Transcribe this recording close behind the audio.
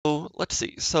let's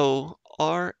see. So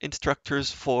our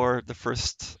instructors for the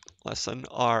first lesson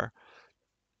are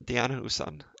Diana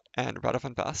Husan and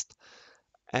Radovan Bast,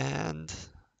 and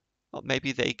well,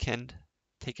 maybe they can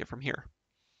take it from here.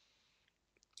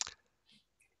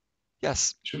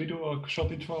 Yes. Should we do a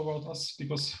short intro about us?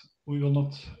 Because we will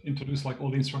not introduce like all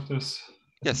the instructors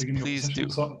at the beginning of the session.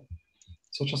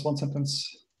 So just one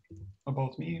sentence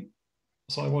about me.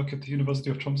 So I work at the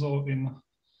University of Tromsø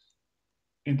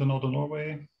in the northern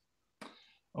Norway.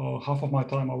 Half of my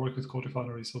time I work with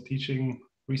CodeRefinery, so teaching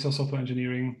resource software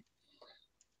engineering.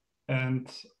 And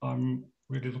I'm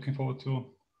really looking forward to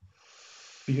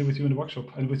be here with you in the workshop.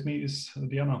 And with me is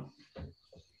Diana.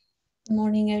 Good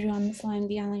morning, everyone. So I'm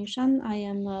Diana Yushan. I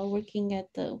am working at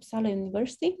Uppsala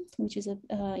University, which is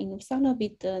in Uppsala, a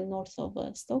bit north of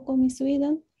Stockholm in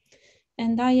Sweden.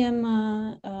 And I am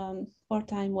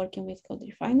part-time working with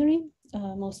CodeRefinery,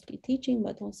 mostly teaching,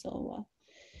 but also,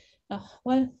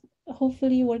 well,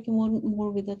 hopefully working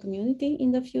more with the community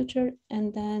in the future.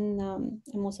 And then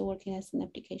I'm also working as an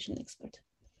application expert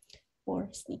for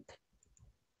Snyk.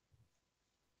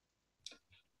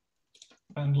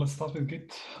 And let's start with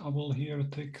Git. I will here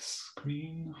take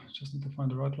screen. Just need to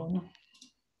find the right one.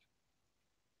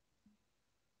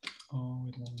 Oh,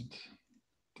 wait a moment.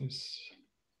 This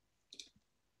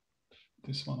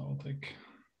one I will take.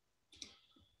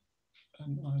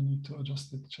 And I need to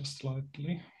adjust it just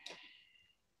slightly.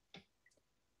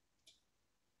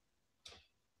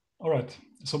 All right,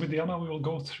 so with Diana, we will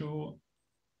go through,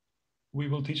 we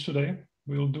will teach today.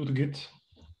 We will do the Git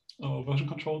version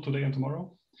control today and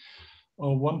tomorrow.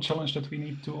 One challenge that we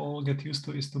need to all get used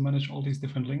to is to manage all these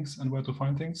different links and where to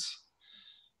find things.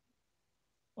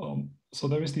 So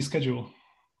there is the schedule,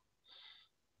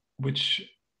 which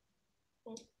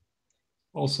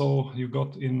also you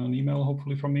got in an email,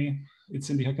 hopefully from me.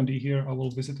 It's in the HackMD here. I will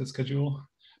visit the schedule.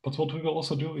 But what we will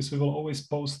also do is we will always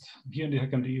post here in the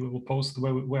HackMD, we will post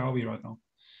where are we right now.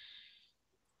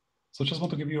 So just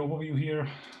want to give you an overview here.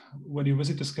 When you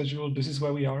visit the schedule, this is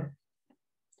where we are.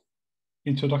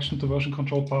 Introduction to version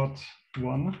control part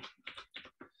 1.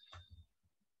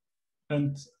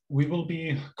 And we will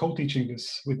be co-teaching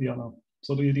this with Diana.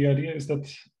 So the idea is that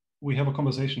we have a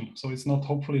conversation. So it's not,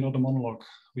 hopefully not a monologue.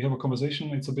 We have a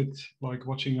conversation. It's a bit like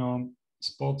watching a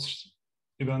sports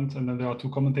event, and then there are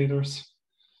two commentators,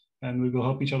 and we will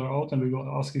help each other out, and we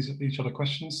will ask each other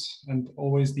questions. And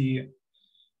always the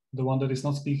one that is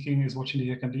not speaking is watching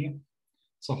the HackMD.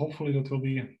 So hopefully that will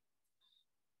be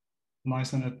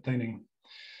nice and entertaining.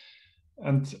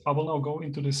 And I will now go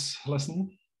into this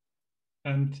lesson.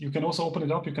 And you can also open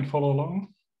it up. You can follow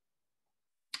along.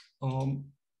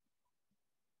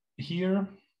 Here,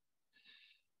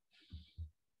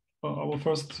 I will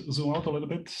first zoom out a little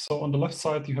bit. So on the left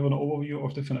side, you have an overview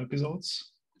of different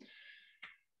episodes.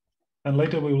 And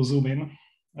later we will zoom in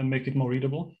and make it more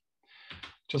readable.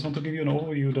 Just want to give you an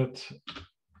overview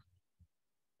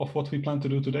of what we plan to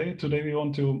do today. Today we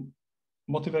want to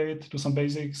motivate, do some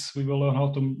basics. We will learn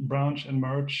how to branch and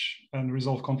merge and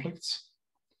resolve conflicts.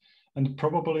 And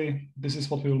probably this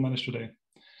is what we will manage today.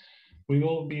 We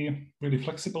will be really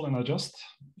flexible and adjust.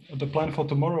 The plan for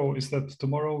tomorrow is that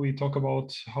tomorrow we talk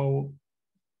about how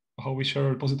we share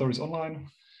repositories online.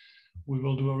 We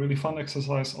will do a really fun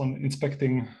exercise on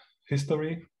inspecting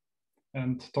history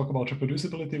and talk about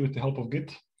reproducibility with the help of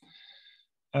Git.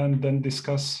 And then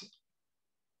discuss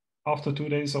after 2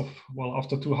 days of, well,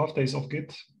 after 2 half days of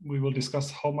Git, we will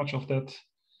discuss how much of that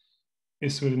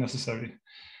is really necessary.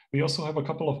 We also have a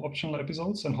couple of optional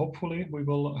episodes, and hopefully we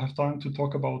will have time to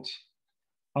talk about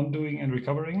undoing and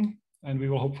recovering. And we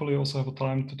will hopefully also have a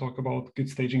time to talk about Git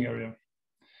staging area.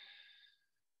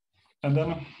 And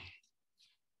then,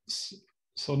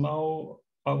 so now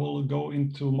I will go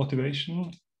into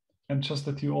motivation. And just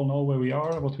that you all know where we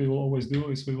are, what we will always do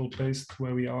is we will paste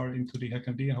where we are into the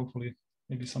HackMD, and hopefully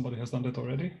maybe somebody has done that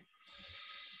already.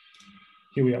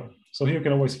 Here we are. So here you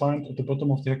can always find at the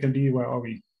bottom of the HackMD, where are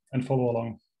we, and follow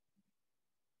along.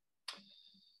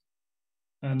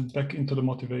 And back into the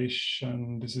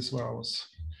motivation, this is where I was.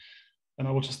 And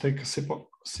I will just take a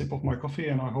sip of my coffee,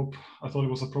 and I thought it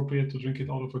was appropriate to drink it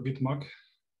out of a Git mug.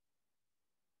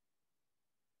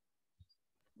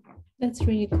 That's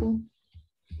really cool.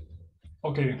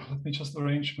 Okay, let me just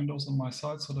arrange windows on my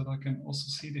side so that I can also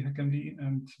see the HackMD,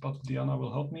 but Diana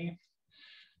will help me.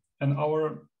 And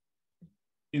our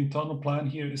internal plan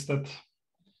here is that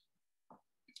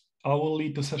I will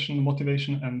lead the session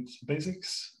motivation and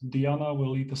basics. Diana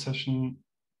will lead the session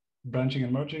branching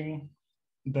and merging.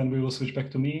 Then we will switch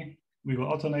back to me. We will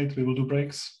alternate, we will do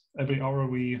breaks. Every hour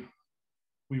we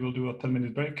will do a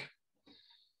 10-minute break.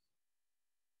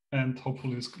 And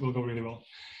hopefully this will go really well.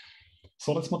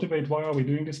 So let's motivate, why are we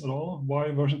doing this at all? Why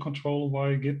version control,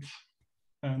 why Git?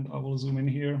 And I will zoom in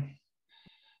here.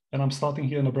 And I'm starting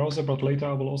here in the browser, but later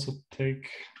I will also take,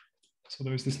 so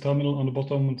there is this terminal on the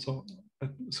bottom. And so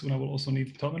soon I will also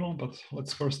need terminal, but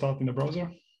let's first start in the browser.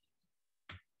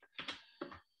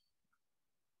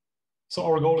 So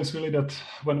our goal is really that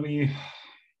when we,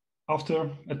 at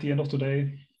the end of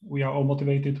today, we are all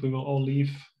motivated, we will all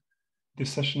leave this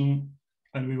session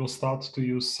and we will start to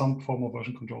use some form of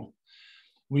version control.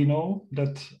 We know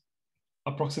that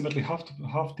approximately half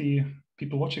the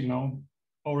people watching now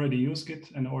already use Git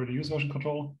and already use version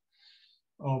control.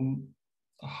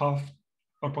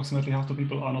 Approximately half the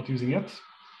people are not using yet.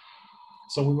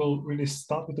 So we will really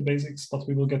start with the basics, but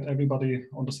we will get everybody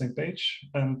on the same page.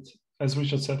 And as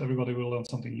Richard said, everybody will learn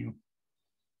something new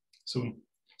soon.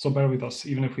 So bear with us,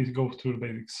 even if we go through the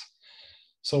basics.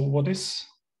 So what is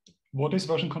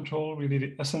version control? Really,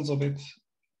 the essence of it,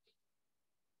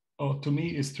 to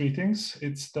me, is three things.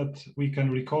 It's that we can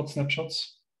record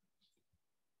snapshots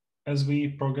as we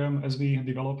program, as we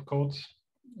develop code.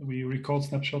 We record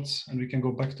snapshots and we can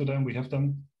go back to them, we have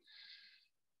them.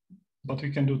 But we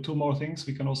can do two more things.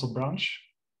 We can also branch,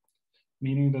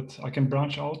 meaning that I can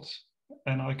branch out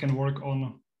and I can work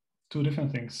on two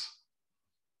different things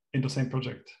in the same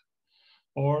project.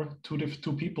 Or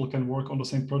two people can work on the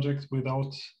same project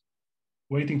without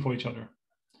waiting for each other,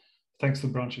 thanks to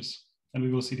branches. And we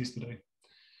will see this today.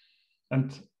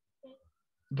 And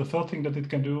the third thing that it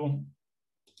can do,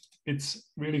 it's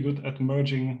really good at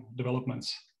merging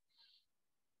developments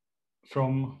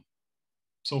from,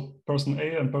 so person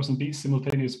A and person B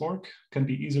simultaneous work can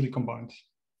be easily combined.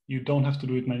 You don't have to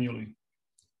do it manually.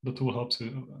 The tool helps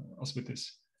us with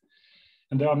this.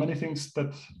 And there are many things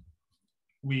that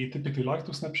we typically like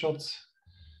to snapshot: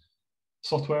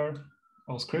 software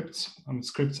or scripts. I mean,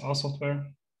 scripts are software.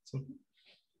 So,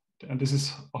 and this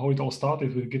is how it all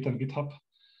started with Git and GitHub.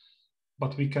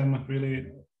 But we can really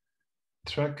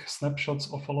track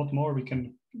snapshots of a lot more. We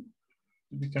can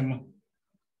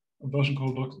version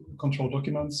control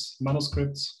documents,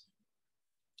 manuscripts,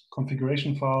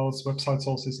 configuration files, website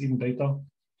sources, even data.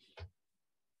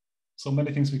 So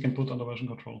many things we can put under version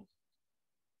control.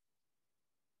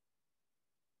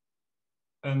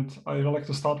 And I like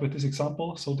to start with this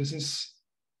example. So this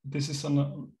is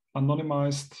an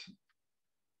anonymized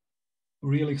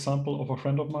real example of a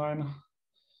friend of mine.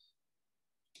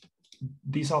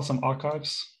 These are some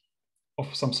archives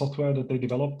of some software that they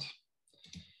developed.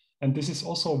 And this is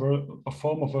also a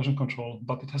form of version control,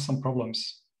 but it has some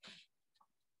problems.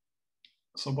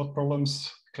 So what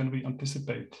problems can we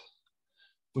anticipate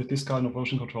with this kind of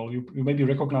version control? You maybe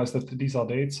recognize that these are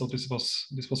dates. So this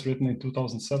was written in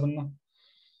 2007.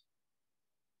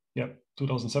 Yeah,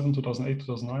 2007, 2008,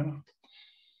 2009.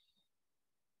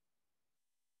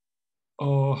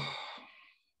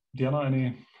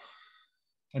 Diana,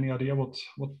 any idea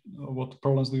what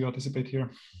problems do you anticipate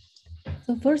here?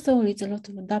 So first of all, it's a lot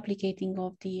of duplicating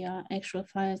of the actual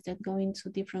files that go into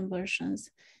different versions.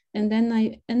 And then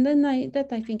I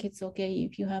think it's okay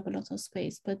if you have a lot of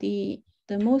space. But the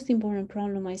most important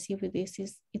problem I see with this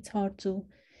is it's hard to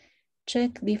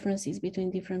check differences between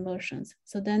different versions.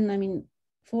 So then, I mean,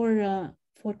 for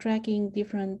tracking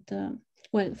different,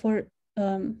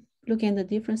 looking at the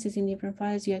differences in different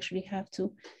files, you actually have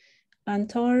to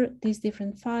untar these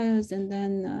different files and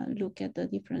then look at the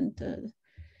different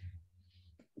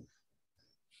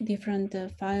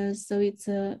files. So it's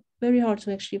very hard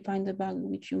to actually find a bug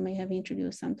which you may have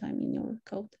introduced sometime in your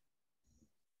code.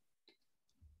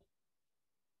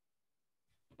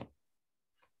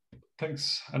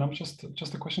 Thanks. And I'm just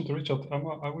a question to Richard.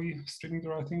 Are we streaming the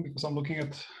right thing? Because I'm looking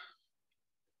at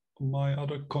my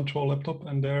other control laptop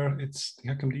and there it's the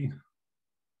HackMD.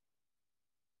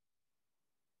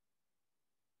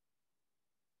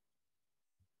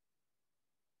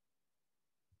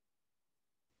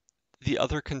 The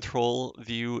other control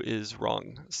view is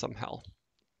wrong somehow.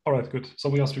 All right, good. So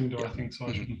we are streaming the right thing, so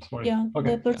I shouldn't worry. Yeah,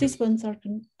 okay, the participants are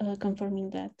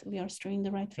confirming that we are streaming the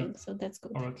right thing, so that's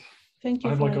good. All right. Thank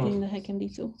you for having the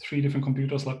HackMD too. 3 different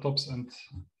computers, laptops, and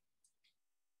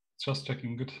just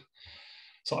checking. Good.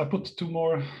 So I put 2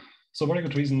 more. So very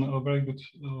good reason, very good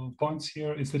points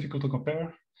here. It's difficult to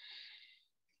compare.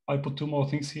 I put 2 more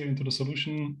things here into the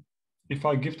solution. If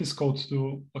I give this code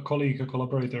to a colleague, a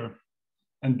collaborator,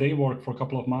 and they work for a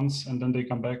couple of months, and then they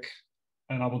come back,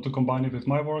 and I want to combine it with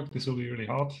my work, this will be really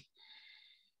hard.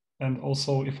 And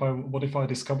also, what if I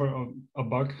discover a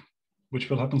bug,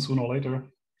 which will happen sooner or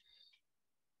later,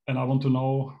 and I want to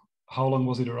know how long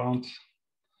was it around?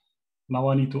 Now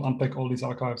I need to unpack all these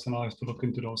archives, and I have to look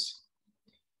into those.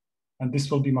 And this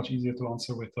will be much easier to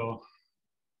answer with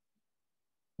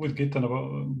with Git and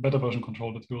a better version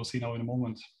control that we will see now in a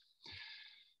moment.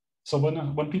 So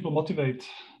when people motivate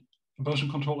version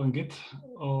control in Git,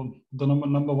 the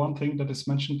number one thing that is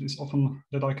mentioned is often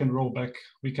that I can roll back,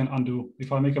 we can undo.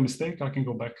 If I make a mistake, I can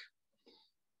go back.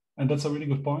 And that's a really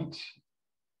good point.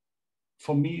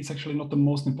 For me, it's actually not the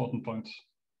most important point,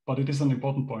 but it is an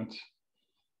important point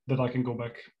that I can go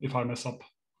back if I mess up.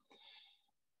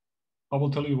 I will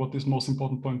tell you what this most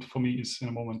important point for me is in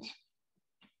a moment.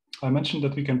 I mentioned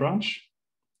that we can branch.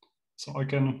 So I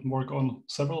can work on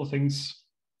several things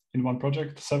in one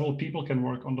project. Several people can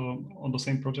work on the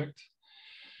same project.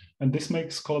 And this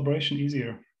makes collaboration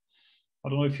easier. I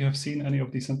don't know if you have seen any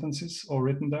of these sentences or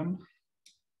written them.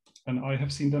 And I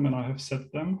have seen them and I have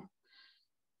set them.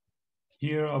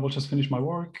 Here, I will just finish my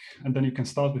work and then you can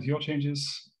start with your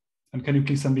changes. And can you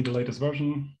please send me the latest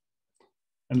version?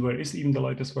 And where is even the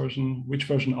latest version? Which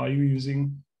version are you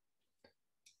using?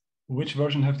 Which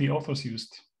version have the authors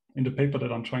used in the paper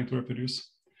that I'm trying to reproduce?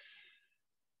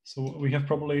 So we have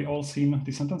probably all seen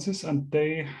the sentences, and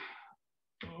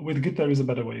with Git, there is a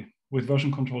better way. With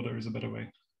version control, there is a better way.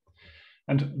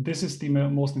 And this is the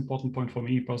most important point for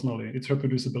me personally. It's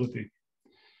reproducibility.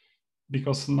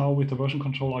 Because now with the version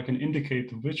control, I can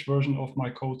indicate which version of my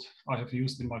code I have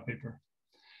used in my paper.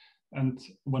 And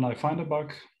when I find a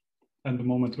bug, and the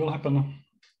moment will happen,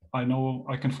 I know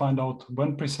I can find out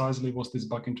when precisely was this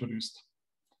bug introduced.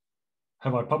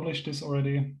 Have I published this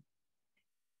already?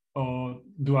 Or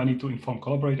do I need to inform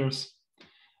collaborators?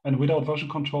 And without version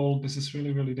control, this is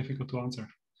really, really difficult to answer.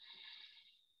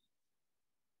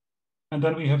 And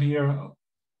then we have here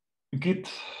Git.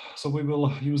 So we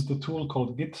will use the tool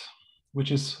called Git,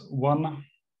 which is one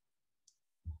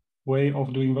way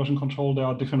of doing version control. There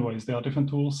are different ways. There are different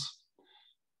tools.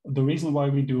 The reason why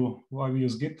we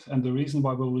use Git and the reason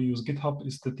why we will use GitHub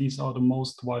is that these are the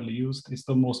most widely used. It's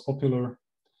the most popular.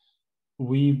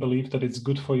 We believe that it's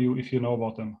good for you if you know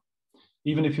about them,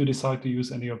 even if you decide to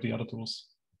use any of the other tools.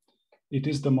 It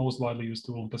is the most widely used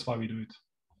tool. That's why we do it.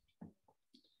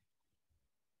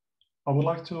 I would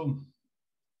like to,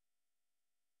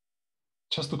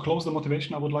 just to close the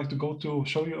motivation, I would like to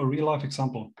show you a real life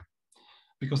example,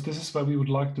 because this is where we would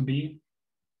like to be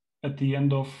at the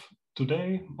end of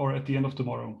today or at the end of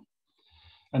tomorrow.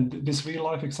 And this real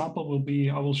life example will be,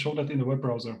 I will show that in the web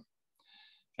browser.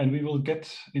 And we will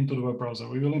get into the web browser.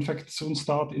 We will in fact soon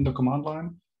start in the command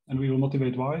line and we will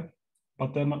motivate why.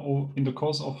 But then in the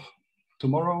course of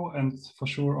tomorrow and for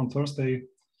sure on Thursday,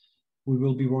 we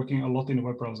will be working a lot in the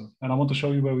web browser. And I want to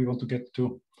show you where we want to get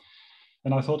to.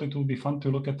 And I thought it would be fun to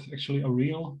look at actually a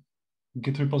real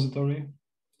Git repository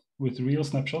with real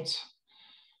snapshots.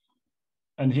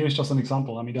 And here's just an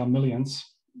example. I mean, there are millions,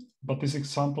 but this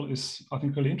example is, I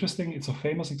think, really interesting. It's a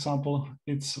famous example.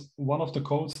 It's one of the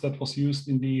codes that was used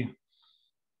in the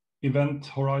Event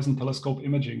Horizon Telescope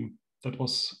imaging that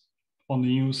was on the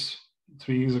news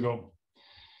 3 years ago.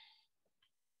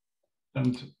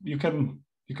 And you can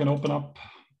open up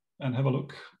and have a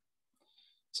look.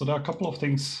 So there are a couple of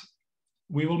things.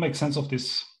 We will make sense of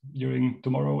this during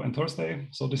tomorrow and Thursday.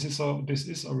 So this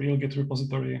is a real Git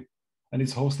repository and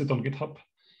it's hosted on GitHub.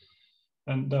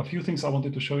 And there are a few things I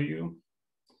wanted to show you.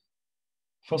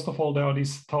 First of all, there are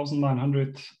these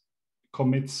 1,900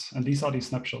 commits, and these are the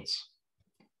snapshots.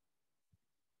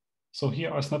 So here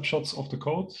are snapshots of the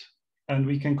code, and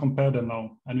we can compare them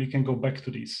now, and we can go back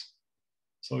to these.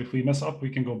 So if we mess up, we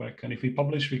can go back. And if we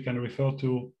publish, we can refer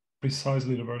to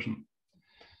precisely the version.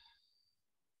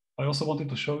 I also wanted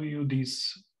to show you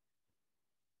these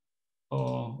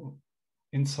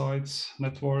insights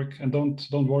network, and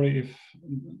don't worry if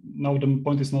now the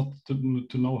point is not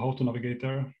to know how to navigate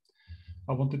there.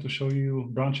 I wanted to show you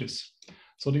branches.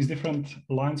 So these different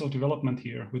lines of development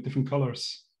here with different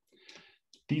colors,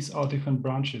 these are different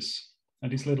branches, and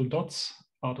these little dots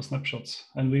are the snapshots.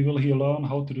 And we will here learn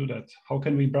how to do that. How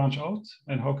can we branch out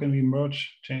and how can we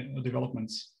merge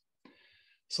developments?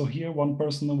 So here one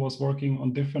person was working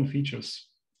on different features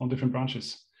on different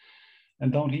branches.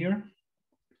 And down here,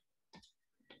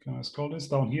 can I scroll this?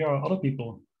 Down here are other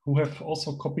people who have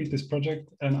also copied this project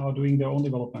and are doing their own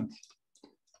development.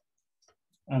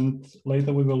 And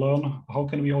later we will learn how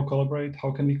can we all collaborate,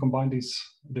 how can we combine these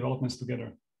developments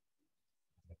together.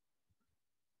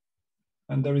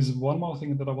 And there is one more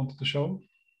thing that I wanted to show.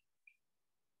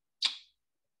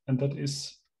 And that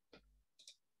is,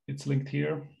 it's linked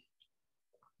here.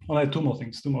 Well, I have two more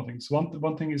things.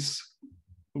 One thing is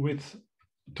with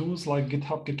tools like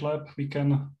GitHub,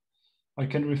 GitLab, I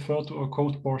can refer to a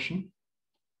code portion.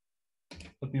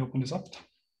 Let me open this up.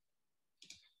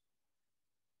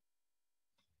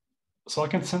 So I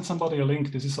can send somebody a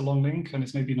link. This is a long link and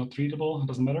it's maybe not readable, it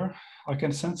doesn't matter. I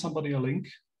can send somebody a link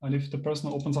And if the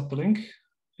person opens up the link,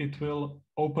 it will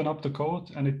open up the code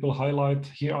and it will highlight,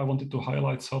 here I wanted to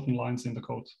highlight certain lines in the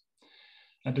code.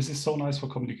 And this is so nice for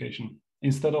communication.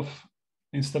 Instead of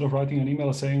writing an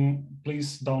email saying,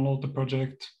 please download the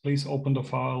project, please open the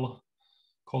file,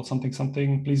 called something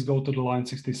something, please go to the line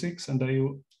 66 and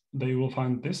they will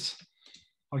find this.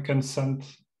 I can send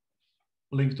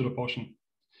link to the portion.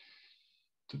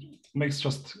 It makes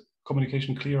just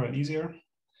communication clearer and easier.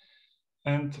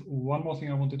 And one more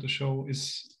thing I wanted to show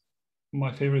is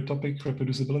my favorite topic,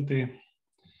 reproducibility.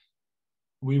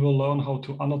 We will learn how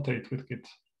to annotate with Git.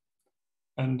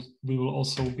 And we will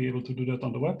also be able to do that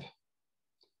on the web.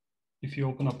 If you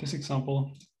open up this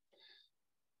example,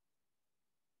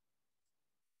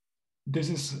 this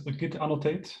is a git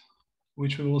annotate,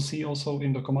 which we will see also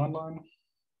in the command line.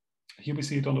 Here we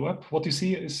see it on the web. What you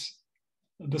see is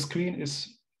the screen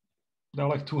is, there are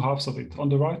like two halves of it. On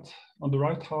the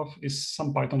right half is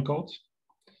some Python code.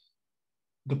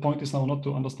 The point is now not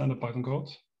to understand the Python code.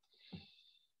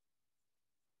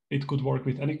 It could work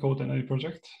with any code in any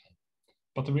project.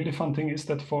 But the really fun thing is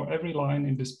that for every line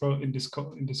in this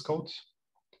code,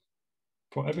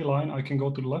 for every line I can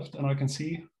go to the left and I can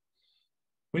see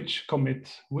which commit,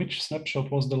 which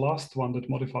snapshot was the last one that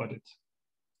modified it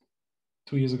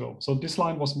 2 years ago. So this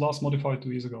line was last modified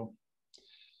 2 years ago.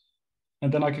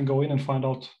 And then I can go in and find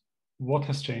out what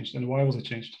has changed and why was it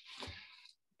changed.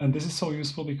 And this is so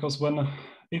useful because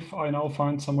if I now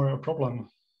find somewhere a problem,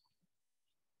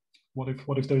 what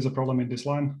if there is a problem in this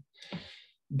line,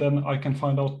 then I can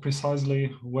find out precisely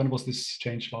when was this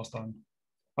changed last time.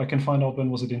 I can find out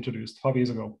when was it introduced, 5 years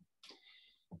ago,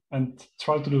 and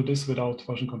try to do this without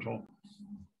version control.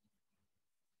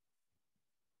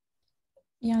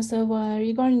 Yeah, so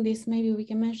regarding this, maybe we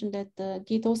can mention that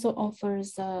Git also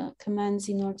offers commands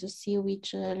in order to see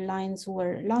which lines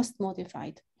were last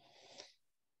modified.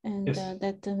 And yes,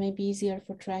 that may be easier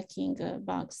for tracking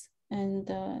bugs. And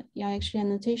yeah, actually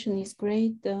annotation is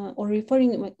great, or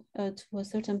referring to a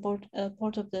certain part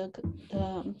of the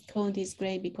code is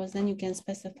great, because then you can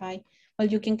specify, well,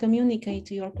 you can communicate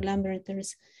to your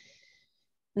collaborators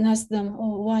and ask them,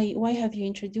 oh, why have you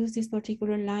introduced these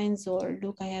particular lines? Or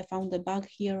look, I have found a bug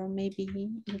here, or maybe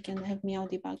you can help me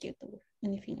out debug it, or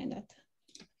anything like that.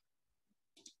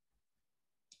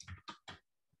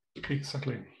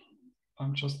 Exactly.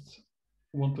 I'm just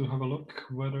want to have a look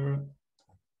whether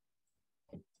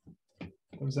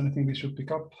there's anything we should pick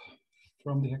up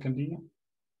from the HackMD.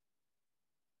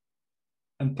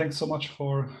 And thanks so much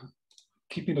for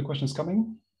keeping the questions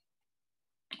coming.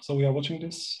 So we are watching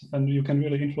this and you can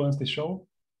really influence the show.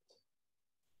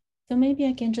 So maybe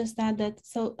I can just add that,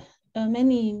 so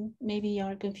many maybe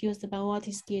are confused about what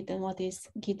is Git and what is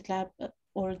GitLab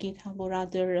or GitHub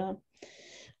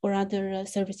or other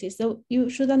services. So you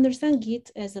should understand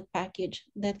Git as a package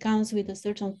that comes with a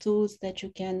certain tools that you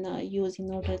can use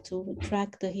in order to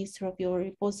track the history of your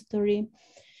repository.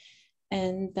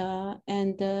 And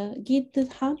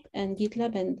GitHub and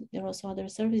GitLab, and there are also other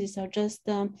services, are just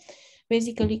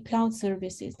basically cloud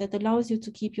services that allows you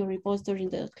to keep your repository in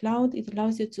the cloud. It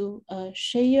allows you to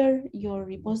share your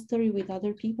repository with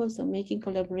other people, so making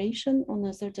collaboration on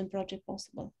a certain project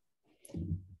possible.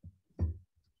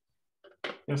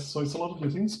 Yes, so it's a lot of new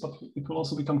things, but it will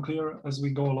also become clear as we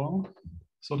go along.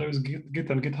 So there is Git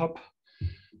and GitHub.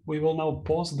 We will now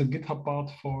pause the GitHub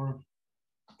part for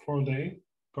a day,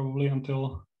 probably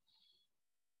until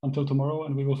tomorrow,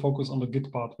 and we will focus on the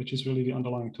Git part, which is really the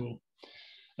underlying tool.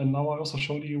 And now I also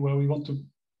showed you where we want to,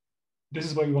 this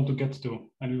is where we want to get to,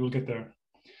 and we will get there.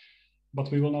 But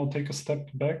we will now take a step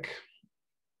back,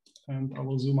 and I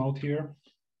will zoom out here,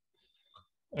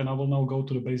 and I will now go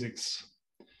to the basics.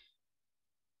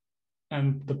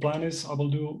 And the plan is I will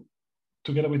do,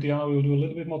 together with Diana, we will do a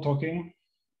little bit more talking,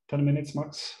 10 minutes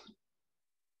max,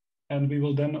 and we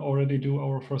will then already do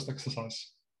our first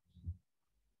exercise.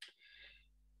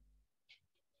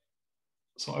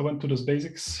 So I went to this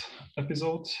basics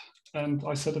episode, and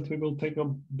I said that we will take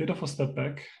a bit of a step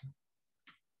back,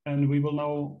 and we will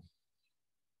now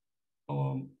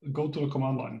go to the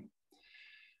command line.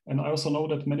 And I also know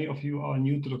that many of you are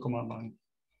new to the command line.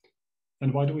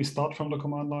 And why do we start from the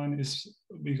command line is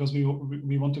because we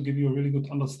want to give you a really good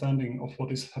understanding of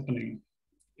what is happening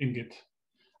in Git.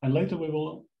 And later we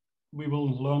will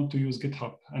learn to use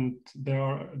GitHub, and there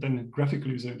are then graphical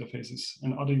user interfaces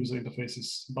and other user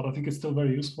interfaces. But I think it's still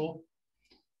very useful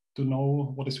to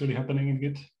know what is really happening in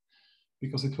Git,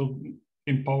 because it will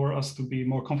empower us to be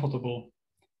more comfortable,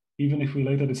 even if we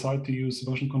later decide to use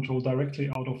version control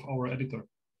directly out of our editor.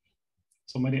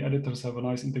 So many editors have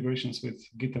nice integrations with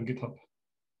Git and GitHub.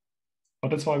 But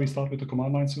that's why we start with the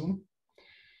command line soon.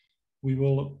 We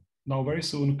will now very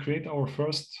soon create our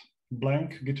first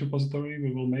blank Git repository.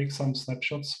 We will make some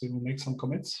snapshots, we will make some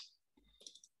commits,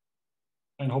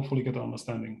 and hopefully get an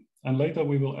understanding. And later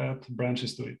we will add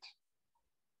branches to it.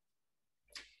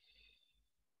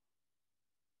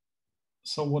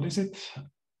 So what is it?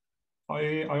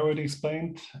 I already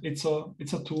explained. It's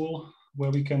a tool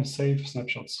where we can save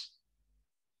snapshots.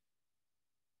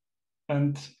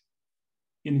 And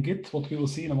in Git, what we will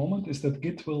see in a moment is that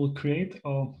Git will create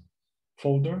a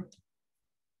folder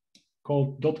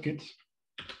called .git.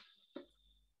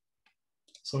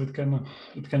 So it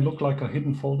can look like a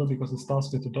hidden folder because it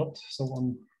starts with a dot. So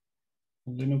on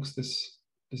Linux, this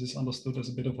is understood as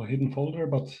a bit of a hidden folder,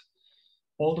 but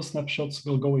all the snapshots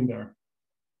will go in there.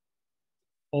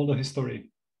 All the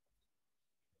history.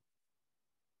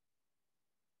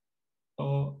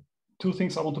 Two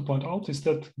things I want to point out is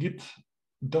that Git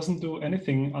doesn't do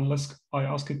anything unless I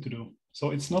ask it to do. So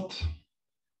it's not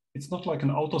like an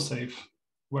autosave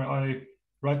where I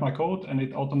write my code and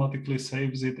it automatically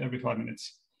saves it every 5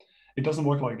 minutes. It doesn't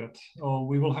work like that.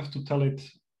 We will have to tell it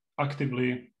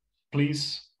actively,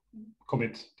 please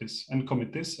commit this and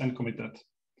commit this and commit that.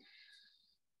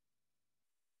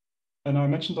 And I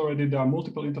mentioned already there are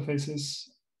multiple interfaces.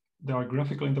 There are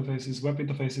graphical interfaces, web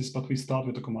interfaces, but we start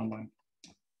with the command line.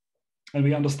 And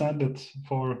we understand that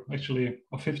for actually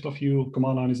a fifth of you,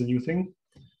 command line is a new thing,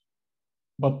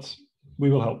 but we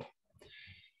will help.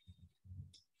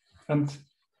 And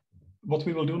what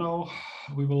we will do now,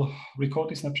 we will record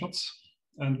these snapshots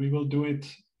and we will do it.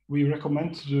 We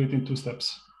recommend to do it in 2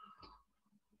 steps.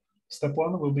 Step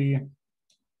 1 will be,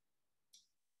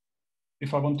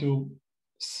 if I want to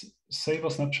save a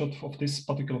snapshot of this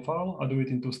particular file, I do it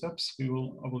in 2 steps. I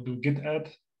will do git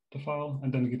add the file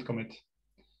and then git commit.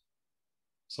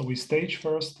 So we stage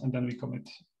first and then we commit.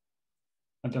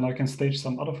 And then I can stage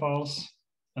some other files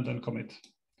and then commit.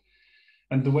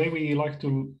 And the way we like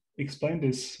to explain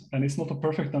this, and it's not a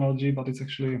perfect analogy, but it's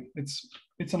actually,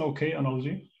 it's an okay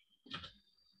analogy,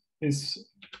 is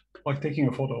like taking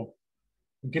a photo.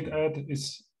 Git add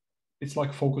it's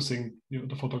like focusing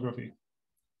the photography,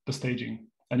 the staging,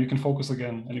 and you can focus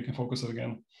again, and you can focus it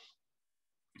again.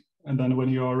 And then when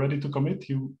you are ready to commit,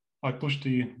 I push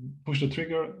the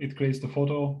trigger, it creates the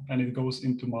photo, and it goes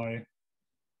into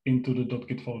the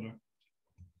 .git folder.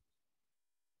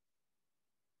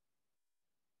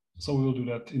 So we will do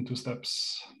that in 2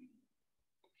 steps.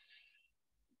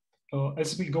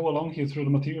 As we go along here through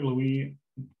the material,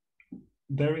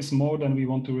 there is more than we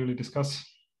want to really discuss.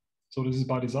 So this is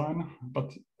by design,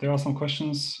 but there are some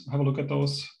questions. Have a look at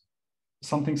those.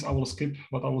 Some things I will skip,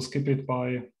 but I will skip it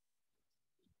by,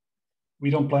 we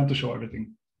don't plan to show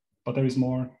everything, but there is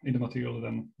more in the material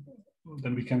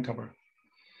than we can cover.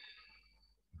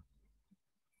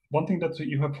 One thing that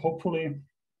you have hopefully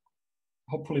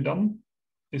done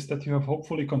is that you have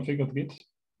hopefully configured Git.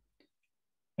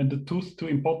 And the two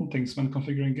important things when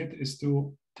configuring Git is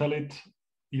to tell it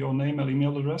your name and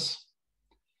email address,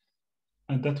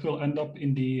 and that will end up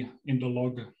in the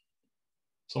log.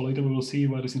 So later we will see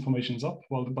where this information is up.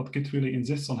 Well, but Git really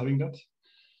insists on having that.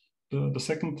 The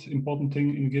second important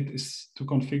thing in Git is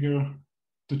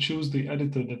to choose the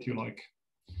editor that you like.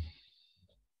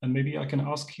 And maybe I can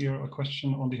ask here a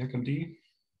question on the HackMD.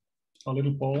 A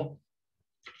little poll.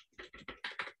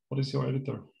 What is your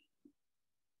editor?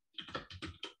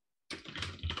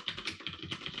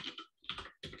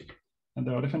 And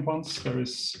there are different ones. There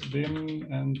is Vim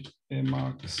and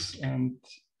Emacs and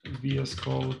VS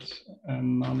Code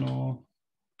and Nano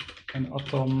and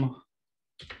Atom.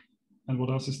 And what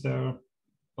else is there?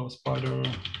 Oh, Spider.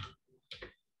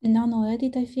 Nano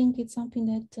Edit, I think it's something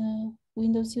that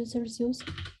Windows users use.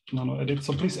 Nano Edit.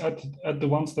 So please add the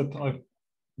ones that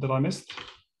I missed.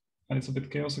 And it's a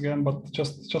bit chaos again, but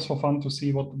just for fun to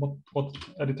see what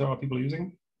editor are people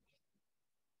using.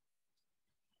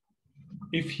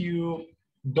 If you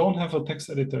don't have a text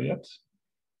editor yet,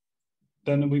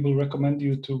 then we will recommend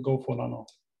you to go for Nano.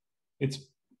 It's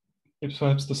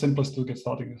perhaps the simplest to get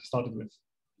started with.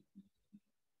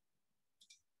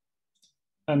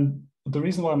 And the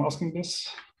reason why I'm asking this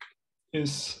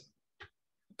is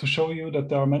to show you that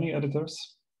there are many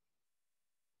editors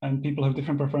and people have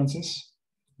different preferences.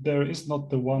 There is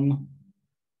not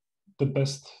the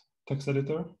best text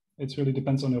editor. It really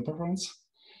depends on your preference.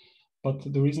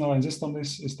 But the reason I insist on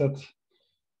this is that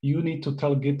you need to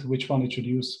tell Git which one it should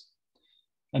use.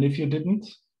 And if you didn't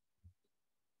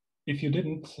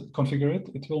configure it,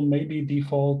 it will maybe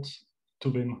default to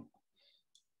Vim.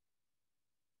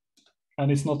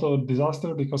 And it's not a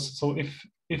disaster because so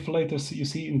if later you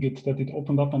see in Git that it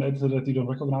opened up an editor that you don't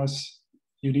recognize,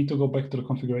 you need to go back to the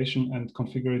configuration and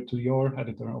configure it to your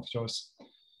editor of choice.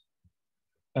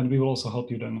 And we will also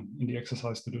help you then in the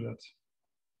exercise to do that.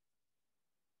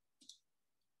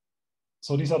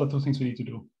 So these are the two things we need to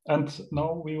do. And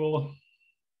now we will,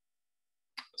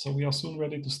 so we are soon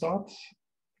ready to start.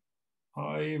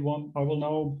 I will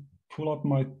now pull up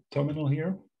my terminal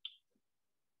here.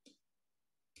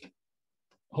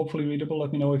 Hopefully readable.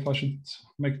 Let me know if I should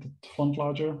make the font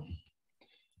larger.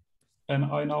 And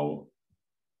I now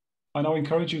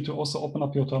encourage you to also open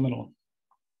up your terminal.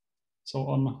 So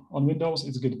on Windows,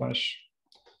 it's git bash.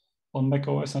 On Mac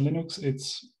OS and Linux,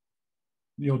 it's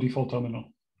your default terminal.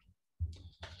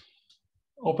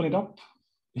 Open it up.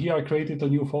 Here I created a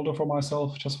new folder for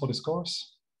myself just for this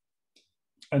course.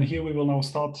 And here we will now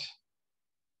start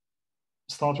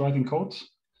writing code.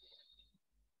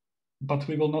 But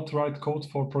we will not write code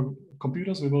for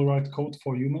computers, we will write code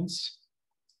for humans.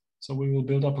 So we will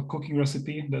build up a cooking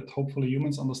recipe that hopefully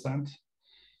humans understand,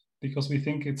 because we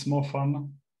think it's more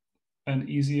fun and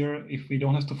easier if we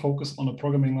don't have to focus on a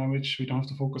programming language. We don't have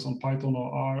to focus on Python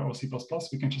or R or C++.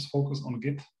 We can just focus on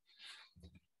Git.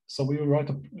 So we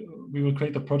will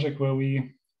create a project where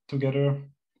we together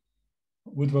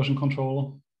with version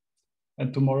control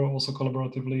and tomorrow also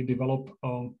collaboratively develop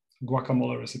a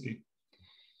guacamole recipe.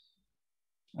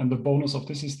 And the bonus of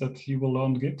this is that you will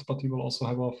learn Git, but you will also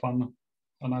have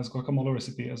a nice guacamole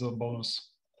recipe as a bonus.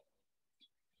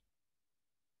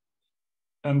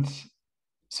 And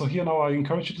so here now I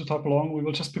encourage you to type along. We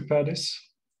will just prepare this,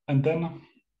 and then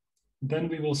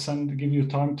we will give you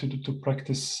time to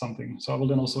practice something. So I will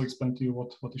then also explain to you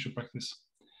what you should practice.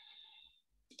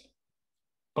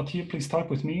 But here, please type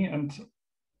with me. And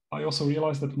I also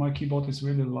realized that my keyboard is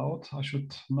really loud. I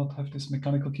should not have this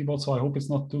mechanical keyboard, so I hope it's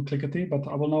not too clickety, but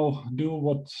I will now do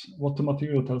what the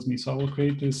material tells me. So I will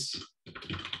create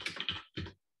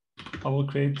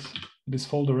this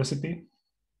folder recipe,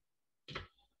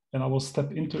 and I will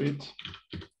step into it.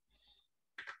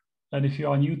 And if you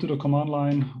are new to the command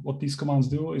line, what these commands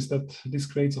do is that this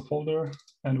creates a folder,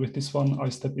 and with this one, I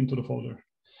step into the folder.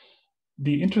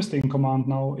 The interesting command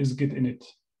now is git init.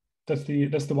 That's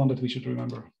the one that we should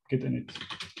remember, git init.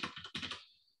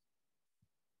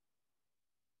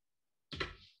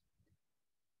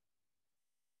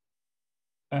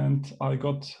 And I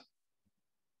got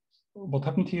what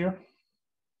happened here.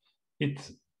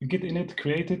 Git init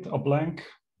created a blank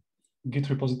Git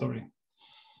repository.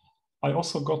 I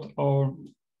also got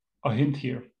a hint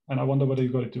here, and I wonder whether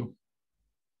you got it too.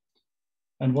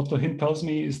 And what the hint tells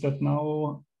me is that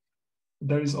now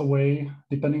there is a way,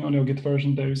 depending on your Git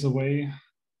version, there is a way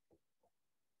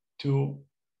to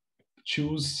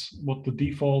choose what the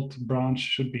default branch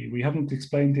should be. We haven't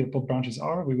explained yet what branches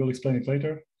are. We will explain it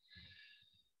later.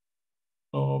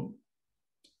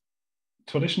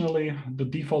 Traditionally, the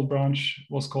default branch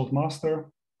was called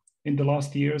master. In the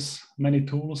last years, many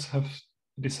tools have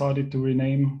decided to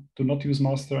rename, to not use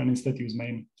master and instead use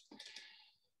main.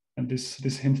 And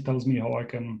this hint tells me how I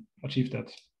can achieve that.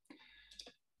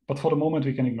 But for the moment,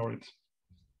 we can ignore it.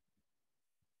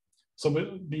 So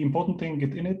the important thing,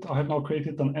 git init, I have now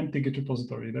created an empty Git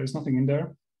repository. There is nothing in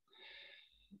there.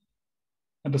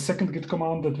 And the second Git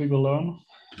command that we will learn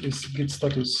is git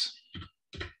status.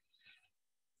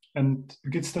 And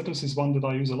git status is one that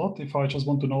I use a lot if I just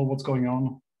want to know what's going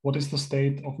on. What is the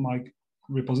state of my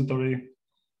repository?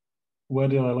 Where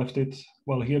did I left it?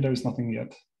 Well, here there is nothing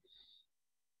yet.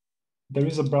 There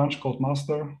is a branch called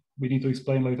master. We need to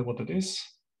explain later what it is.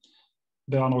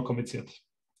 There are no commits yet.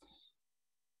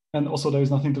 And also there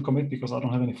is nothing to commit because I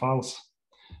don't have any files.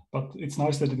 But it's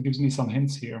nice that it gives me some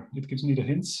hints here. It gives me the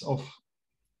hints of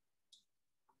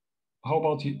how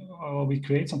about we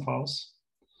create some files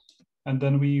and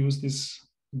then we use this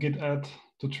git add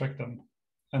to track them.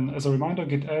 And as a reminder,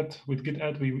 with git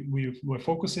add, we were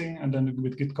focusing, and then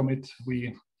with git commit,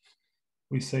 we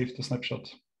saved the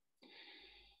snapshot.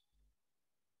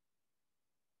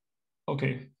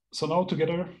 Okay, so now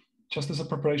together, just as a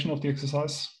preparation of the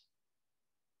exercise.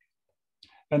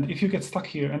 And if you get stuck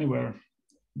here anywhere,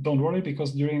 don't worry,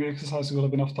 because during the exercise, you will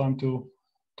have enough time to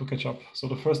catch up. So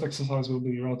the first exercise will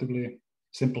be relatively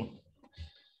simple.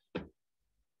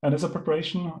 And as a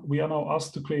preparation, we are now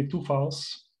asked to create 2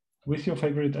 files with your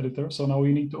favorite editor. So now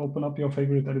you need to open up your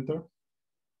favorite editor.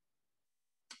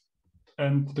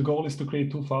 And the goal is to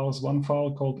create 2 files, one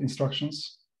file called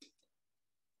instructions,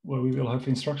 where we will have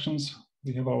instructions.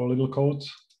 We have our little code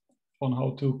on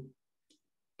how to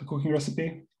the cooking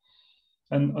recipe.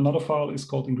 And another file is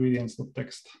called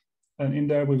ingredients.txt. And in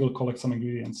there, we will collect some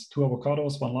ingredients, 2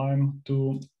 avocados, 1 lime,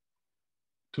 2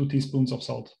 teaspoons of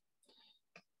salt.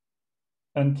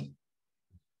 And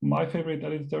my favorite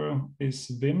editor is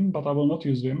Vim, but I will not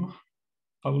use Vim.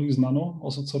 I will use Nano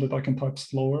also so that I can type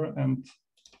slower and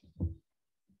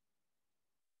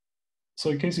So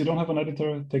in case you don't have an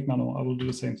editor, take nano. I will do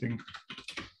the same thing.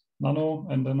 Nano,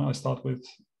 and then I start with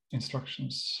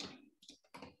instructions.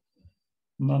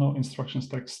 Nano instructions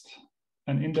text.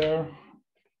 And in there,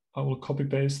 I will copy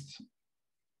paste.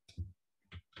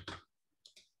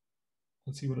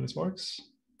 Let's see whether this works.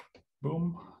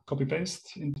 Boom, copy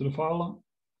paste into the file.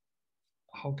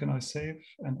 How can I save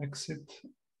and exit?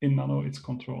 In nano, it's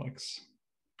Control X.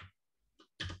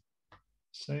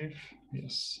 Save,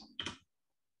 yes.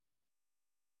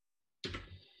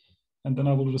 And then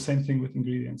I will do the same thing with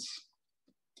ingredients.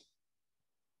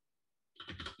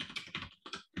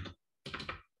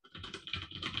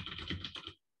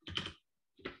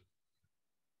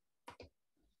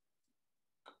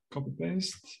 Copy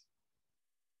paste,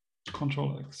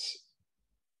 Control X.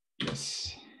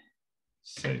 Yes,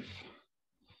 save.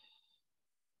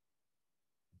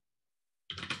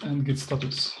 And git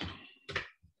status.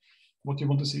 What you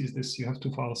want to see is this: you have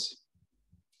two files,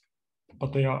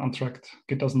 but they are untracked.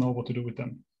 Git doesn't know what to do with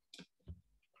them.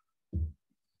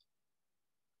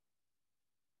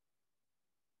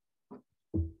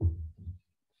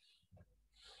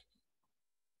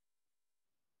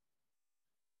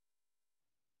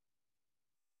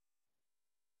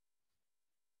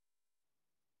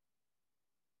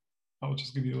 I'll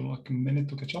just give you like a minute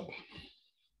to catch up.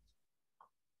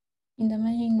 In the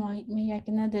meanwhile, maybe I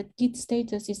can add that git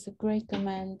status is a great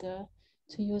command to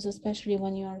use, especially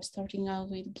when you are starting out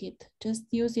with Git. Just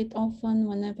use it often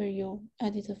whenever you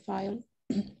edit a file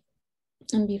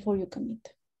and before you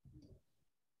commit.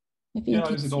 Yeah, I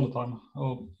use it all the time.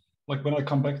 Oh, like when I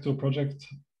come back to a project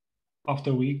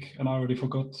after a week and I already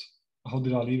forgot how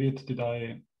did I leave it? Did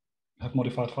I have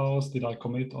modified files? Did I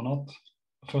commit or not?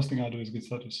 The first thing I do is git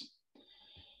status.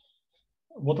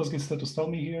 What does git status tell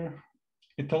me here?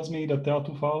 It tells me that there are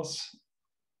two files.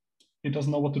 It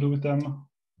doesn't know what to do with them.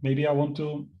 Maybe I want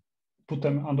to put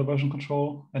them under version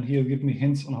control, and here give me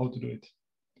hints on how to do it.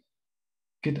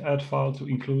 Git add file to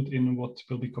include in what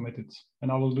will be committed. And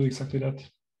I will do exactly that.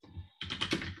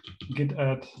 Git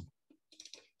add,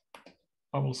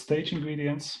 I will stage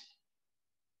ingredients,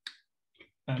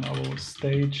 and I will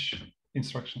stage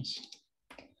instructions.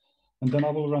 And then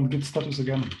I will run git status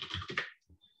again.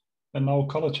 And now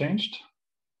color changed.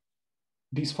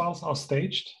 These files are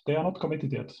staged. They are not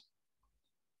committed yet,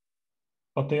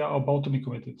 but they are about to be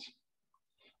committed.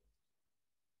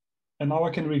 And now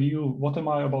I can review what am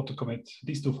I about to commit.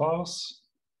 These two files,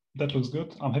 that looks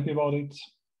good. I'm happy about it.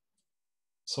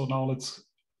 So now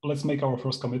let's make our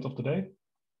first commit of the day.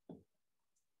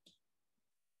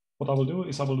 What I will do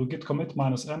is I will do git commit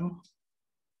 -m.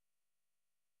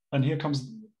 And here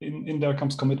comes, in there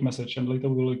comes commit message. And later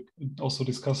we will also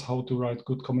discuss how to write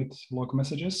good commit log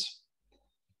messages.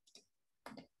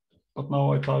 But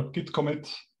now I type git commit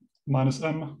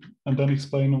 -m and then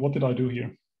explain what did I do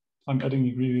here. I'm adding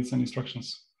ingredients and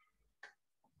instructions.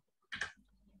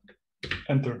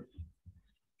 Enter.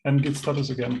 And git status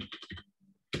again.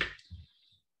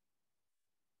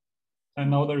 And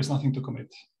now there is nothing to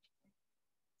commit.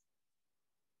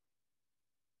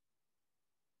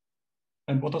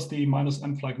 And what does the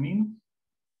 -m flag mean?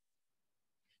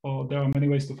 Well, there are many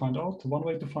ways to find out. One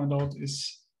way to find out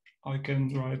is I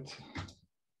can write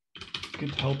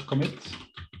git help commit.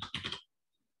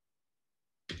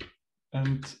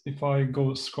 And if I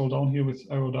go scroll down here with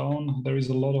arrow down, there is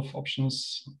a lot of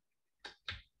options,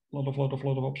 a lot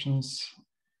of options.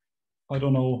 I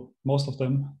don't know most of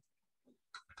them,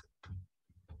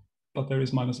 but there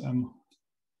is -m.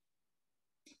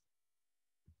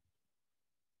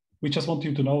 We just want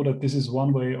you to know that this is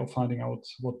one way of finding out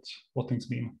what things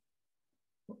mean.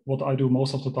 What I do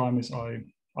most of the time is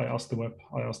I ask the web,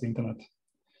 I ask the internet.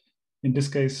 In this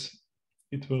case,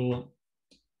 it will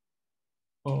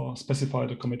specify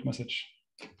the commit message.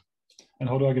 And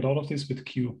how do I get out of this? With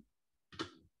Q.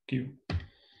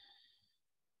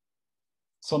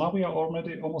 So now we are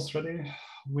almost ready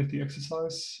with the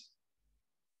exercise.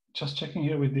 Just checking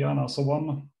here with Diana. So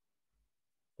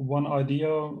one idea,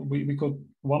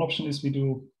 one option is we do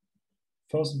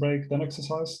first break, then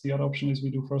exercise. The other option is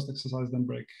we do first exercise, then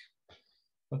break.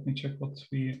 Let me check what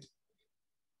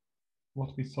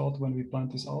we thought when we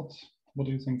planned this out. What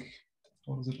do you think?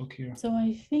 How does it look here? So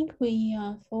I think we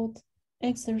thought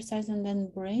exercise and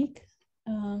then break.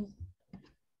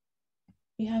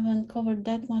 We haven't covered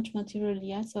that much material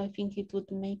yet, so I think it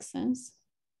would make sense.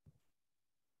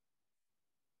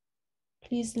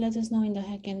 Please let us know in the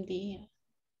HackMD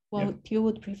what you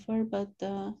would prefer, but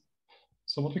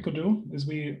so what we could do is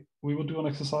we would do an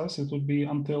exercise. It would be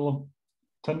until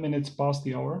 10 minutes past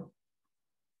the hour.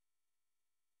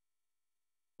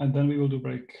 And then we will do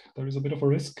break. There is a bit of a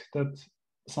risk that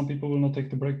some people will not take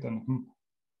the break then.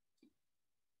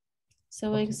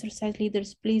 So exercise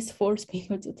leaders, please force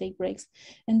people to take breaks.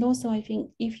 And also, I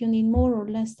think if you need more or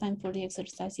less time for the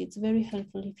exercise, it's very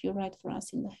helpful if you write for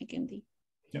us in the HackMD.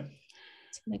 Yeah.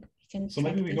 So like we can. So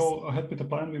maybe we go ahead with the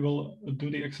plan. We will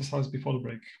do the exercise before the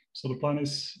break. So the plan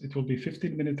is it will be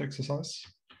 15-minute exercise.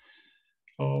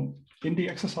 In the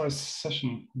exercise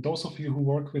session, those of you who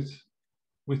work with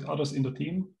others in the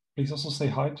team, please also say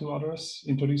hi to others,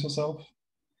 introduce yourself.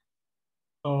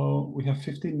 We have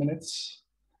 15 minutes.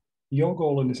 Your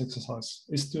goal in this exercise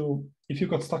is to, if you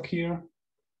got stuck here,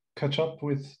 catch up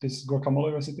with this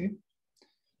guacamole recipe.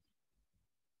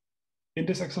 In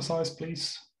this exercise,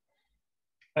 please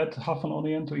add half an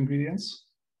onion to ingredients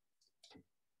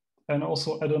and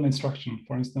also add an instruction,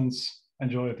 for instance,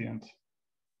 enjoy at the end.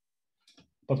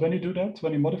 But when you do that,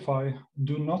 when you modify,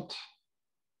 do not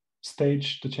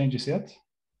stage the changes yet.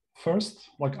 First,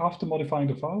 like after modifying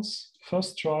the files,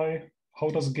 first try how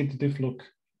does git diff look?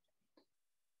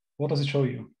 What does it show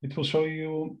you? It will show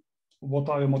you what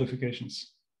are your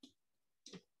modifications.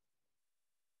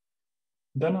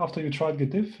 Then after you tried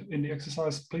git diff in the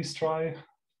exercise, please try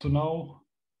to now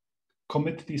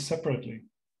commit these separately.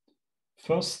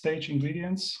 First stage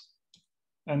ingredients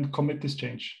and commit this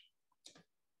change.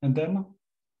 And then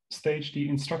stage the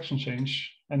instruction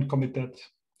change and commit that.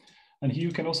 And here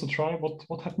you can also try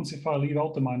what happens if I leave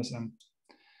out the -m.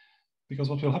 Because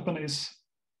what will happen is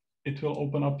it will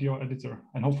open up your editor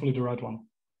and hopefully the right one.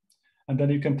 And then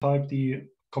you can type the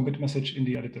commit message in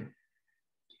the editor.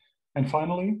 And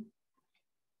finally,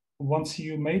 once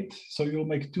you made, so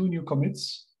you'll make 2 new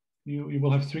commits. You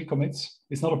will have 3 commits.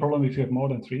 It's not a problem if you have more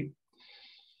than 3.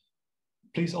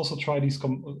 Please also try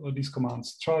these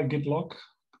commands. Try git log,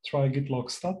 try git log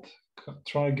stat,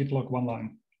 try git log one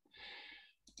line.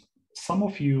 Some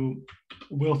of you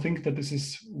will think that this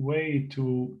is way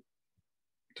too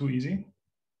easy.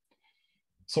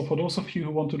 So for those of you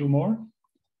who want to do more,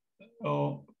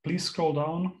 please scroll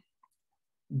down.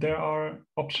 There are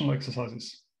optional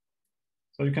exercises.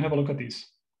 So you can have a look at these.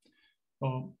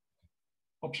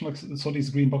 Optional, so these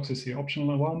green boxes here,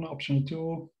 optional 1, optional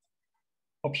 2,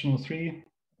 optional 3.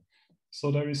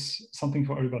 So there is something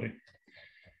for everybody.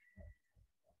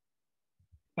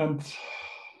 And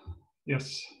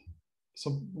yes,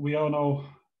 so we are now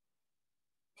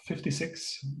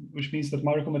 56, which means that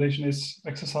my recommendation is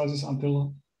exercises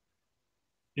until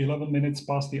 11 minutes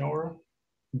past the hour,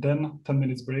 then 10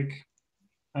 minutes break,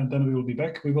 and then we will be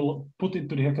back. We will put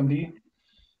into the HackMD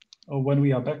when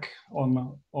we are back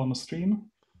on the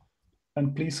stream.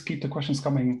 And please keep the questions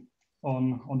coming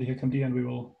on the HackMD and we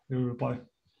will reply.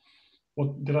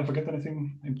 What, did I forget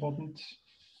anything important?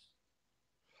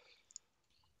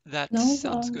 That No,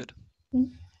 sounds good.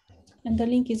 And the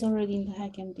link is already in the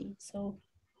HackMD, so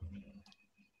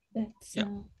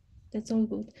that's all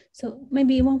good. So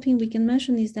maybe one thing we can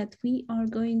mention is that we are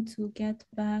going to get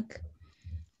back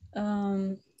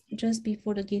just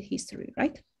before the Git history,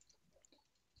 right?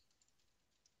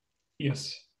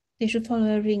 Yes. They should follow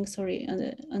everything, sorry,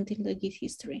 until the Git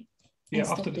history. Yeah,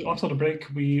 after the break,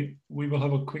 we will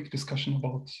have a quick discussion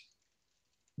about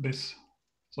this.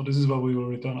 So this is where we will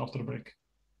return after the break.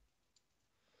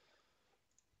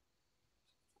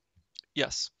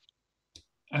 Yes.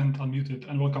 And unmuted,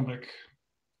 and welcome back.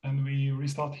 And we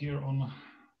restart here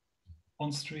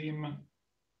on stream.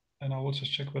 And I will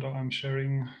just check whether I'm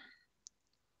sharing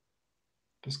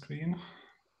the screen.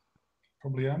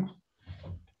 Probably am.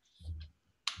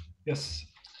 Yes.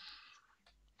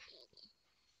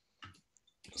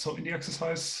 So in the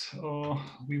exercise,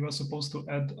 we were supposed to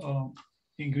add an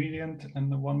ingredient and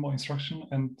one more instruction.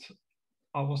 And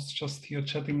I was just here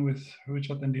chatting with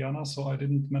Richard and Diana, so I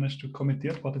didn't manage to commit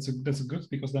yet, but that's good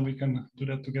because then we can do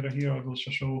that together here. I will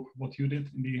just show what you did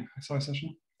in the exercise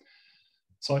session.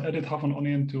 So I added half an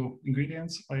onion to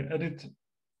ingredients. I added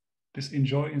this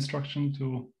enjoy instruction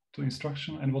to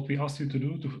instruction, and what we asked you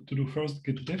to do first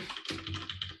git diff.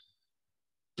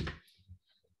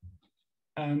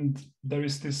 And there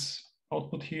is this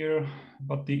output here,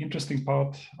 but the interesting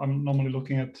part, I'm normally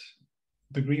looking at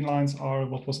the green lines are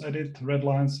what was added, red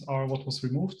lines are what was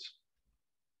removed.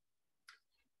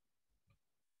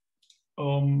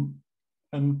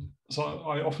 And so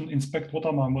I often inspect what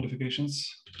are my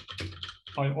modifications.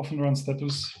 I often run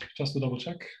status just to double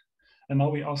check. And now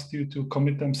we asked you to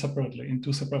commit them separately in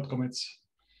 2 separate commits.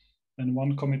 And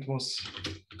one commit was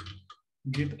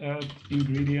git add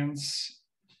ingredients.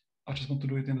 I just want to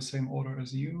do it in the same order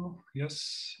as you.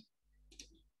 Yes.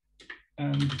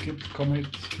 And git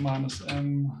commit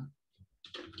 -m,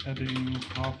 adding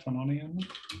half an onion.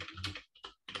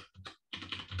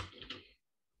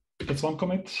 That's one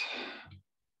commit.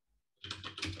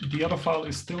 The other file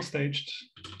is still staged.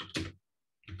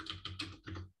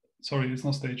 Sorry, it's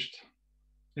not staged.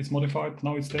 It's modified,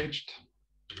 now it's staged.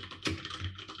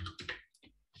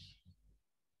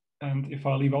 And if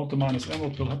I leave out the -m,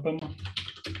 what will happen?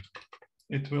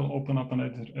 It will open up an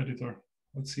editor.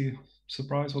 Let's see,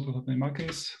 surprise, what will happen in my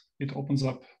case. It opens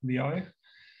up VI.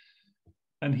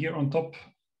 And here on top,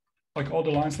 like all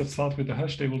the lines that start with the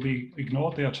hash, they will be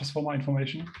ignored. They are just for my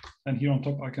information. And here on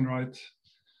top, I can write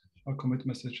a commit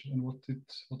message. And what did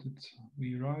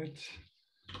we write?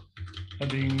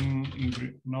 Heading,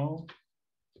 no.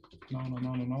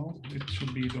 It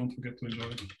should be, don't forget to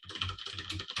enjoy.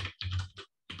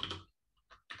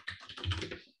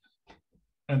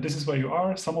 And this is where you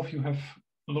are. Some of you have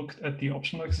looked at the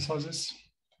optional exercises.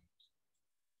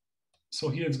 So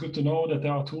here it's good to know that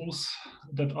there are tools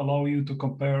that allow you to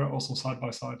compare also side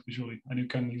by side visually, and you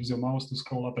can use your mouse to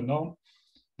scroll up and down.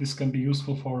 This can be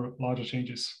useful for larger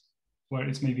changes where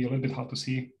it's maybe a little bit hard to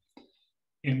see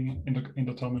in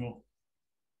the terminal.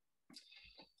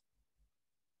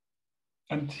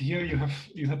 And here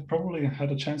you have probably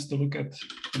had a chance to look at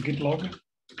the git log.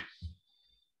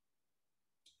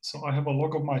 So I have a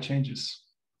log of my changes.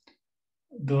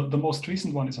 The most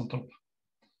recent one is on top.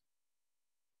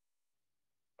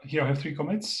 Here I have 3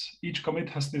 commits. Each commit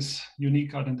has this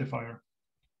unique identifier.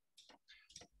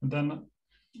 And then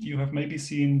you have maybe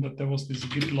seen that there was this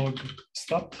git log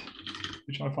stat,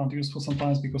 which I found useful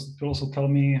sometimes because it will also tell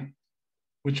me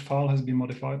which file has been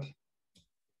modified.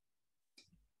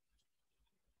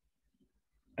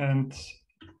 And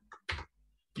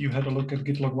you had a look at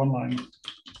git log one line,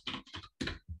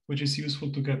 which is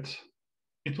useful to get.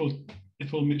 It will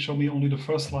show me only the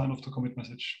first line of the commit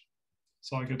message.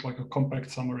 So I get like a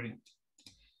compact summary.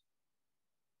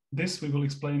 This we will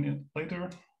explain it later.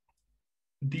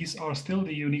 These are still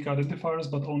the unique identifiers,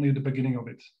 but only at the beginning of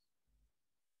it.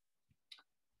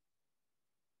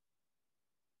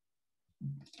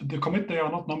 The commit, they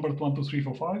are not numbered 1, 2, 3,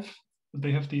 4, 5.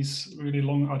 They have these really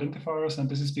long identifiers, and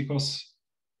this is because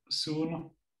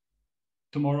soon,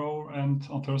 tomorrow and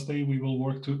on Thursday, we will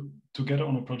work together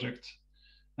on a project.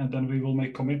 And then we will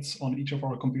make commits on each of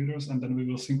our computers, and then we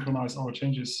will synchronize our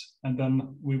changes. And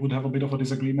then we would have a bit of a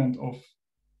disagreement of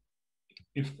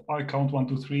if I count 1,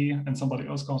 2, 3 and somebody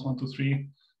else counts 1, 2, 3,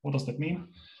 what does that mean?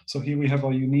 So here we have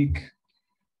a unique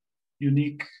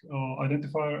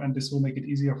identifier, and this will make it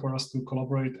easier for us to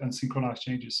collaborate and synchronize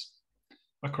changes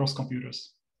across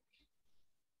computers.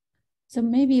 So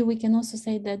maybe we can also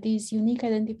say that these unique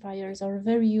identifiers are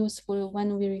very useful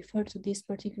when we refer to these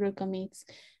particular commits.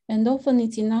 And often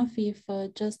it's enough if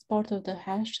just part of the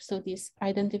hash, so this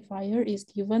identifier is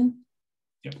given.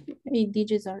 Yep. 8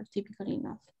 digits are typically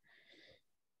enough.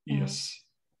 Yes.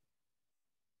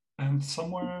 And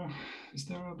somewhere, is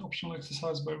there an optional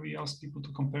exercise where we ask people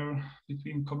to compare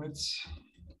between commits?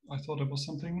 I thought there was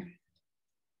something.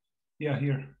 Yeah,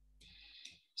 here.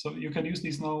 So you can use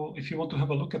these now if you want to have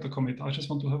a look at the commit. I just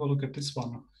want to have a look at this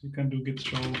one. You can do git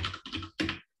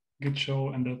show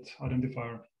and that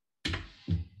identifier.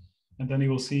 And then you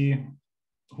will see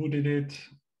who did it,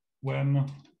 when,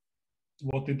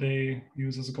 what did they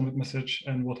use as a commit message,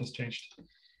 and what has changed.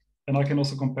 And I can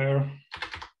also compare.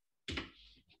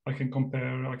 I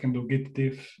can do git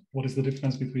diff, what is the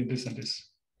difference between this and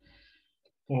this,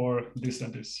 or this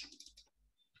and this.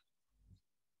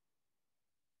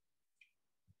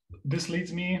 This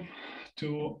leads me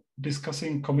to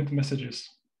discussing commit messages.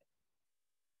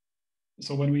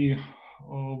 So when we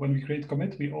create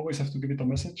commit, we always have to give it a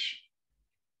message.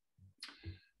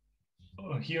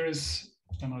 Here is,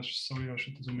 and sorry, I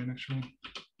should zoom in actually.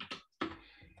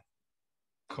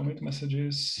 Commit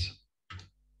messages.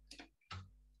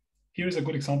 Here is a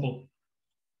good example.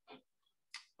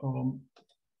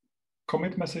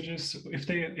 Commit messages,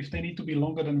 if they need to be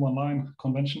longer than one line,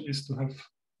 convention is to have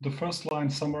the first line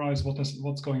summarize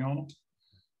what's going on,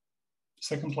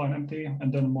 second line empty,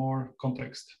 and then more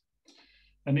context.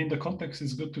 And in the context,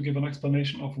 it's good to give an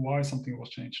explanation of why something was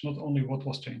changed, not only what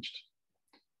was changed.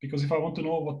 Because if I want to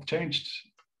know what changed,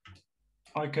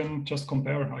 I can just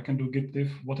compare. I can do git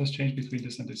diff, what has changed between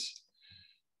this and this.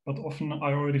 But often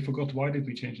I already forgot why did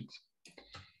we change it.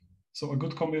 So a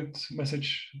good commit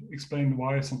message explains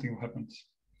why something happened.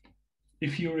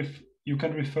 If you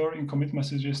can refer in commit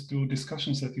messages to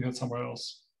discussions that you had somewhere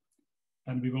else,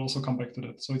 and we will also come back to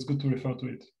that. So it's good to refer to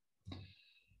it.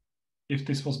 If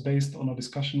this was based on a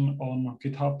discussion on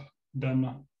GitHub,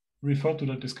 then refer to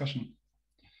that discussion.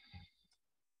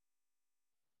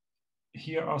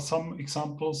 Here are some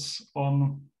examples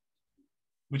on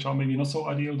which are maybe not so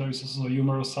ideal. There is also a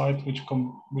humorous site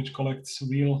which collects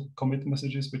real commit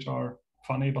messages, which are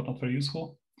funny but not very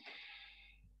useful.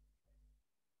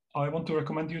 I want to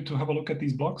recommend you to have a look at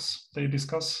these blogs. They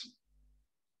discuss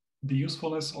the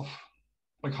usefulness of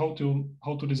like how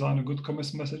to design a good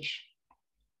commit message.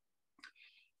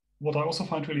 What I also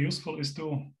find really useful is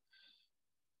to,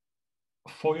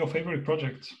 for your favorite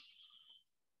project,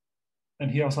 and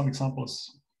here are some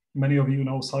examples. Many of you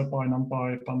know SciPy,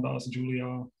 NumPy, Pandas,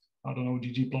 Julia, I don't know,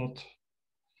 ggplot.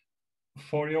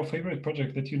 For your favorite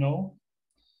project that you know,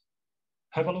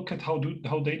 have a look at how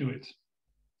they do it.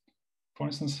 For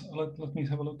instance, let me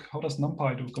have a look. How does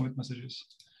NumPy do commit messages?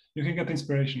 You can get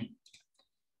inspiration.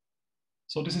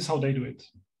 So this is how they do it.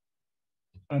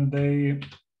 And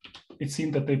it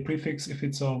seemed that they prefix, if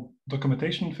it's a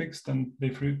documentation fix, then they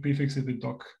prefix it with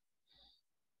doc.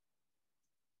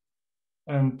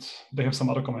 And they have some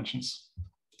other conventions.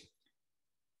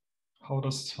 How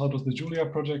does the Julia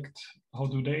project, how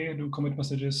do they do commit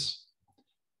messages?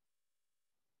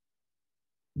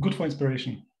 Good for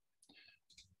inspiration.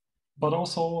 But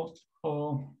also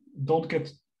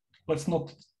let's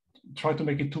not try to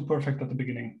make it too perfect at the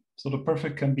beginning. So the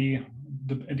perfect can be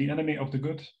the enemy of the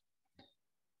good.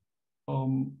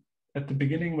 At the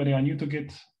beginning, when they are new to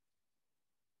Git,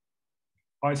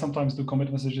 I sometimes do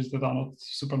commit messages that are not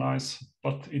super nice,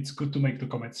 but it's good to make the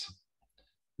commits.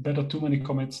 Better too many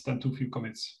commits than too few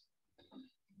commits.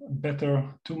 Better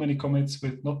too many commits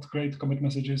with not great commit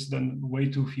messages than way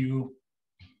too few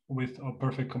with a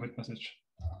perfect commit message.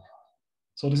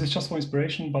 So this is just for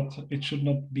inspiration, but it should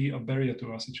not be a barrier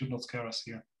to us. It should not scare us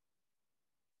here.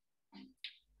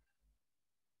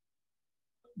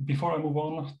 Before I move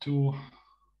on to,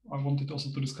 I wanted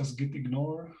also to discuss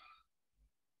gitignore.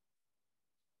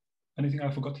 Anything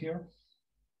I forgot here?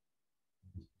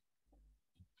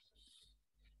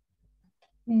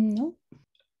 No.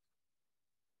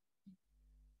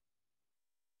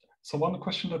 So one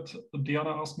question that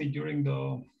Diana asked me during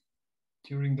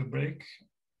the break,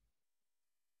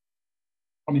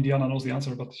 I mean, Diana knows the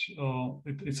answer, but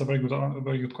it's a very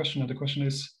good question. And the question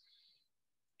is,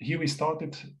 here we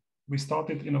started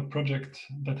in a project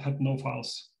that had no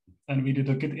files, and we did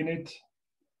a git init,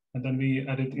 and then we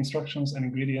added instructions and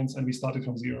ingredients, and we started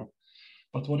from zero.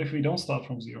 But what if we don't start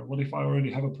from zero? What if I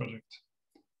already have a project?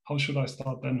 How should I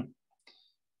start then?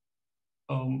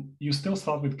 You still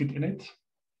start with git init,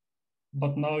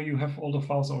 but now you have all the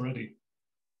files already.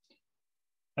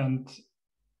 And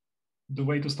the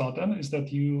way to start then is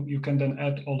that you can then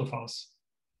add all the files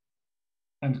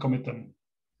and commit them.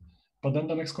 But then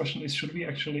the next question is, should we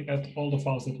actually add all the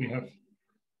files that we have?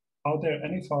 Are there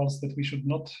any files that we should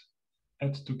not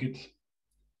add to Git?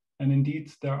 And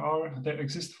indeed, there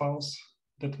exist files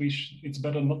that it's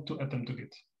better not to add them to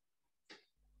Git.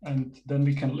 And then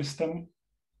we can list them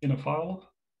in a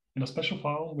file, in a special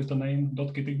file with the name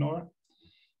 .gitignore,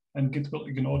 and Git will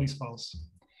ignore these files.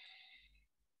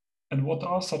 And what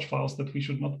are such files that we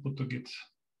should not put to Git?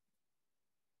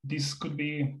 These could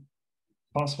be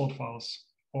password files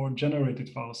or generated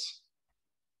files.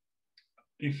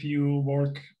 If you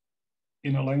work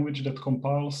in a language that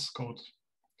compiles code,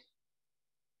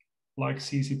 like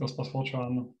C, C++,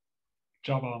 Fortran,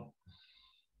 Java,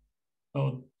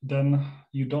 then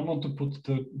you don't want to put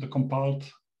the compiled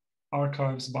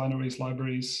archives, binaries,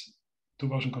 libraries to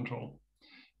version control.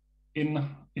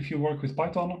 If you work with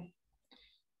Python,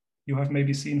 you have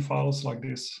maybe seen files like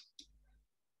this,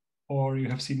 or you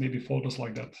have seen maybe folders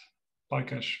like that,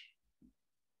 pycache,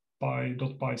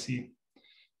 py.pyc,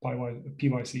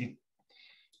 pyc.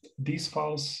 These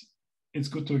files, it's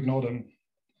good to ignore them.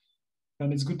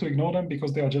 And it's good to ignore them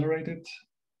because they are generated,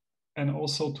 and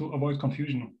also to avoid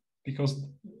confusion, because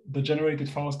the generated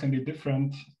files can be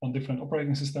different on different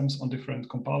operating systems, on different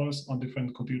compilers, on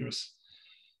different computers.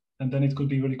 And then it could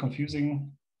be really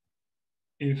confusing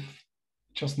if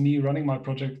just me running my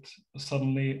project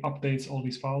suddenly updates all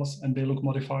these files and they look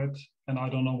modified, and I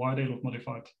don't know why they look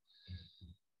modified.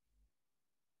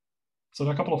 So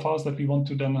there are a couple of files that we want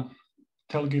to then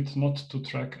tell Git not to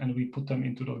track, and we put them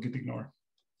into the gitignore.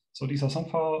 So these are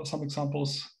some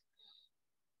examples.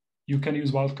 You can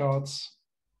use wildcards.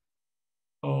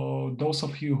 Those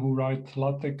of you who write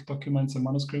LaTeX documents and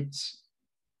manuscripts,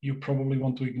 you probably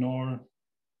want to ignore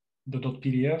the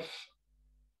 .pdf,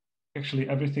 actually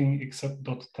everything except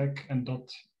 .tex and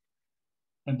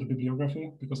the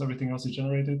bibliography, because everything else is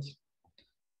generated.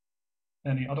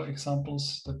 Any other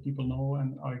examples that people know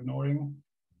and are ignoring?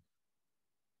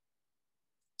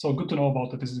 So good to know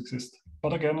about that this exists.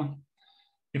 But again,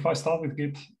 if I start with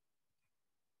Git,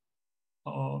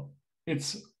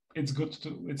 it's good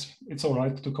to it's all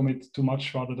right to commit too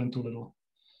much rather than too little.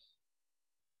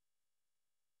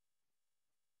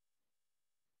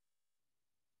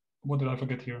 What did I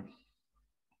forget here?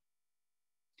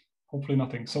 Hopefully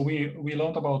nothing. So we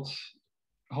learned about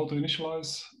how to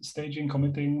initialize, staging,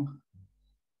 committing,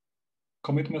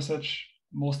 commit message,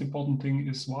 most important thing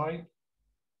is why,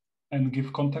 and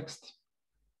give context.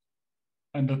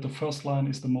 And that the first line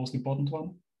is the most important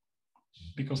one,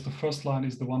 because the first line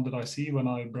is the one that I see when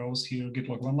I browse here git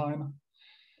log one line.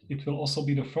 It will also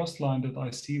be the first line that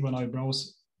I see when I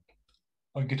browse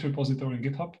a Git repository in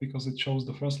GitHub, because it shows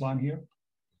the first line here.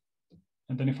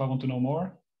 And then if I want to know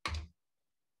more,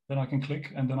 then I can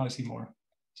click and then I see more.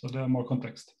 So there are more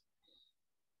context.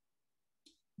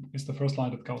 It's the first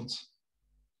line that counts.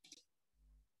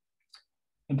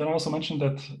 And then I also mentioned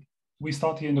that we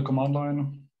start here in the command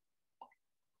line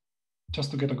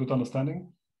just to get a good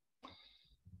understanding.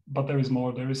 But there is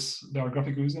more. There are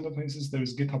graphical user interfaces. There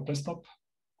is GitHub desktop.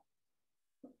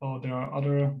 There are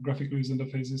other graphical user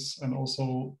interfaces. And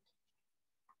also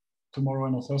tomorrow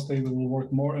and on Thursday, we will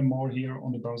work more and more here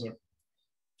on the browser.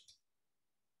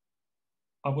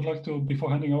 I would like to, before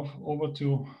handing off over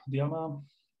to Diana,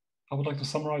 I would like to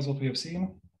summarize what we have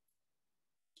seen.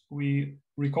 We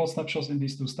record snapshots in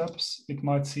these two steps. It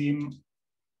might seem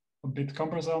a bit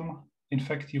cumbersome. In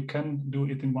fact, you can do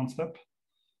it in one step.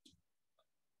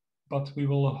 But we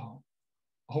will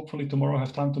hopefully tomorrow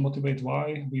have time to motivate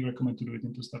why we recommend to do it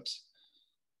in two steps.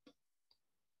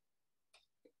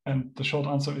 And the short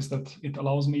answer is that it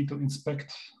allows me to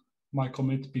inspect my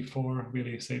commit before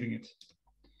really saving it.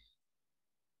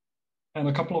 And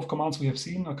a couple of commands we have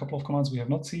seen, a couple of commands we have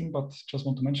not seen, but just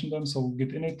want to mention them. So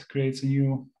git init creates a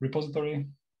new repository.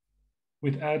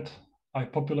 With add, I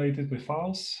populate it with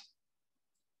files.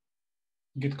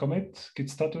 Git commit, git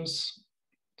status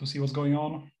to see what's going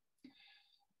on.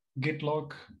 Git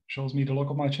log shows me the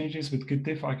log of my changes. With git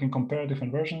diff, I can compare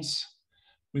different versions.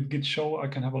 With git show, I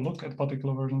can have a look at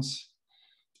particular versions.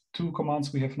 Two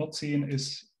commands we have not seen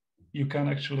is you can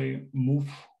actually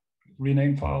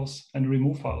rename files and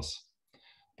remove files.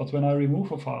 But when I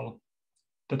remove a file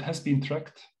that has been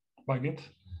tracked by Git,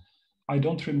 I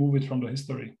don't remove it from the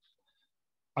history.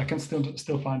 I can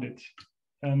still find it.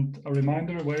 And a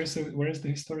reminder, where is the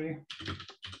history?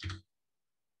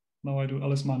 Now I do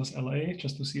ls-la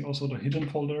just to see also the hidden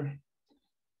folder.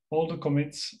 All the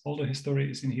commits, all the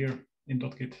history is in here in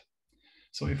 .git.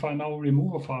 So if I now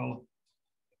remove a file,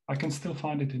 I can still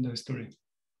find it in the history.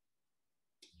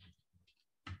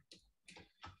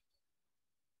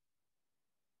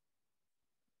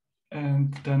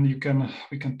 And then we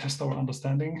can test our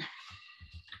understanding.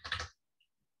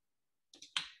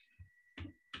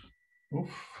 Oof,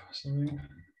 sorry.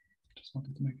 Just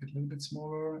wanted to make it a little bit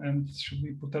smaller. And should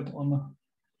we put that on?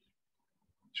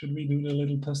 Should we do the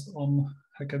little test on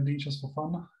HackMD just for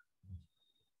fun?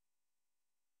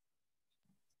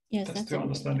 Yes, test that's your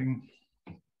understanding.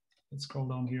 Let's scroll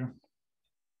down here.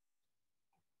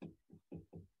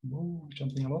 Whoa,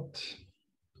 jumping a lot.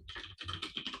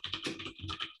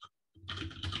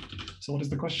 So what is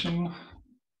the question?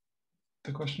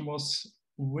 The question was,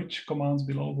 which commands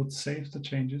below would save the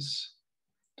changes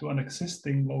to an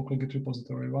existing local Git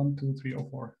repository? 1, 2, 3, or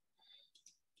 4?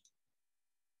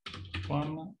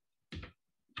 1,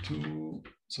 2,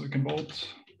 so we can vote.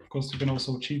 Of course, you can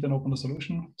also cheat and open the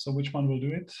solution. So which one will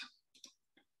do it?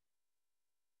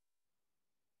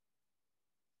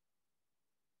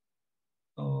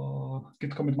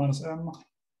 Git commit -m,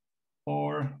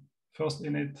 or first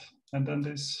init and then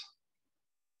this,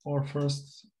 or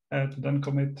first add then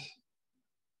commit,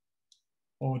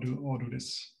 or do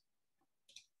this.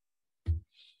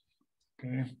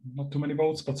 Okay, not too many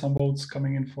votes, but some votes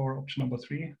coming in for option number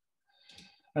 3.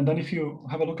 And then if you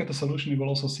have a look at the solution, you will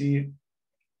also see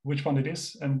which one it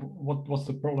is and what's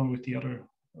the problem with the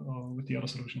other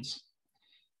solutions.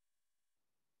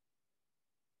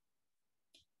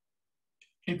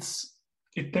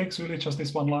 It takes really just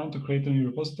this one line to create a new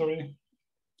repository.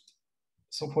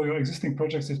 So for your existing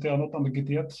projects, if they are not on the Git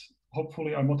yet,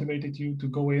 hopefully I motivated you to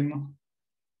go in,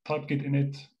 type git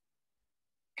init,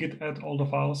 git add all the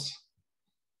files.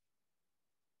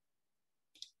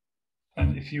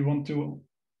 And if you want to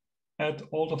add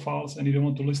all the files and you don't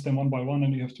want to list them one by one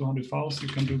and you have 200 files, you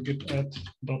can do git add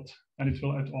dot and it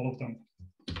will add all of them.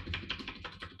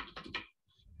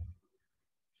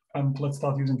 And let's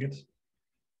start using Git.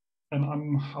 And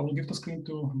I will give the screen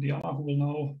to Diana, who will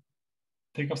now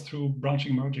take us through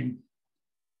branching merging.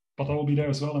 But I will be there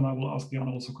as well, and I will ask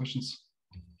Diana also questions.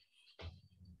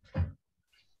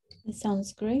 It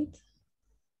sounds great.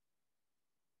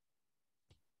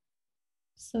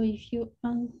 So if you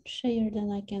unshare,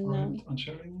 then I can. Right,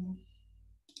 unsharing.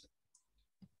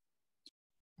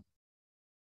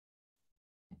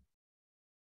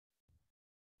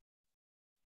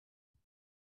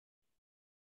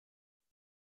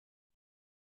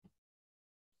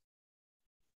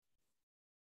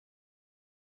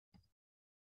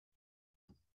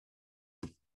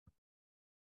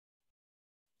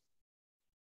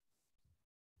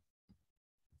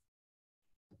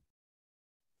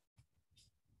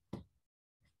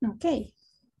 Okay.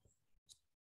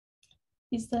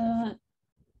 Is the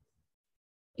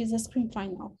screen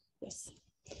fine now? Yes.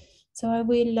 So I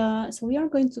will. So we are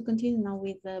going to continue now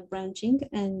with branching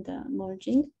and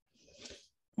merging.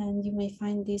 And you may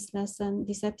find this lesson,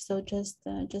 this episode, just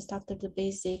after the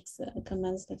basics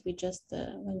commands that we just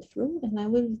went through. And I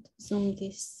will zoom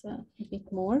this a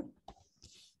bit more.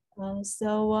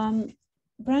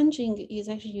 Branching is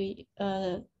actually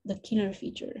the killer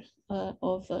feature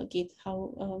of Git,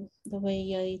 how the way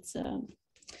it's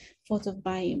thought of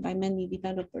by many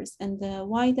developers. And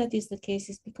why that is the case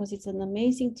is because it's an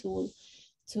amazing tool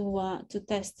to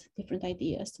test different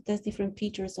ideas, to test different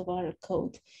features of our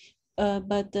code.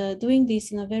 But doing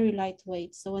this in a very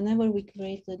lightweight. So whenever we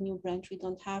create a new branch, we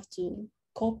don't have to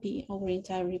copy our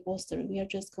entire repository. We are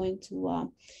just going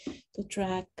to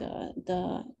track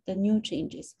the new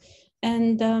changes.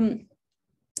 And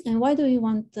why do we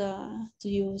want to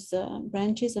use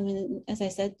branches? I mean, as I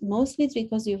said, mostly it's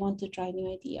because we want to try a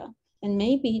new idea. And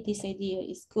maybe this idea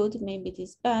is good, maybe it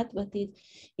is bad, but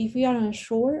if we are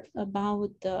unsure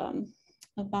about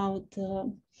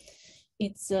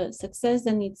its success,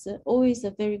 then it's always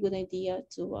a very good idea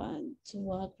to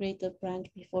create a branch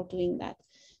before doing that.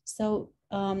 So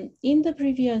in the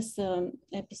previous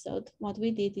episode, what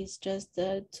we did is just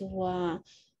to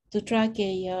track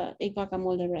a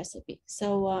guacamole recipe.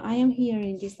 So I am here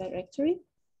in this directory,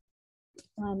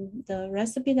 the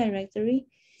recipe directory,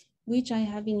 which I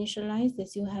have initialized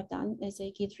as you have done as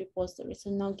a Git repository.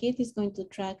 So now Git is going to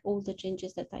track all the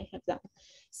changes that I have done.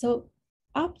 So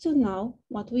up to now,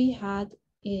 what we had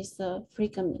is 3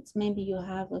 commits. Maybe you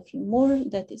have a few more,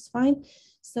 that is fine.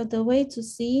 So the way to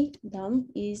see them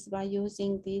is by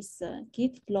using this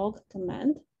git log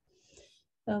command,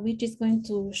 which is going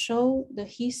to show the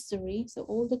history, so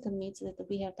all the commits that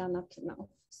we have done up to now.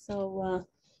 So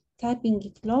typing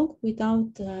git log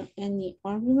without any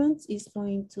arguments is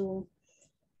going to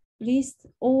list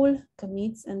all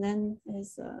commits, and then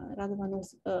as Radovan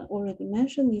was already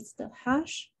mentioned, it's the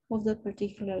hash of the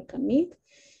particular commit,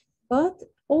 but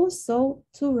also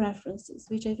 2 references,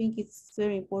 which I think it's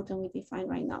very important we define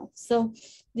right now. So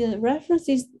the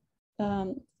references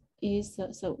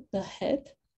so the head,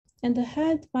 and the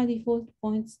head by default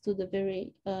points to the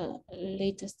very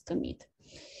latest commit.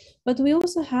 But we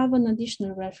also have an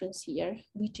additional reference here,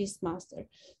 which is master.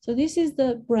 So this is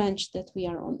the branch that we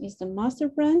are on. It's the master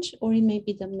branch, or it may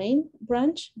be the main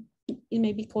branch. It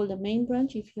may be called the main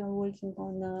branch if you are working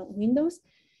on Windows,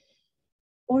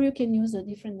 or you can use a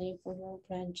different name for your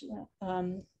branch.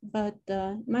 But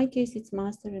in my case, it's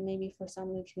master, and maybe for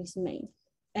some it is main.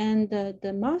 And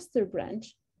the master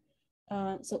branch,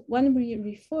 so when we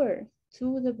refer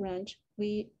to the branch,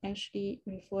 we actually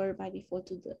refer by default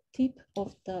to the tip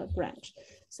of the branch.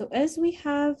 So as we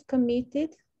have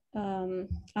committed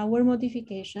our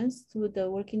modifications to the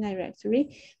working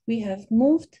directory, we have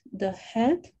moved the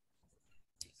head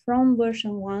from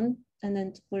version 1 and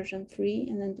then to version 3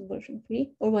 and then to version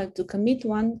 3, or well, to commit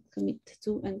 1, commit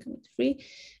 2, and commit 3.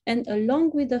 And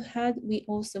along with the head, we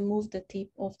also move the tip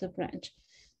of the branch,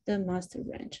 the master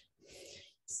branch.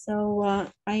 So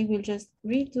I will just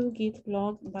redo git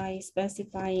log by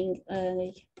specifying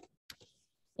the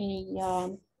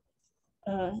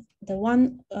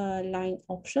 1 line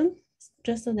option,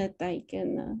 just so that I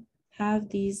can have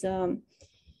these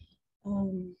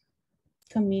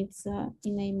commits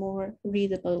in a more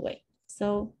readable way.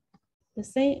 So the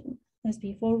same as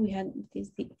before, we had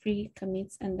these 3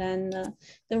 commits, and then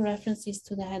the references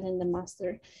to the head and the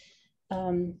master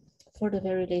for the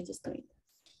very latest commit.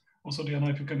 Also, Diana,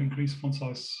 if you can increase font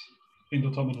size in the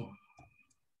terminal.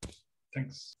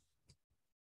 Thanks.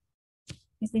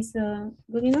 Is this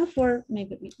good enough, or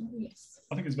maybe a bit more? Yes.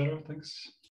 I think it's better,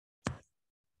 thanks.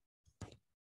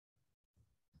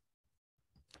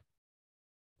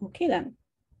 Okay then.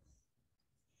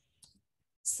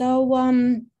 So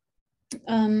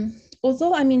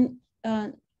although I mean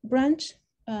branch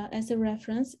as a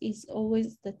reference is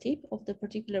always the tip of the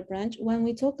particular branch, when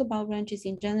we talk about branches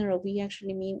in general, we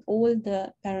actually mean all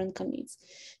the parent commits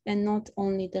and not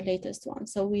only the latest one.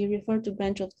 So we refer to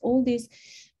branch of all these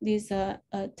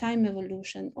time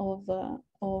evolution of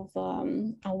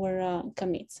our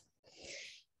commits.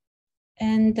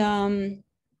 And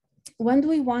when do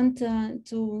we want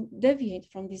to deviate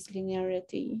from this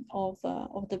linearity of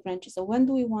the branches? So when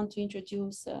do we want to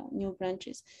introduce new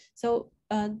branches? So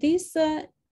this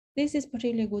is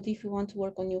particularly good if we want to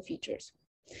work on new features.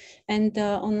 And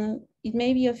it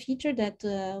may be a feature that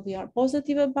we are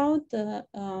positive about,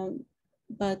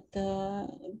 but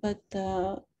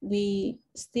we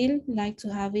still like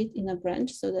to have it in a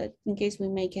branch, so that in case we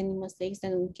make any mistakes,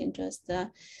 then we can just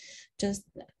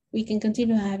we can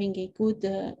continue having a good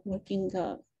working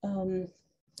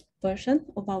version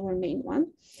of our main one.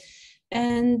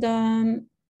 And the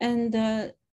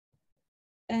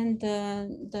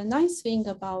nice thing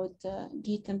about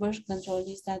Git and version control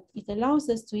is that it allows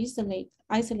us to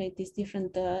isolate these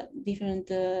different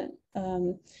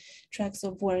tracks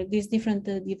of work, these different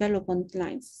development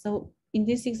lines. So in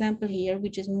this example here,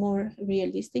 which is more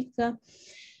realistic to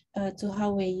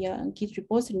how a Git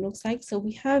repository looks like. So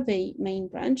we have a main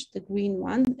branch, the green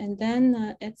one, and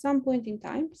then at some point in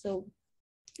time, so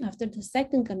after the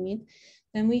second commit,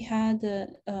 then we had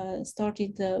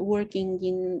started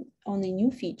working on a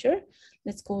new feature.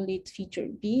 Let's call it feature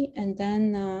B, and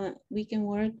then we can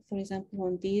work, for example,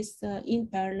 on this in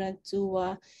parallel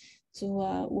to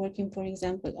working, for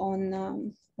example,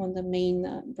 on the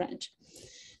main branch.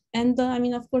 And I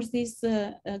mean, of course, this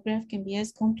graph can be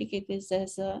as complicated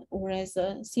as or as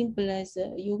simple as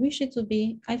you wish it to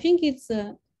be. I think it's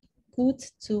good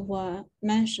to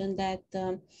mention that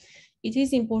it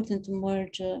is important to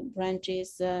merge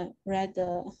branches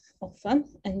rather often,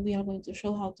 and we are going to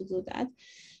show how to do that.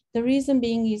 The reason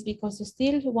being is because you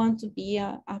still want to be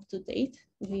up to date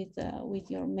with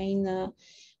your main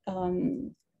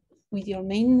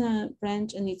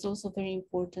branch, and it's also very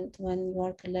important when you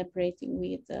are collaborating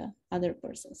with other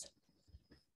persons.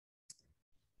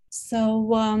 So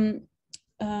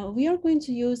we are going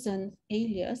to use an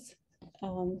alias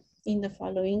in the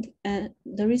following, and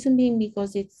the reason being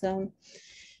because it's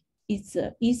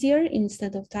easier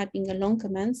instead of typing a long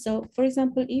command. So, for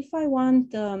example, if I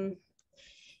want to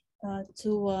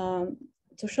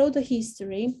show the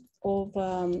history of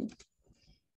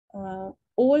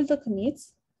all the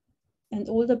commits and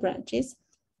all the branches,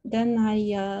 then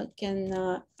I can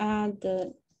add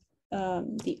the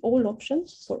all option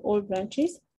for all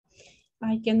branches.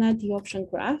 I can add the option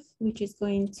graph, which is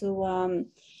going to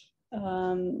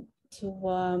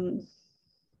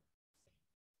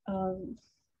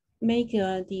make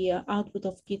the output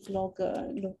of Git log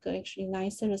look actually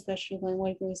nicer, especially when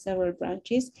working with several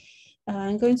branches.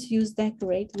 I'm going to use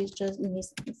decorate, which just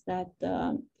means that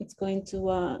it's going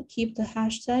to keep the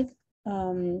hashtag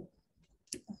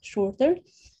shorter.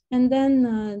 And then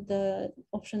the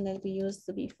option that we used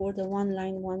before, the one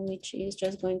line one, which is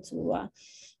just going to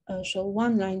show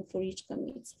one line for each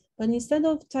commit. But instead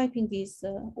of typing this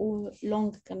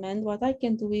long command, what I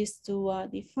can do is to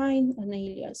define an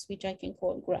alias, which I can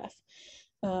call graph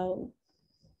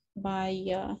by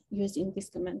using this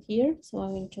command here. So I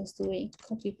will just do a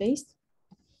copy paste.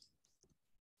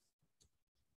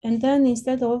 And then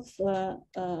instead of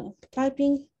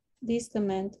typing this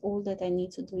command, all that I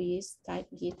need to do is type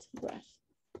git graph.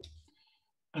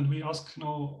 And we ask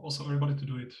now also everybody to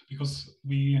do it, because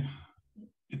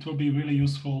it will be really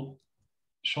useful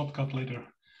shortcut later.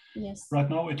 Yes. Right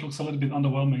now it looks a little bit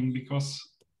underwhelming because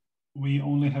we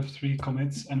only have 3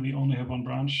 commits and we only have 1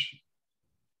 branch.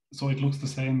 So it looks the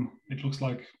same. It looks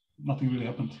like nothing really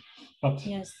happened. But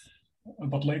yes.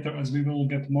 But later, as we will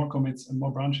get more commits and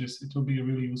more branches, it will be a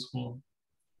really useful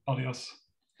alias.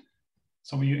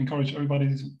 So we encourage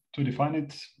everybody to define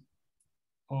it.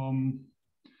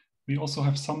 We also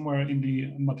have somewhere in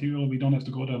the material, we don't have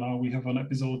to go there now, we have an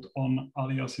episode on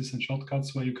aliases and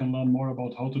shortcuts where you can learn more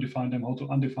about how to define them, how to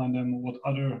undefine them, what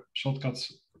other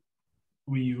shortcuts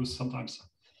we use sometimes.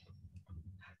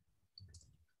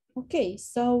 Okay,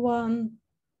 so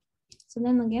so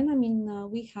then again, I mean,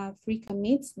 we have 3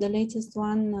 commits. The latest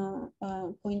one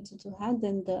pointed to head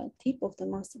and the tip of the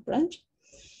master branch.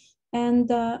 And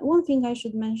one thing I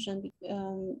should mention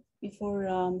before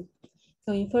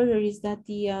going further is that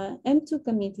the M2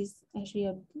 commit is actually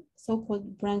a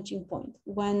so-called branching point.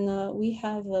 When we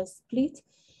have split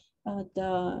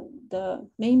the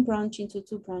main branch into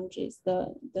 2 branches,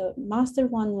 the master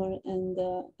one and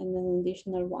an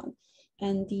additional one.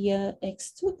 And the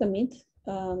X2 commit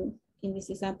in this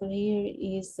example here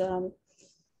is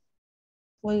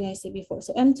what did I say before?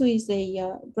 So M2 is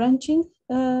a branching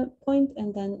point,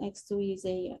 and then X2 is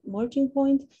a merging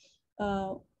point,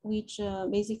 which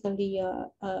basically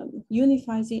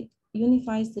unifies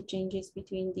the changes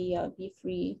between the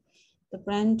B3, the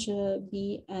branch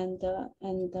B, and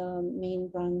the main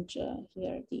branch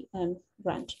here, the M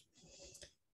branch.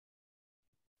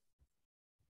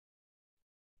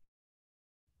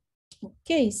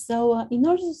 Okay, so in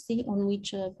order to see on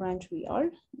which branch we are,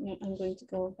 I'm going to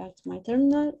go back to my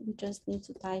terminal. We just need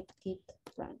to type git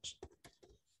branch.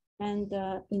 And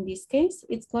in this case,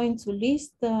 it's going to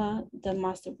list the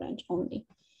master branch only,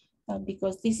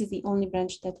 because this is the only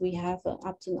branch that we have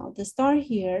up to now. The star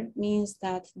here means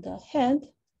that the head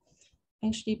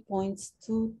actually points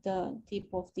to the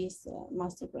tip of this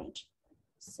master branch.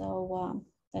 So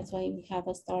That's why we have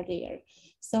a star there.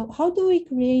 So how do we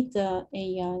create a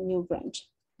new branch?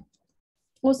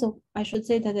 Also, I should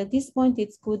say that at this point,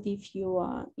 it's good if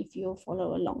you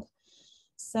follow along.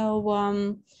 So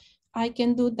I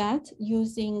can do that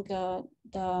using the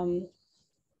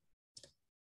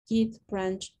git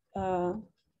branch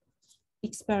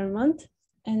experiment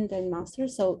and then master.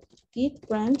 So git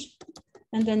branch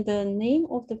and then the name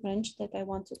of the branch that I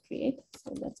want to create.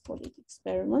 So let's call it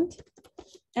experiment.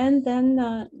 And then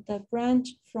the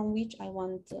branch from which I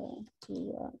want to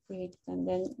create. And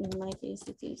then in my case,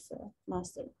 it is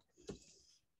master.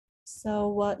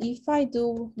 So if I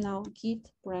do now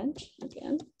git branch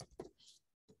again,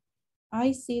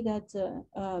 I see that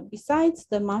besides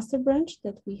the master branch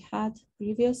that we had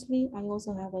previously, I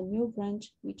also have a new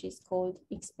branch, which is called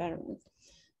experiment.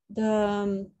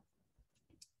 The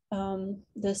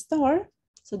star,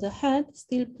 so the head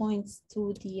still points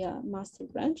to the master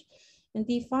branch. And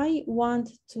if I want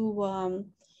to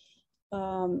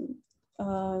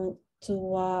go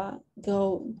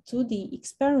to the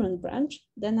experiment branch,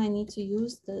 then I need to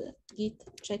use the git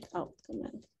checkout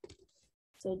command.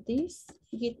 So this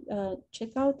git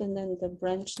checkout and then the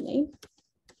branch name.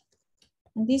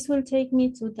 And this will take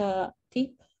me to the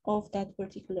tip of that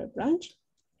particular branch.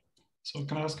 So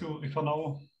can I ask you, if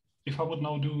I would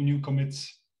now do new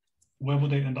commits, where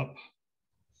would they end up?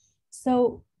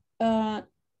 So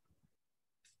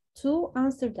to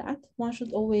answer that, one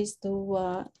should always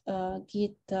do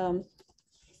git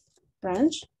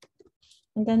branch.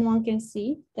 And then one can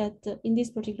see that in this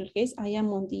particular case, I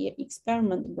am on the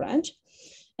experiment branch.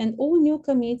 And all new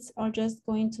commits are just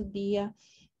going to be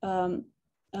on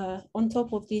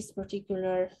top of this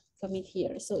particular commit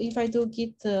here. So if I do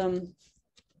git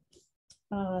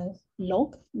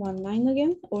log 19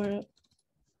 again, or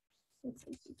let's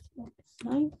say log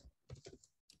 9.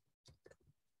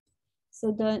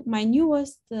 So my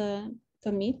newest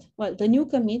commit, well, the new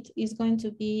commit is going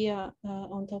to be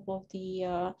on top of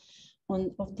the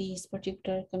of this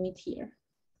particular commit here.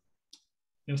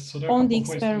 Yes, so there are on the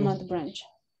experiment branch.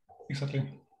 Exactly.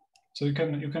 So you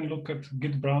can look at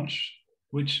git branch,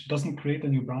 which doesn't create a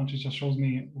new branch. It just shows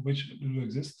me which do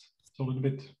exist. So a little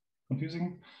bit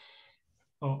confusing.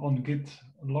 On git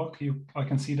log, I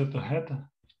can see that the head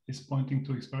is pointing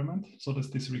to experiment. So that's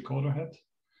this recorder head.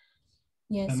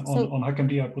 Yes. And on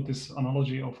HackMD, I put this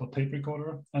analogy of a tape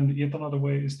recorder. And yet another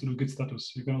way is to do git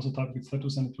status. You can also type git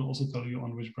status and it will also tell you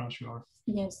on which branch you are.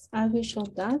 Yes, I will show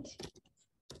that.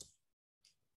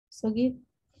 So git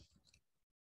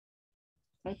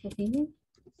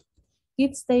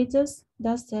status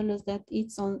does tell us that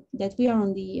it's on, that we are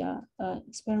on the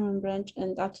experiment branch,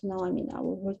 and up to now, I mean, our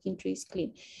working tree is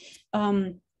clean.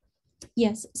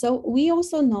 Yes, so we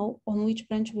also know on which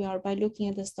branch we are by looking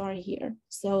at the star here.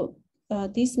 So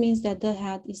this means that the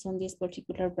head is on this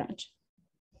particular branch.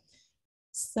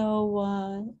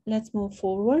 So let's move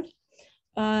forward.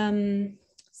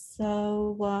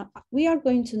 We are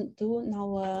going to do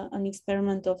now an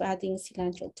experiment of adding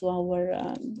cilantro to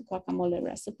our guacamole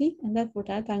recipe. And that for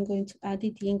that, I'm going to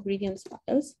edit the ingredients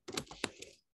files.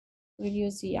 We'll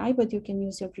use VI, but you can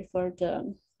use your preferred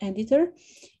editor.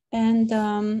 And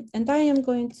I am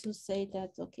going to say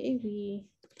that, okay, we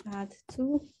add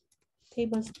 2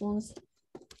 tablespoons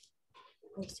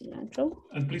of cilantro.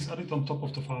 And please add it on top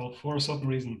of the file for a certain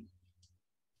reason.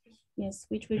 Yes,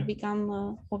 which will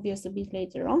become obvious a bit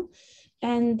later on.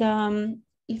 And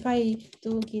if I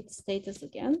do git status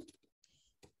again,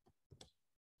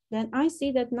 then I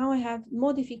see that now I have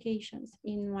modifications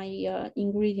in my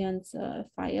ingredients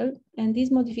file, and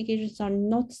these modifications are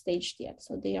not staged yet.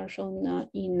 So they are shown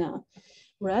in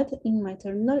red in my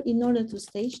terminal. In order to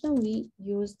stage them, we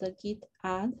use the git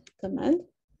add command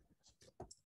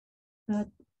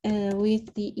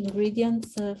with the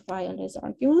ingredients file as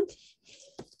argument.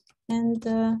 And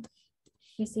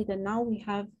we see that now we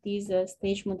have these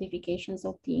stage modifications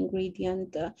of the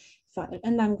ingredient file.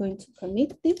 And I'm going to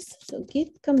commit this. So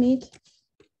git commit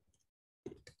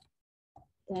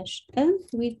 -m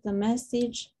with the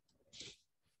message,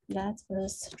 let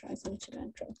us try some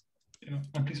cilantro. Yeah,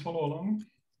 and please follow along.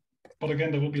 But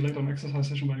again, there will be later an exercise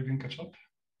session where you can catch up.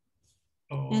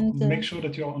 And make sure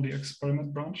that you're on the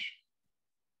experiment branch.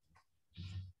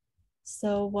 So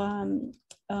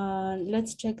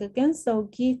let's check again. So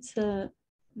git so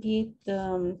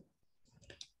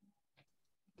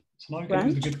now you branch.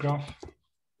 can use the git graph.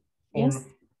 Yes.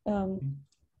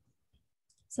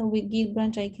 So with git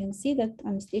branch, I can see that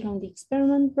I'm still on the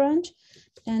experiment branch.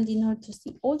 And in order to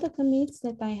see all the commits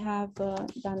that I have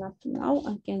done up to now,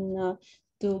 I can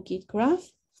do git graph,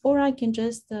 or I can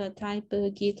just type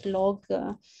git log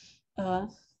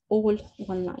all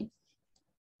one line.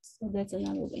 So that's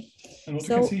another way. And what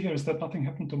you can see here is that nothing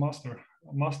happened to master.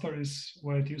 Master is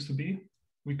where it used to be.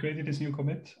 We created this new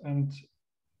commit and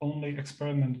only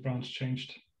experiment branch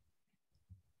changed.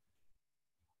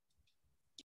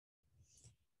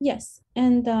 Yes,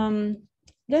 and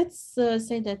let's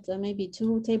say that maybe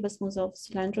 2 tablespoons of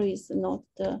cilantro is not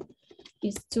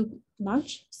is too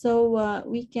much. So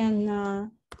we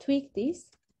can tweak this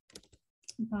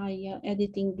by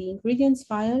editing the ingredients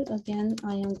file. Again,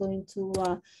 I am going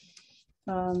to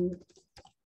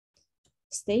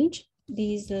stage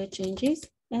these changes,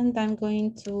 and I'm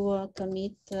going to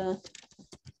commit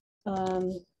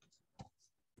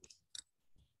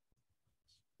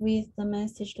with the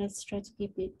message. Let's try to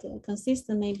keep it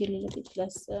consistent, maybe a little bit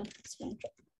less cilantro.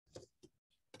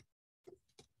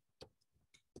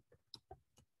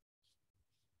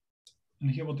 And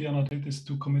here what Diana did is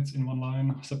 2 commits in one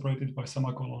line separated by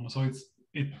semicolon. So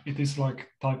it is like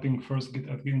typing first git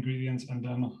add ingredients and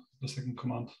then the second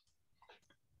command.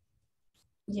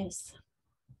 Yes.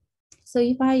 So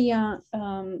if I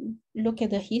look at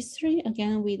the history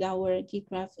again with our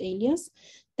ggraph alias,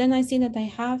 then I see that I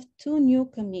have 2 new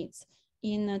commits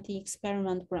in the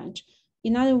experiment branch.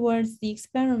 In other words, the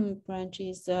experiment branch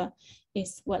is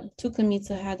well 2 commits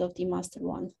ahead of the master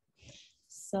one.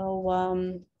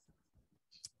 So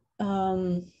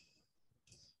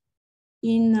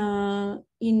in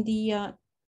the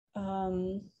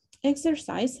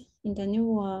exercise, in the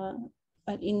new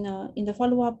in the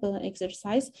follow-up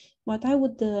exercise, what I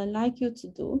would like you to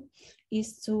do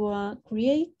is to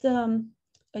create a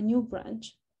new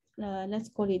branch. Let's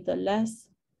call it the less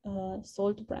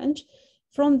salt branch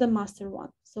from the master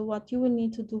one. So what you will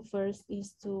need to do first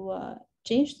is to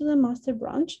change to the master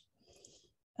branch,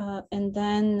 and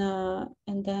then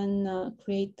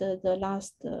create the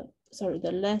less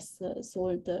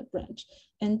salt branch.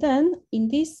 And then in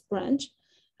this branch,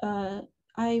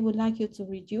 I would like you to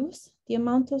reduce the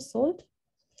amount of salt,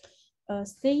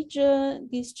 stage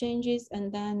these changes,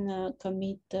 and then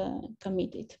commit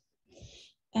it.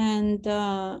 And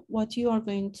what you are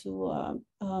going to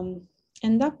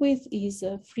end up with is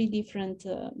 3 different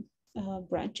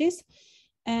branches.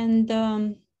 And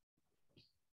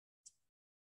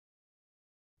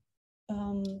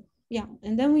yeah,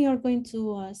 and then we are going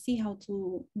to see how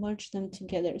to merge them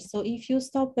together. So if you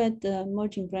stop at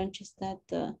merging branches,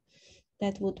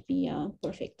 that would be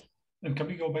perfect. And can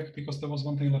we go back, because there was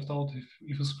one thing left out,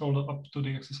 if you scroll up to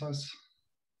the exercise,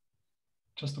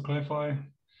 just to clarify.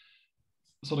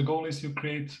 So the goal is you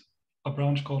create a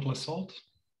branch called less salt.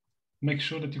 Make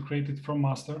sure that you create it from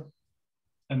master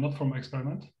and not from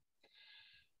experiment.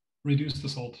 Reduce the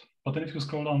salt. But then if you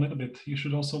scroll down a little bit, you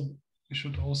should also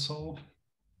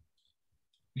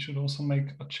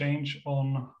make a change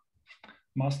on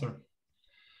master.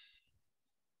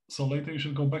 So later you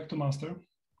should go back to master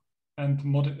and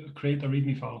create a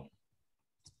README file.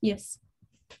 Yes.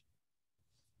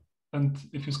 And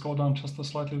if you scroll down just a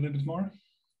slightly little bit more,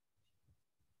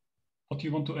 what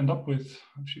you want to end up with,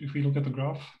 if we look at the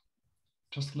graph,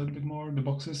 just a little bit more, the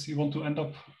boxes, you want to end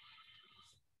up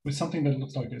with something that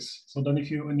looks like this. So then if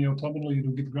you, in your terminal, you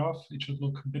do git graph, it should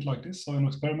look a bit like this. So in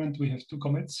experiment, we have 2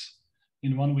 commits.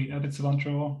 In one, we added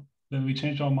cilantro, then we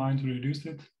changed our mind, we reduced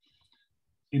it.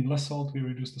 In less salt, we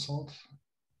reduced the salt.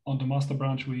 On the master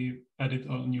branch, we added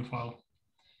a new file.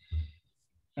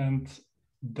 And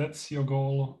that's your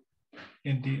goal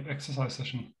in the exercise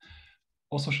session.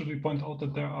 Also, should we point out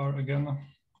that there are, again,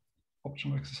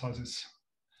 optional exercises.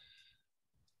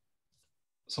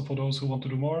 So for those who want to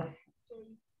do more,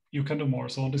 you can do more.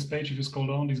 So on this page, if you scroll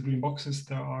down these green boxes,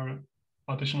 there are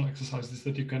additional exercises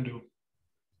that you can do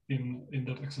in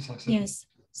that exercise session. Yes.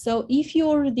 So if you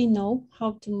already know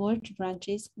how to merge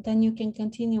branches, then you can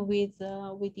continue with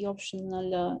the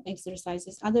optional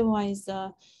exercises. Otherwise,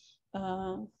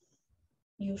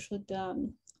 you should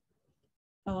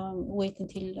wait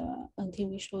until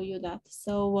we show you that.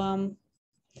 So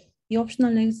the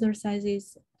optional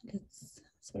exercises.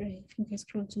 Sorry, I think I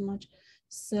scrolled too much.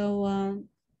 So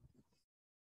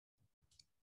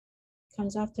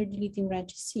comes after deleting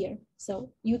branches here.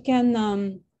 So you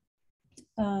can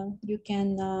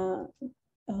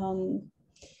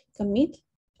commit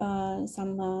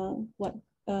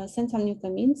send some new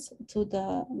commits to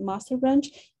the master branch,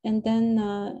 and then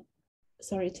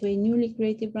to a newly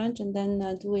created branch, and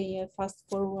then do a fast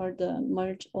forward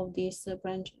merge of this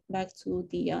branch back to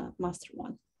the master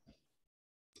one.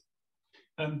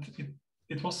 And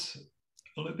it was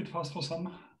a little bit fast for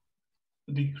some,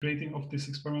 the creating of this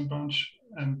experiment branch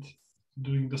and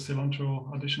doing the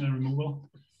cilantro addition and removal.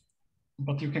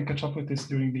 But you can catch up with this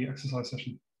during the exercise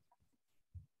session.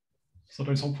 So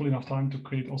there's hopefully enough time to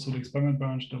create also the experiment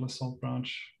branch, the less salt branch,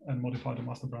 and modify the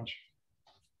master branch.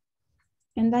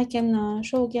 And I can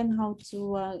show again how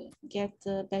to get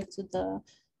back to the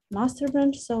master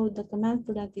branch. So the command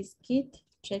for that is git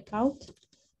checkout,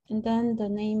 and then the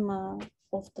name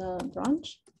of the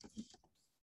branch.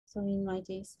 So in my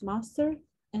case, master,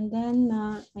 and then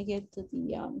I get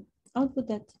the output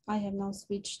that I have now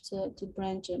switched to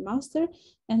branch master.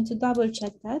 And to double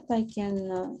check that, I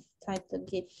can type the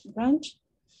git branch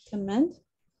command.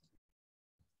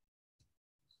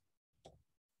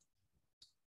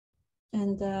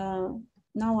 And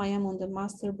now I am on the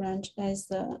master branch as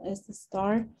the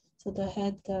star, so the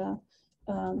head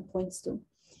points to.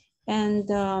 And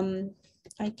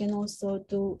I can also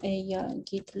do a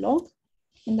git log,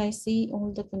 and I see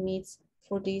all the commits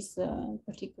for this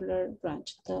particular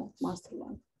branch, the master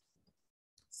one.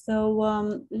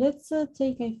 So let's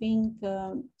take, I think,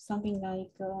 something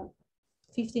like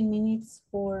 15 minutes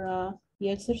for the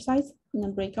exercise in a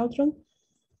breakout room.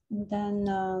 And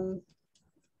then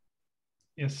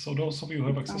yes, so those of you who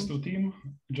have access to a team,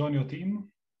 join your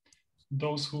team.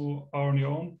 Those who are on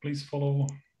your own, please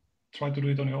try to do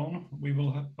it on your own. We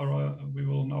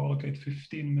will now allocate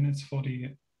 15 minutes for the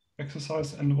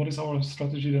exercise. And what is our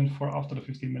strategy then for after the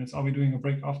 15 minutes? Are we doing a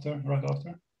break right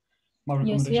after? My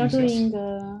recommendation yes, we are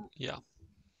doing, yeah.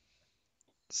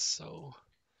 So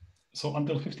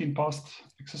until 15 past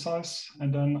exercise,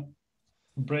 and then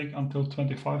break until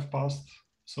 25 past.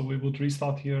 So we would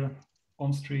restart here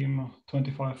on stream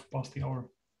 25 past the hour.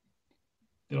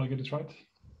 Did I get it right?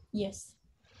 yes.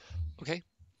 Okay.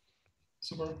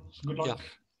 Super. So good luck.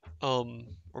 Yeah.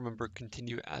 Remember,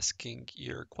 continue asking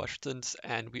your questions,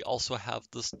 and we also have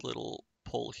this little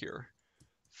poll here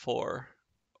for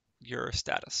your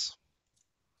status.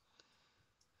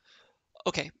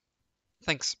 Okay.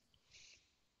 Thanks.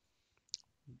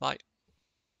 Bye.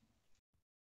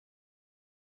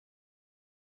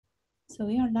 So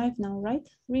we are live now, right,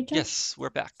 Richard? Yes, we're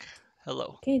back.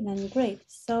 Hello. Okay, then great.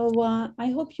 So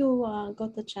I hope you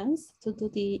got the chance to do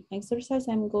the exercise.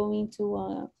 I'm going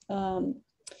to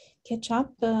catch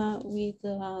up with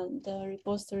the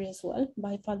repository as well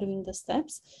by following the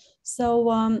steps. So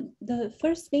the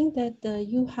first thing that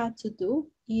you had to do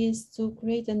is to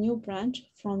create a new branch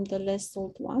from the less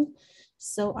salt one.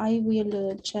 So I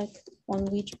will check on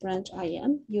which branch I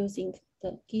am using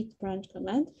the git branch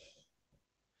command.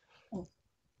 Oh,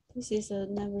 this is a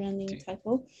never-ending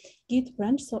typo. Git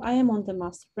branch. So I am on the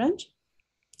master branch.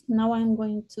 Now I'm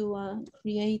going to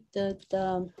create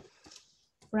the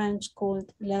branch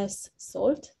called less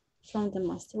salt from the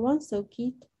master one. So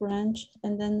git branch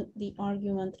and then the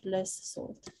argument less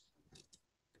salt.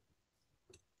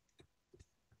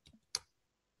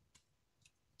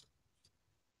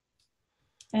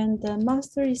 And the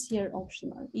master is here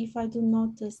optional. If I do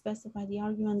not specify the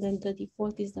argument, then the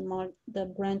default is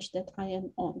the branch that I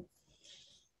am on.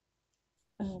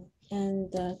 And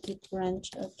git branch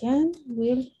again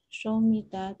will show me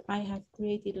that I have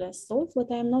created less salt,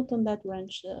 but I am not on that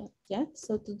branch yet.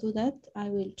 So to do that, I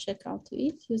will check out to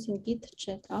it using git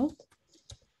checkout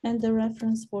and the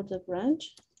reference for the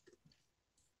branch,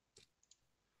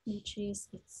 which is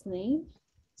its name.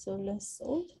 So less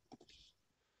salt.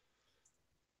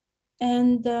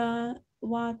 And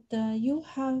what you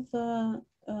have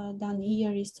done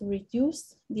here is to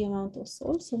reduce the amount of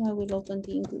salt. So I will open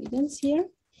the ingredients here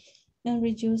and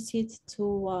reduce it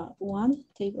to 1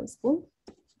 tablespoon.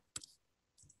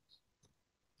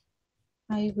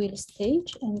 I will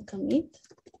stage and commit.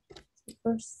 So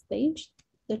first stage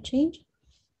the change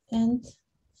and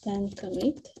then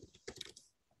commit.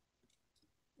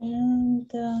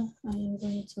 And I am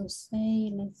going to say,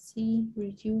 let's see,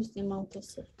 reduce the amount of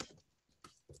salt.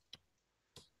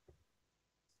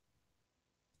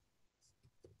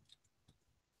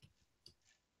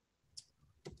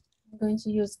 I'm going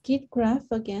to use git graph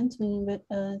again to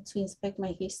inspect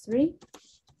my history.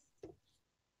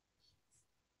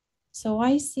 So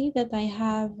I see that I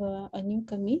have a new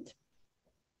commit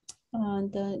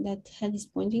that head is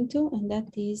pointing to, and that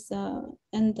is,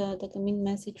 and the commit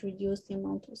message reduced the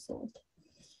amount of salt.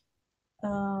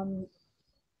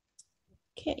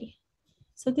 Okay,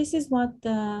 so this is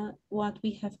what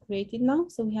we have created now.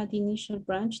 So we had the initial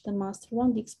branch, the master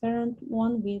one, the experiment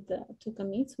one with 2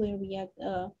 commits where we had,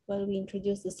 well, we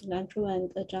introduced the cilantro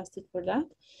and adjusted for that.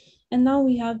 And now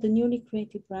we have the newly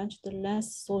created branch, the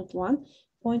less salt one,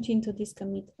 pointing to this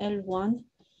commit L1.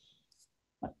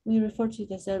 We refer to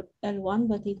it as L1,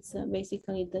 but it's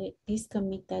basically this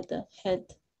commit that the head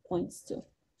points to.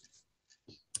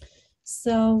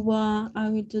 So I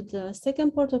will do the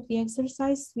second part of the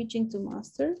exercise, switching to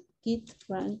master, git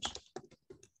branch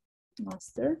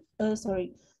master,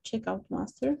 sorry, checkout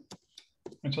master.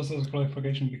 And just as a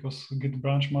clarification, because git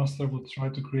branch master would try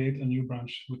to create a new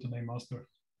branch with the name master,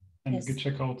 and Yes. git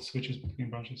checkout switches between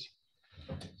branches.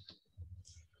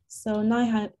 So now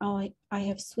I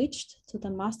have switched to the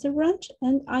master branch,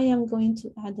 and I am going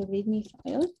to add a README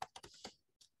file.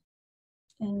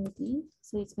 MD,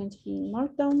 so it's going to be in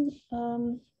Markdown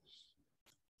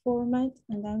format,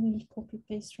 and I will copy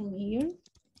paste from here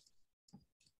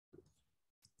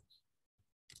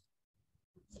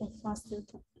for faster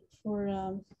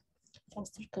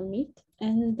commit,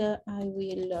 and I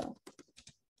will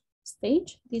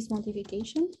stage this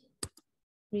modification,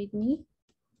 README,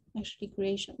 actually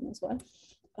creation as well,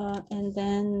 and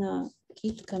then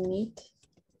git commit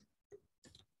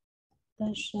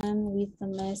 -m with the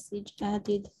message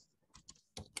added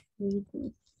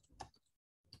README.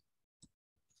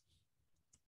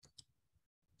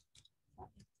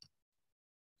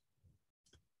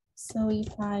 So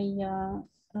if I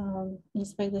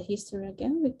inspect the history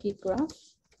again with git graph,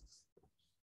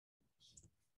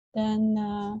 then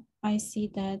I see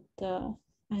that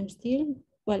I'm still,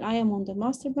 well, I am on the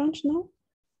master branch now,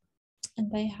 and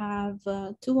I have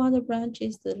two other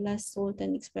branches, the less sort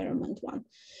and experiment one.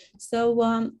 So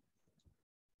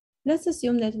let's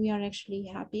assume that we are actually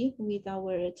happy with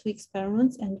our two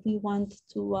experiments, and we want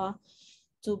to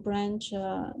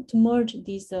merge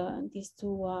these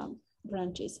two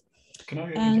branches. Can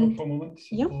I interrupt for a moment?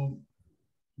 Yeah.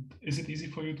 Is it easy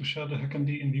for you to share the HackMD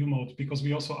in view mode? Because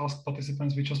we also asked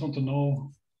participants, we just want to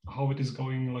know how it is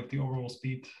going, like the overall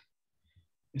speed.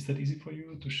 Is that easy for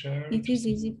you to share? It is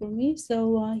easy for me. So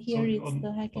here it's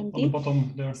the HackMD. On the bottom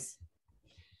there.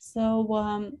 So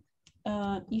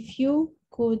if you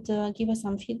could give us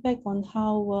some feedback on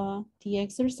how the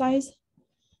exercise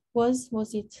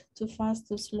was it too fast,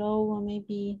 too slow, or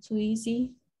maybe too easy?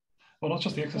 Well, not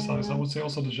just the exercise, I would say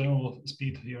also the general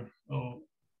speed here.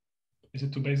 Is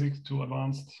it too basic, too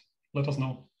advanced? Let us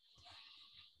know.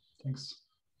 Thanks.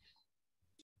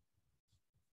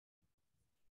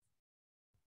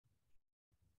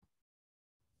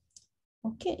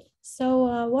 Okay,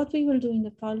 so what we will do in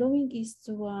the following is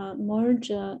to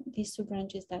merge these two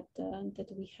branches that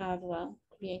we have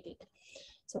created.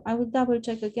 So I will double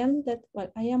check again that,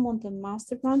 well, I am on the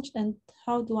master branch, and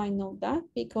how do I know that?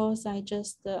 Because I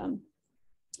just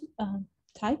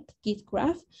typed git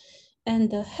graph, and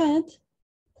the head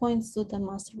points to the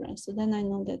master branch. So then I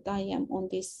know that I am on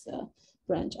this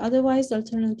branch. Otherwise,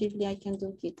 alternatively, I can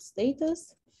do git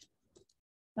status,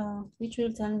 which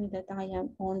will tell me that I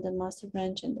am on the master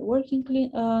branch and the working tree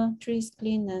is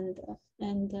clean,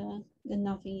 and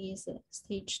nothing is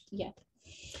staged yet.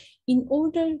 In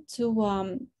order to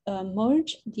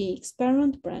merge the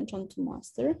experiment branch onto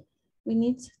master, we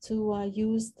need to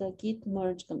use the git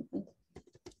merge command.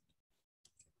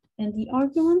 And the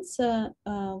arguments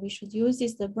we should use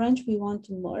is the branch we want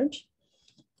to merge,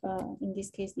 in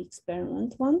this case, the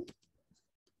experiment one.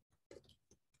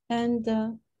 And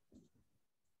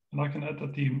I can add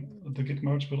that the git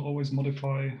merge will always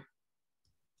modify,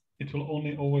 it will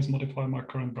only always modify my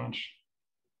current branch.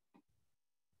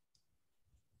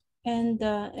 And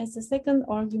as a second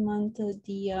argument,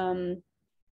 the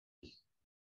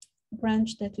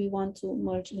branch that we want to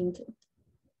merge into.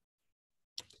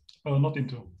 Not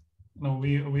into. No,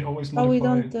 we always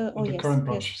modify the current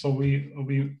branch. Yes. So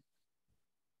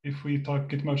if we type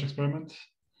git merge experiment,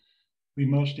 we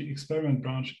merge the experiment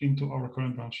branch into our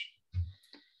current branch.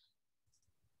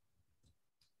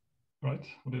 Right?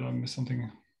 Or did I miss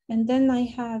something? And then I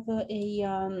have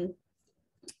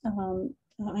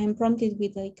I am prompted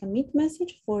with a commit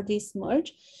message for this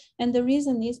merge. And the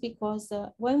reason is because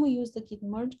when we use the git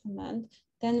merge command,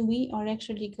 then we are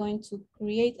actually going to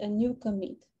create a new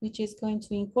commit, which is going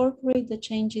to incorporate the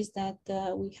changes that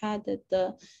we had at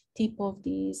the tip of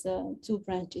these two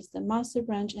branches, the master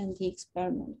branch and the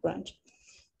experiment branch.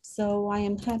 So I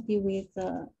am happy with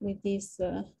this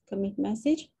commit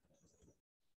message.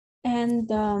 And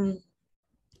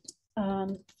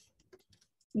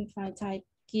if I type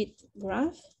git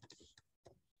graph,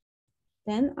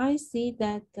 then I see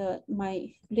that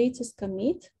my latest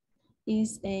commit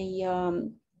is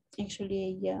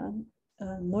actually a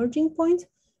merging point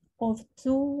of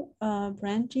two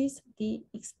branches, the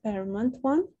experiment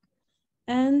one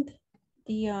and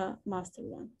the master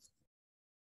one.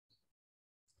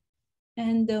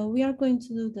 And we are going to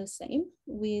do the same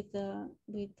with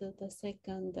the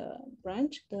second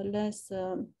branch, the less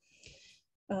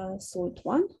sort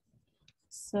one.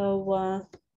 So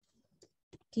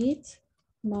git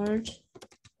merge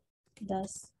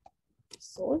less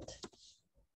sort.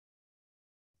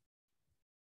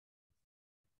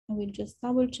 I will just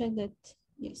double check that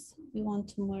yes, we want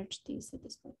to merge this at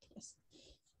this point. Yes,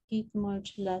 git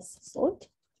merge less salt.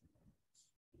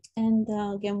 And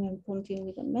again, we're prompting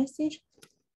with a message.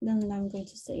 Then I'm going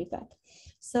to save that.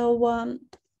 So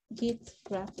git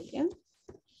graph again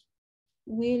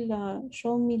will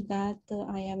show me that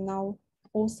I have now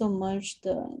also merged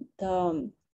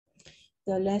the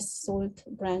less salt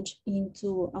branch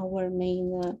into our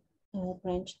main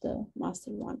branch, the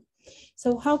master one.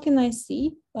 So how can I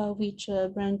see which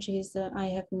branches I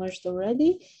have merged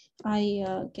already? I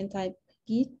can type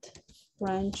git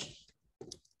branch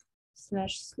 /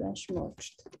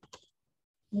 merged.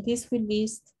 And this will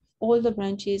list all the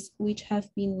branches which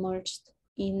have been merged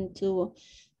into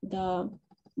the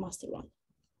master one.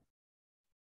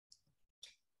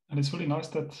 And it's really nice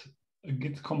that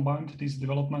Git combined these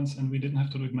developments and we didn't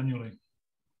have to do it manually.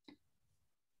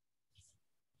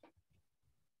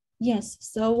 Yes,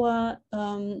 so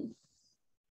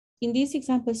in these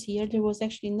examples here, there was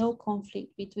actually no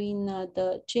conflict between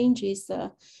the changes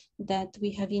that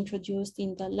we have introduced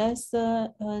in the less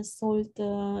salt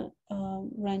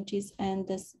branches and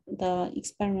the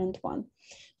experiment one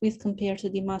with compared to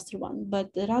the master one.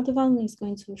 But Radovan is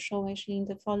going to show actually in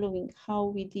the following how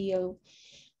we deal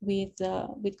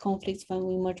with conflicts when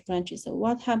we merge branches. So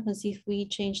what happens if we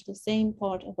change the same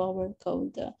part of our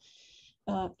code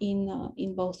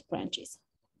in both branches?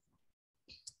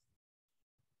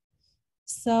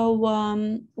 So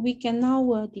we can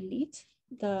now delete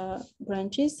the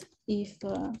branches if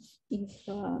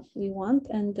we want,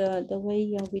 and the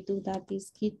way we do that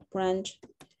is git branch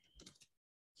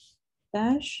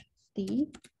 -d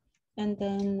and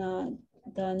then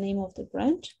the name of the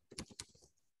branch.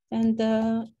 And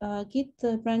git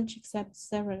branch accepts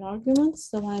several arguments,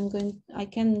 so I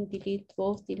can delete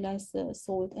both the less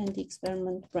salt and the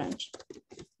experiment branch.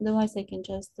 Otherwise, I can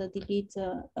just delete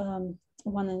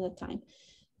one at a time.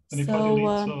 And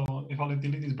if I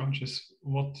delete these branches,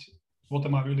 what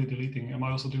am I really deleting? Am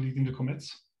I also deleting the commits?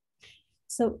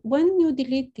 So when you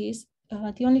delete this,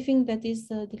 the only thing that is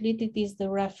deleted is the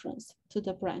reference to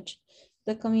the branch.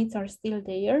 The commits are still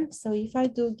there. So if I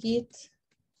do git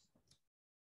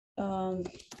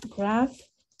graph,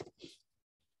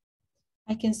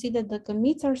 I can see that the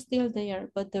commits are still there,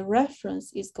 but the reference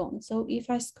is gone. So if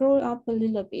I scroll up a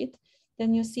little bit,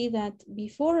 then you see that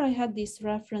before I had this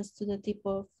reference to the tip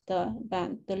of the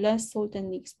band, the less salt and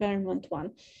the experiment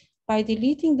one. By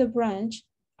deleting the branch,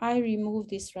 I remove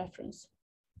this reference,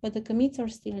 but the commits are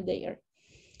still there.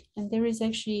 And there is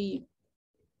actually,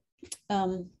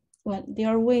 well, there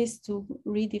are ways to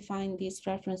redefine these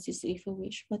references if we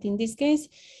wish. But in this case,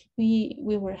 we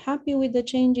were happy with the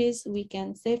changes. We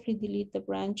can safely delete the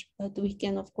branch, but we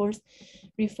can, of course,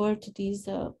 refer to these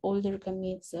older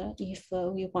commits if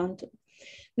we want to.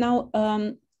 Now,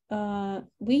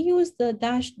 we use the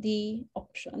 -d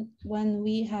option when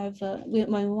we have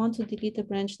when we want to delete a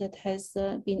branch that has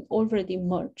been already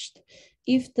merged.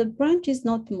 If the branch is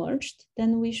not merged,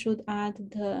 then we should add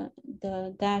the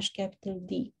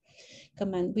 -D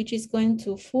command, which is going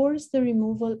to force the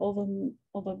removal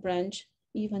of a branch,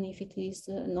 even if it is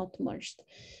not merged.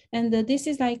 And this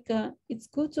is like, it's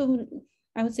good to,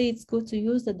 I would say it's good to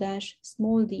use the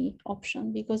 -d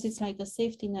option because it's like a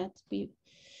safety net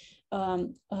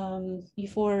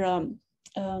before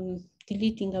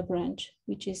deleting a branch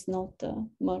which is not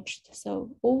merged. So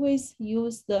always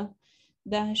use the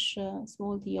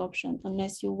 -d option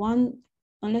unless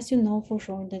you know for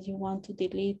sure that you want to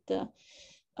delete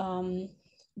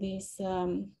this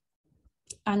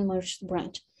unmerged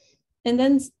branch. And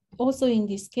then also in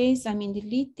this case, I mean,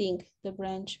 deleting the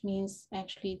branch means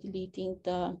actually deleting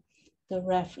the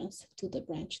reference to the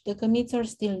branch. The commits are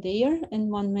still there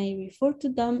and one may refer to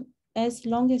them as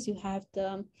long as you have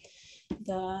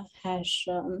the hash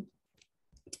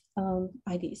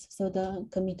IDs, so the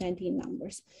commit ID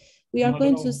numbers. We are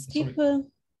going to skip,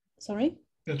 sorry?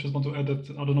 I just want to add that,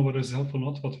 I don't know whether it's helpful or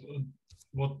not, but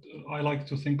what I like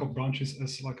to think of branches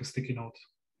as like a sticky note,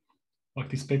 like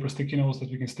these paper sticky notes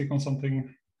that we can stick on something.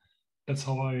 That's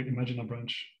how I imagine a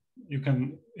branch. You can,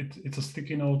 it's a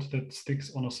sticky note that sticks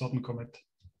on a certain commit.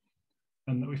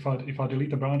 And if I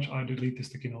delete a branch, I delete the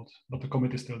sticky note, but the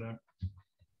commit is still there.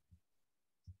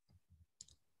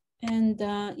 And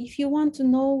if you want to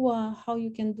know how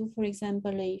you can do, for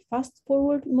example, a fast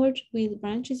forward merge with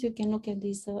branches, you can look at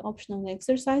this optional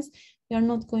exercise. We are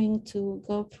not going to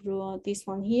go through this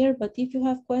one here, but if you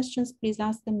have questions, please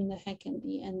ask them in the HackMD,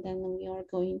 and then we are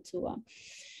going to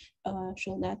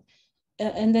show that.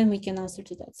 and then we can answer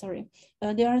to that, sorry.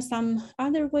 There are some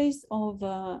other ways of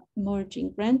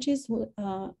merging branches.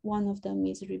 One of them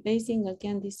is rebasing.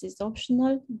 Again, this is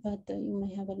optional, but you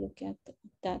may have a look at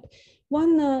that.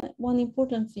 One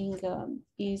important thing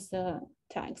is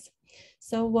tags.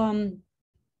 So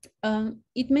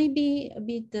it may be a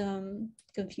bit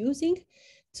confusing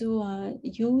to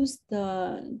use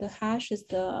the hash as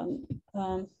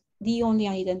the only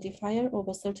identifier of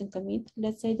a certain commit.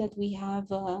 Let's say that we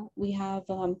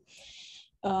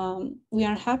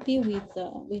are happy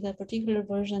with a particular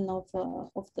version of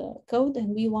the code,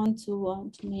 and we want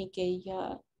to make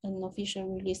an official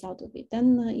release out of it.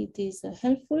 Then it is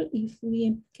helpful if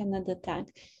we can add a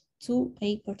tag to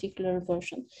a particular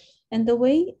version. And the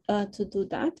way to do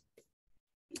that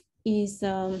is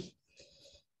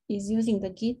using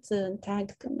the git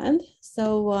tag command.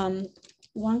 So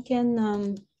one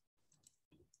can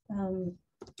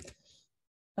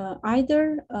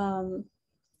either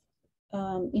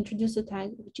introduce a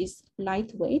tag which is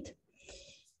lightweight.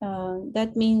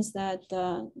 That means that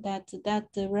that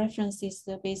reference is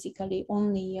basically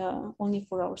only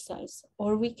for ourselves,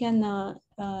 or we can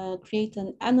create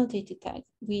an annotated tag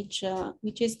which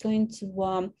is going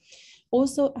to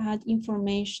also add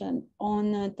information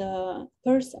on the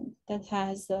person that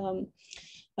has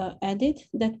added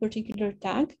that particular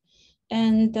tag,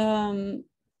 and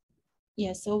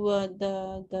yeah, so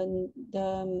the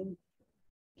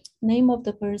name of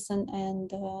the person and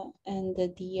the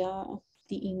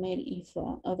email if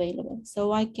available.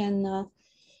 So I can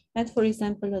add, for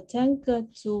example, a tag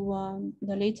to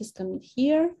the latest commit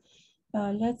here.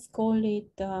 Let's call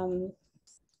it.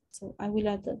 So I will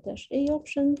add the -a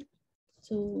option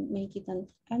to make it an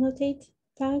annotate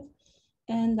tag,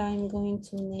 and I'm going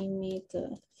to name it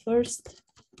first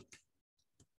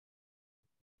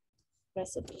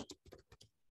recipe.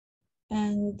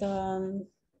 And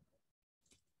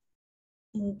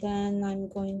then I'm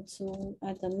going to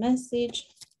add a message.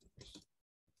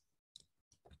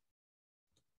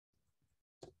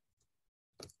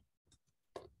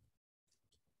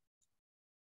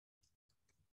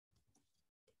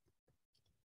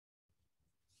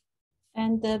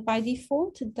 And by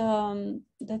default,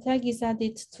 the tag is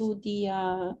added to the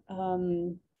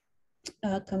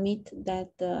commit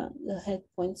that the head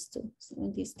points to. So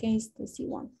in this case, the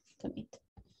C1 commit.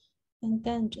 And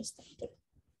then just enter.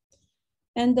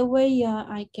 And the way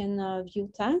I can view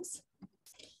tags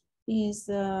is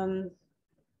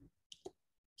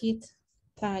git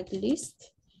tag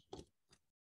list,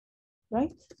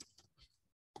 right?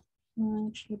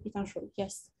 Actually, a bit unsure.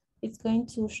 Yes, it's going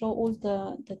to show all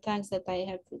the tags that I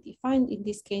have predefined. In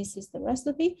this case, is the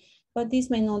recipe, but this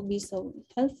may not be so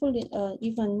helpful.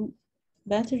 Even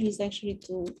better is actually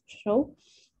to show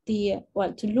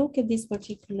to look at this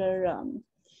particular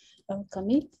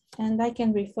commit, and I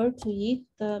can refer to it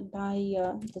by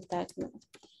the tag now.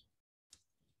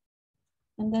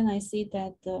 And then I see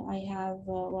that I have,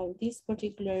 this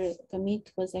particular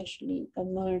commit was actually a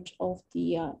merge of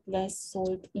the less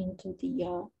sold into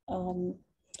the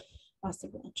master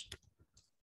branch.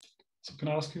 So can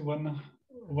I ask you when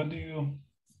do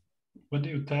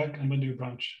you tag and when do you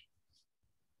branch?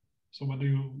 So when do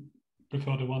you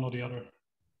prefer the one or the other?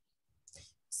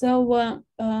 So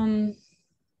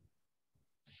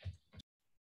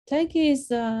tag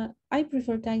is I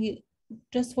prefer tag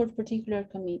just for particular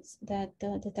commits that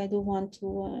I do want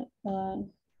to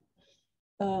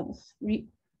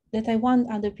that I want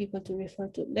other people to refer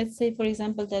to. Let's say, for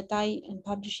example, that I am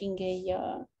publishing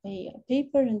a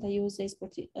paper and I use a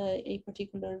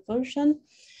particular version,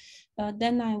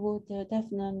 then I would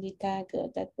definitely tag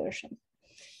that version.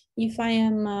 If I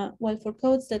am, for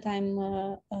codes that I'm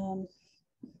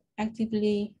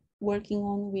actively working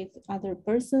on with other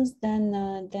persons, then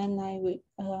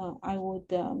I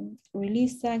would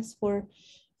release tags for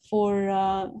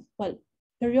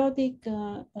periodic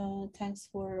tags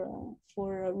for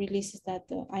releases that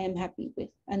I am happy with,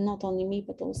 and not only me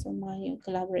but also my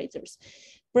collaborators.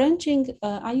 Branching,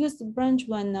 I use the branch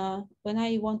when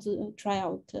I want to try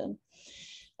out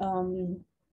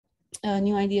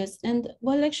new ideas, and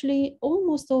actually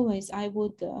almost always I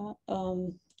would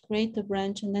create a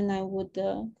branch, and then I would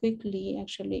quickly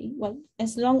actually,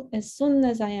 as soon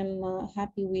as I am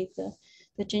happy with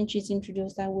the changes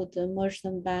introduced, I would merge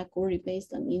them back or rebase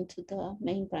them into the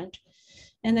main branch.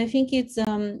 And I think it's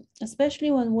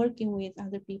especially when working with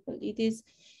other people, it is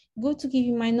good to keep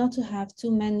in mind not to have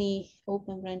too many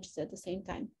open branches at the same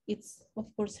time. It's of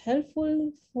course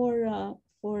helpful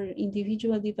for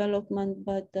individual development,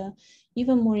 but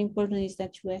even more important is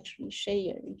that you actually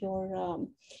share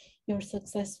your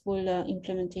successful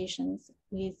implementations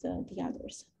with the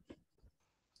others.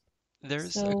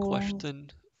 There's a So,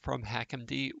 question from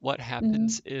HackMD. What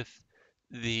happens if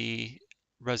the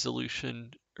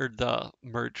resolution or the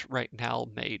merge right now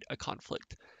made a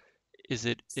conflict? Is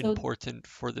it so important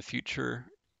for the future?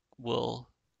 Well,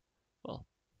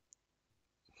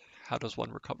 how does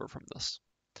one recover from this?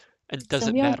 And does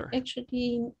it we are matter?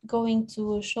 actually going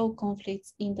to show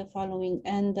conflicts in the following,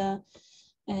 and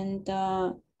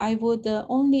I would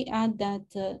only add that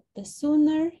the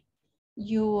sooner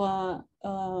you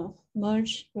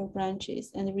merge your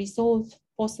branches and resolve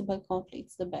possible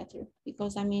conflicts, the better.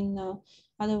 Because I mean,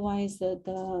 otherwise,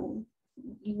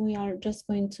 we are just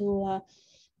going to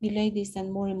delay this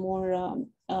and more.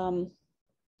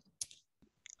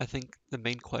 I think the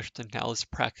main question now is,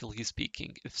 practically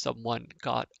speaking, if someone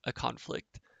got a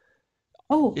conflict,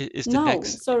 Oh, is the no,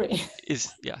 next sorry.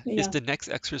 is Yeah. the next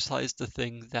exercise the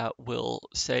thing that will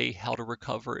say how to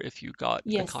recover if you got a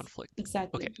Yes, conflict?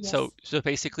 exactly. Okay, Yes. so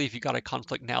basically, if you got a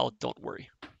conflict now, don't worry.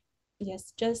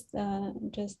 Yes, just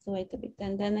wait a bit,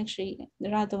 and then actually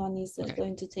Radovan is Okay.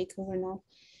 going to take over now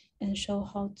and show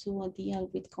how to deal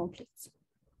with conflicts.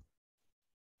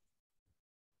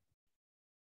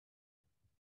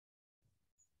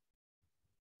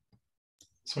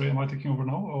 Sorry, am I taking over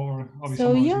now, or are we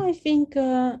So yeah, summarizing?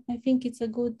 I think it's a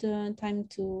good time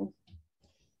to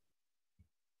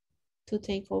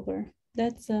take over.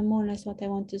 That's more or less what I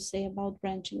want to say about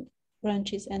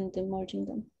branches and merging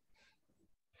them.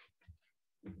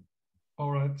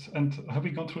 All right, and have we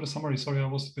gone through the summary? Sorry, I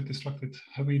was a bit distracted.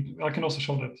 Have we? I can also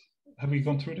show that. Have we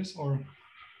gone through this, or?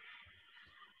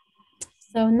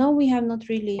 So no, we have not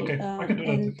really. Okay, I can do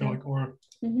that if you like, or.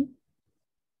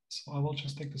 So I will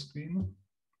just take the screen.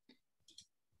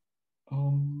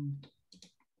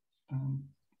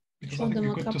 Because I think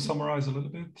it'd be good to summarize a little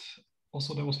bit.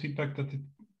 Also, there was feedback that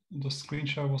the screen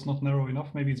share was not narrow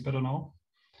enough. Maybe it's better now.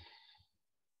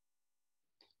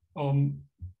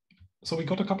 So we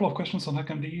got a couple of questions on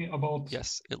HackMD about.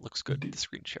 Yes, it looks good, the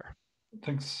screen share.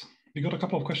 Thanks. We got a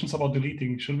couple of questions about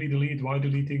deleting. Should we delete? Why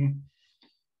deleting?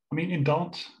 I mean, in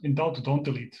doubt, don't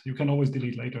delete. You can always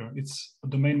delete later. It's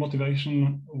the main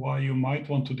motivation why you might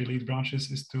want to delete branches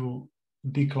is to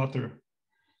declutter.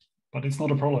 But it's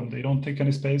not a problem. They don't take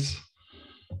any space.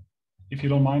 If you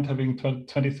don't mind having 20,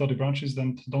 30 branches,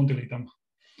 then don't delete them.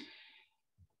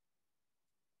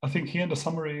 I think here in the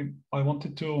summary, I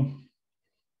wanted to,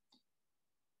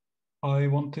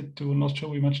 not sure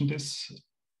we mentioned this.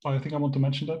 I think I want to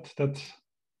mention that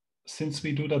since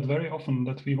we do that very often,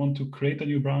 that we want to create a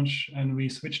new branch and we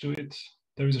switch to it,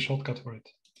 there is a shortcut for it.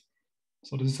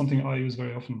 So this is something I use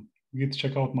very often, git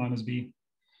checkout -b,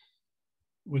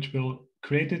 which will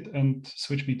create it and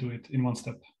switch me to it in one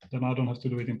step. Then I don't have to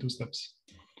do it in 2 steps.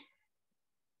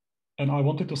 And I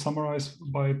wanted to summarize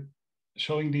by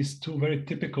showing these 2 very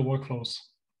typical workflows.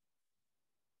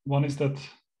 One is that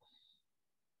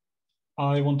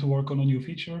I want to work on a new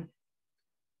feature,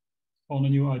 on a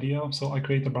new idea, so I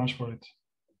create a branch for it.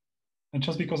 And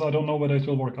just because I don't know whether it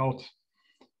will work out,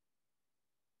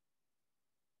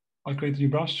 I create a new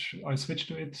branch, I switch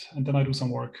to it, and then I do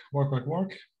some work.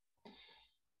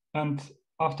 And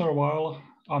after a while,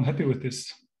 I'm happy with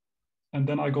this. And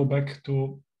then I go back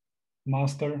to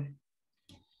master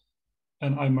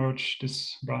and I merge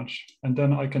this branch. And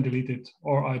then I can delete it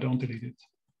or I don't delete it.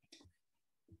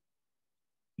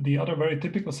 The other very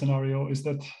typical scenario is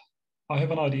that I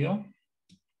have an idea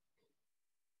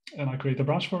and I create a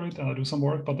branch for it and I do some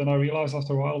work, but then I realize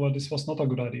after a while, well, this was not a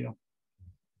good idea.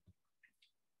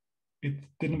 It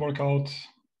didn't work out.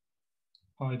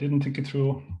 I didn't think it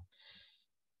through.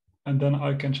 And then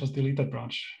I can just delete that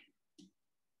branch.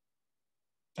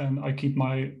 And I keep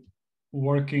my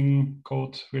working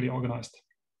code really organized.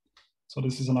 So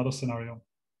this is another scenario.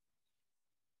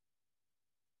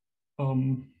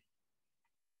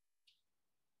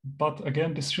 But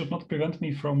again, this should not prevent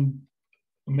me from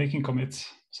making commits.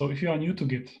 So if you are new to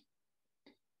Git,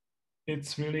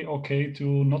 it's really okay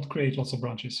to not create lots of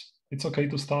branches. It's okay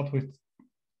to start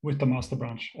with the master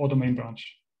branch or the main branch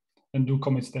and do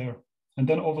commits there. And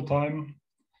then over time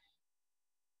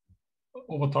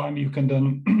you can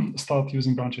then start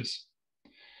using branches.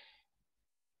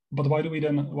 But why do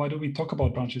we talk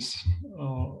about branches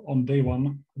on day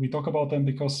one? We talk about them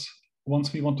because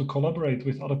once we want to collaborate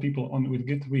with other people with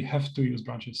Git, we have to use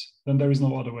branches. Then there is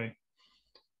no other way.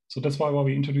 So that's why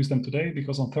we introduce them today,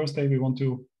 because on Thursday we want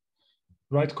to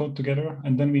write code together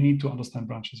and then we need to understand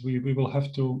branches. We will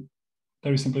have to,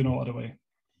 there is simply no other way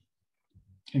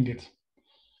in Git.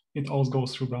 It always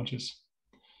goes through branches.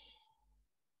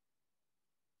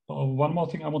 One more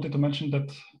thing I wanted to mention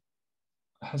that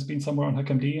has been somewhere on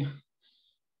HackMD.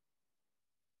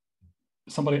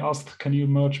 somebody asked, can you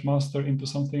merge master into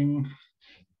something?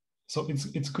 So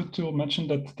it's good to mention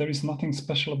that there is nothing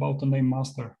special about the name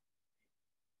master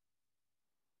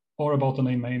or about the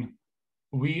name main.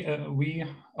 We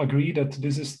agree that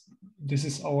this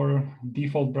is our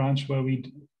default branch where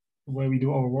we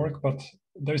do our work, but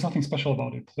there is nothing special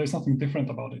about it. There's nothing different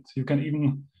about it. You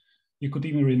could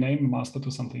even rename master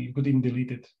to something. You could even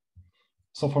delete it.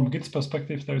 So from Git's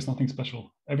perspective, there is nothing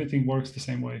special. Everything works the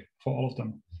same way for all of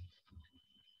them.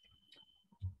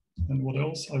 And what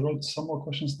else? I wrote some more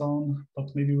questions down, but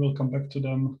maybe we'll come back to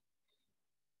them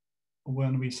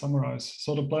when we summarize.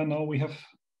 So the plan now, we have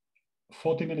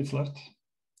 40 minutes left.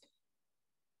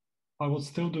 I will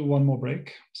still do one more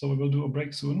break. So we will do a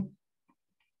break soon.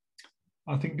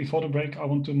 I think before the break, I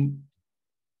want to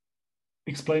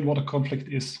explain what a conflict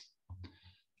is.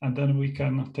 And then we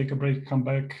can take a break, come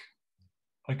back.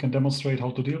 I can demonstrate how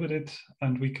to deal with it,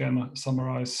 and we can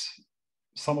summarize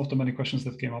some of the many questions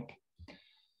that came up.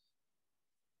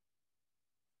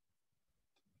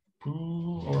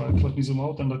 All right, let me zoom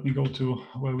out and let me go to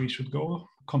where we should go,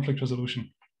 conflict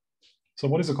resolution. So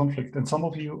what is a conflict? And some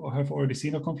of you have already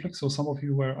seen a conflict, so some of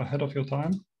you were ahead of your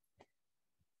time.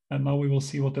 And now we will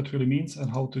see what that really means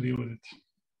and how to deal with it.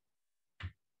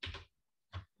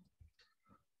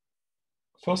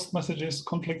 First message is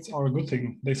conflicts are a good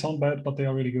thing. They sound bad, but they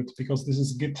are really good because this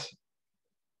is Git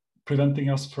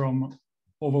preventing us from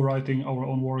overwriting our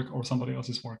own work or somebody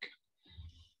else's work.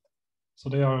 So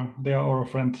they are our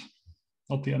friend,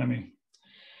 not the enemy.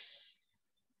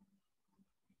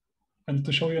 And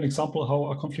to show you an example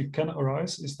how a conflict can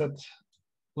arise is that,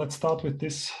 let's start with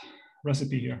this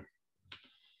recipe here.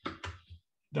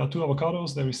 There are 2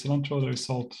 avocados, there is cilantro, there is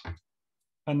salt.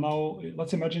 And now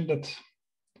let's imagine that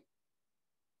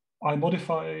I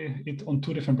modify it on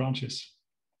 2 different branches,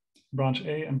 branch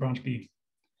A and branch B.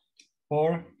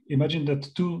 Or imagine that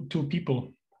two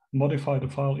people modify the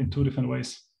file in 2 different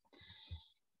ways.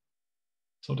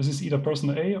 So this is either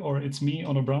person A or it's me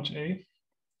on a branch A.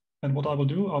 And what I will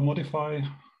do,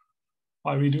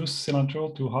 I reduce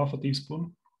cilantro to half a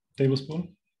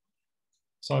tablespoon.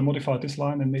 So I modify this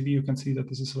line, and maybe you can see that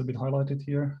this is a little bit highlighted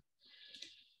here.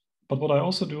 But what I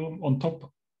also do on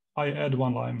top, I add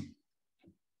 1 line.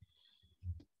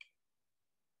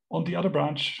 On the other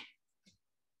branch,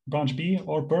 branch B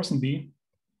or person B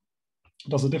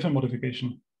does a different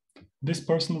modification. This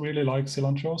person really likes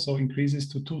cilantro, so increases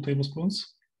to 2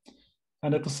 tablespoons,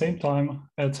 and at the same time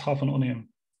adds half an onion.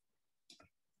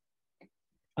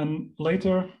 And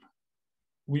later,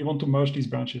 we want to merge these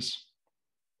branches.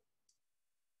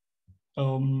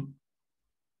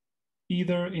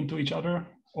 Either into each other,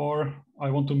 or I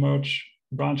want to merge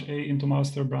branch A into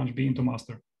master, branch B into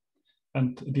master.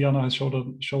 And Diana has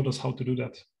showed us how to do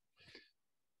that.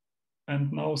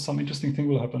 And now some interesting thing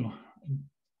will happen.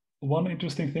 One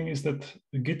interesting thing is that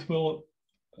Git will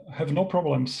have no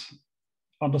problems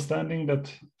understanding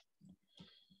that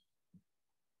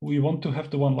we want to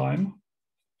have the 1 line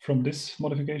from this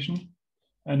modification,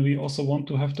 and we also want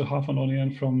to have the half an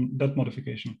onion from that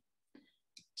modification.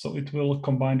 So it will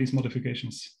combine these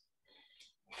modifications.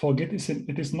 For Git,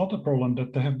 it is not a problem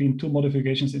that there have been 2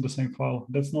 modifications in the same file.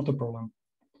 That's not a problem.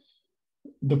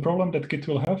 The problem that Git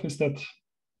will have is that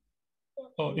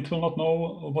it will not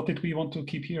know, what did we want to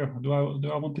keep here? Do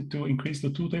I want it to increase to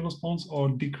 2 tablespoons or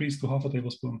decrease to half a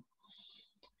tablespoon?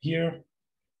 Here,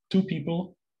 2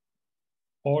 people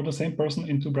or the same person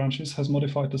in 2 branches has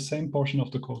modified the same portion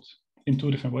of the code in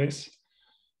 2 different ways.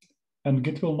 And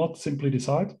Git will not simply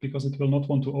decide, because it will not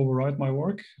want to override my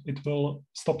work. It will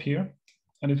stop here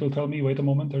and it will tell me, wait a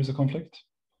moment, there is a conflict.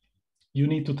 You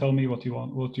need to tell me what you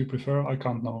want, what you prefer. I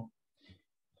can't know.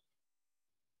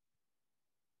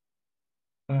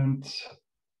 And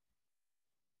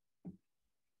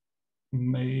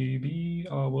maybe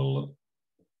I will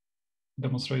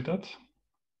demonstrate that.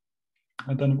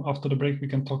 And then after the break, we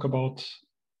can talk about,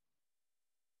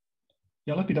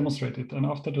 let me demonstrate it. And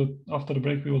after the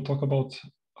break, we will talk about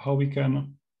how we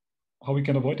can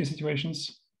avoid these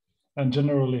situations, and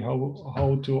generally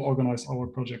how to organize our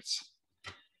projects.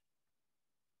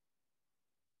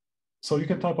 So you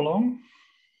can type along,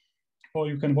 or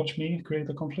you can watch me create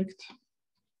a conflict.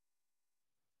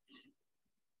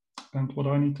 And what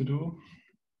I need to do,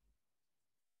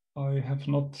 I have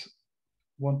not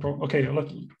one problem. Okay,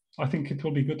 I think it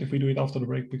will be good if we do it after the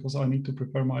break, because I need to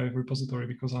prepare my repository,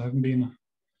 because I haven't been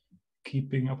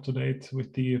keeping up to date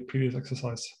with the previous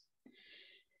exercise.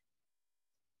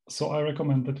 So I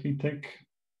recommend that we take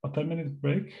a 10-minute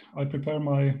break. I prepare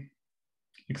my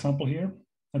example here,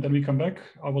 and then we come back.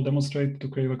 I will demonstrate to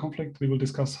create a conflict. We will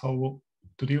discuss how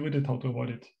to deal with it, how to avoid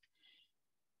it.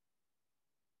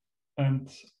 And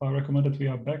I recommend that we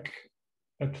are back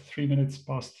at 3 minutes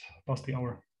past the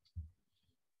hour.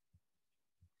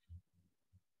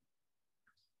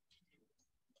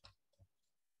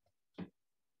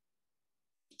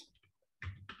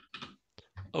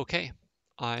 Okay,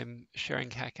 I'm sharing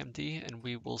HackMD, and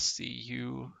we will see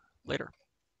you later.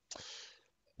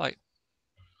 Bye.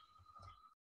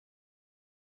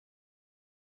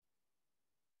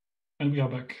 And we are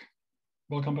back.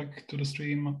 Welcome back to the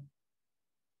stream.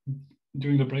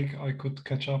 During the break, I could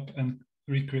catch up and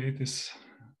recreate this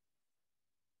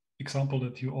example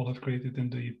that you all have created in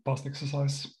the past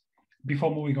exercise.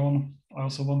 Before moving on, I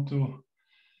also want to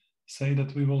say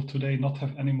that we will today not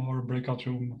have any more breakout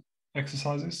room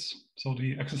exercises, so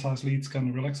the exercise leads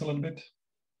can relax a little bit.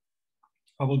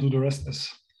 I will do the rest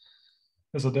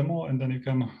as a demo, and then you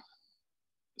can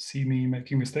see me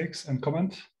making mistakes and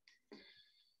comment.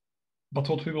 But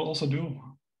what we will also do,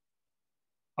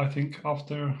 I think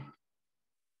after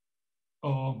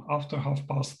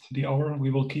 1/2 hour, we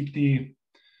will keep the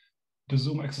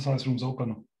Zoom exercise rooms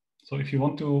open. So if you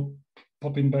want to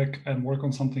pop in back and work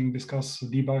on something, discuss,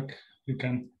 debug, you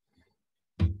can.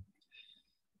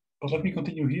 But let me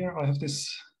continue here. I have this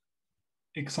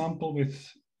example with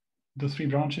the 3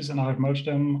 branches, and I've merged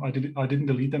them. I didn't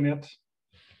delete them yet.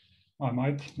 I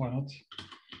might, why not?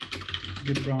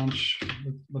 Git branch,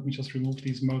 let me just remove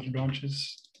these merged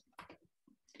branches.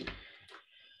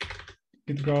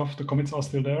 Git graph, the commits are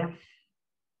still there.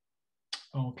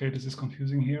 Okay, this is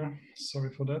confusing here.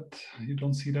 Sorry for that. You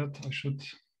don't see that. I should.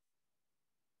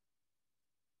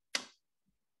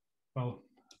 Well,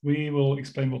 we will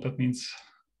explain what that means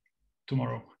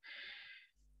tomorrow.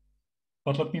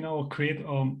 But let me now create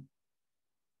a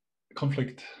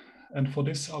conflict. And for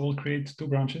this, I will create 2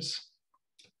 branches.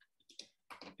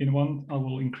 In one, I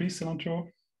will increase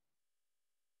cilantro.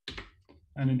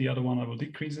 And in the other one, I will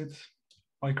decrease it.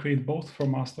 I create both for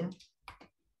master.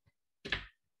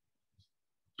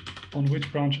 On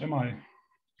which branch am I?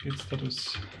 Git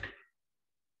status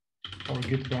or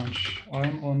Git branch.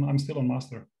 I'm still on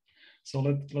master. So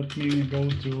let me go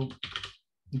to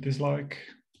dislike,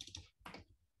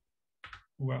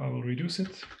 where I will reduce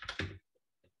it.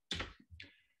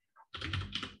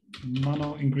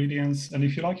 Nano ingredients, and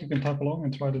if you like, you can type along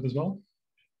and try that as well.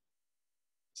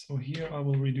 So here I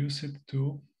will reduce it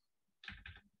to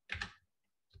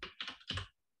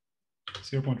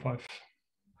 0.5.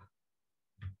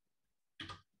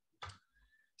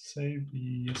 Save,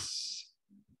 yes.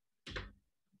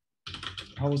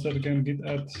 How was that again? Git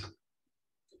add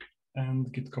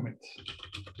and git commit.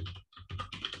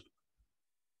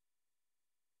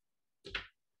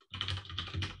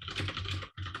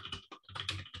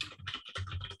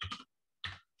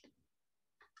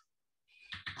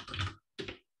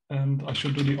 And I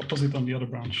should do the opposite on the other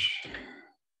branch.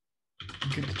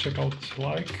 Git checkout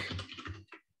like.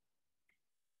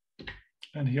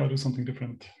 And here I'll do something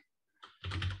different.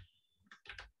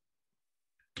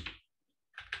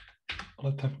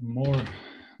 Let's have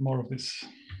more of this.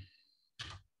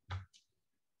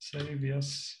 Save,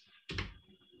 yes.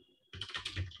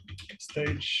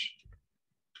 Stage,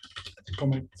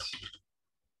 commit.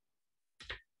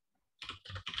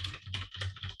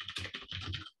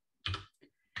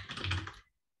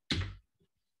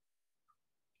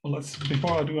 Well,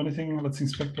 before I do anything, let's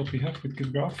inspect what we have with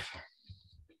Git graph.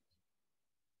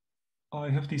 I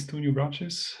have these 2 new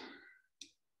branches.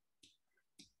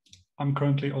 I'm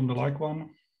currently on the like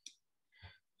one.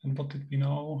 And what did we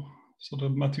know? So the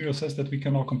material says that we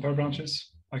can now compare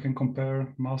branches. I can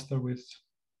compare master with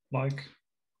like.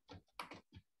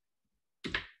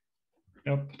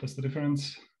 Yep, that's the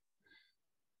difference.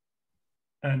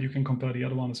 And you can compare the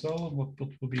other one as well. What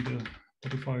will be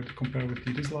what if I compare with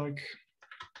the dislike?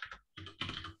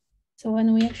 So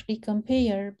when we actually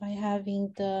compare by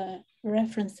having the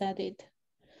reference added,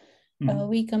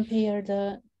 we compare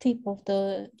the tip of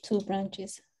the 2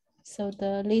 branches. So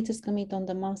the latest commit on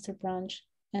the master branch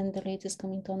and the latest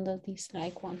commit on the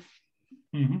dislike one.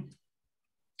 And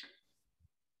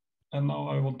now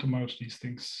I want to merge these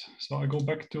things. So I go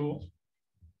back to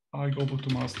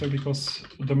master, because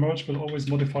the merge will always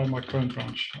modify my current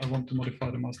branch. I want to modify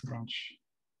the master branch.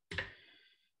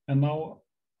 And now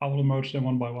I will merge them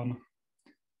one by one.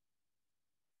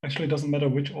 Actually, it doesn't matter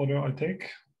which order I take.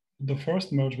 The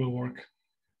first merge will work.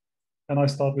 And I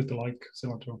start with the like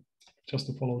cilantro, just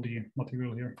to follow the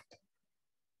material here.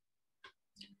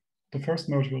 The first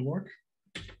merge will work.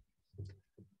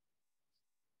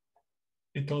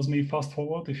 It tells me fast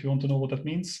forward. If you want to know what that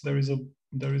means, there is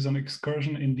an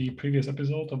excursion in the previous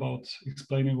episode about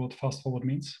explaining what fast forward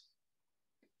means.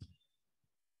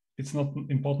 It's not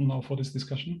important now for this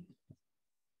discussion.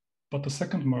 but the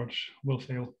second merge will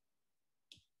fail.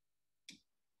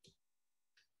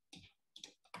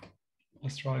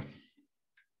 Let's try.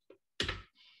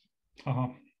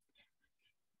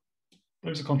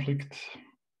 There's a conflict.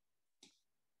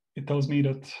 It tells me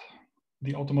that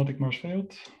the automatic merge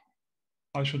failed.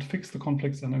 I should fix the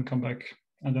conflicts and then come back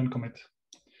and then commit.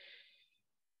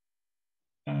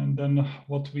 And then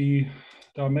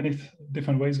there are many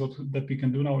different ways that we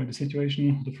can do now in the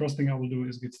situation. The first thing I will do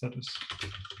is git status.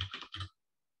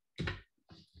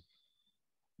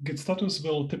 Git status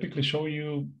will typically show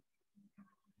you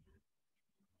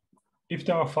if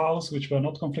there are files which were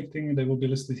not conflicting, they will be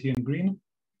listed here in green,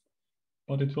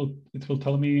 but it will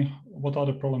tell me what are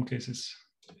the problem cases.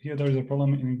 Here there is a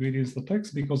problem in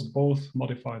ingredients.txt because both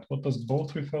modified. What does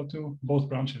both refer to? Both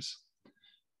branches.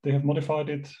 They have modified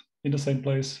it in the same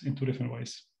place in two different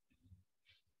ways.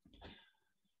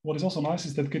 What is also nice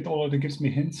is that Git already gives me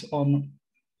hints on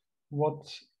what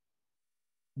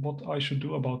I should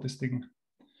do about this thing.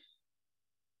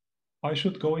 I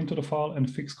should go into the file and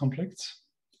fix conflicts.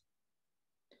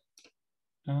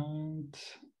 And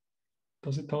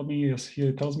does it tell me? Yes, here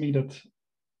it tells me that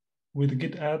with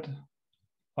git add,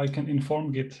 I can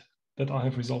inform Git that I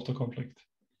have resolved a conflict.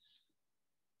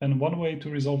 And one way to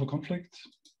resolve a conflict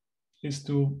is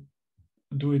to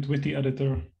do it with the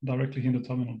editor directly in the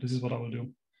terminal. This is what I will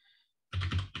do.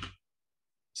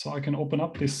 So I can open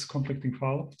up this conflicting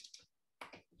file.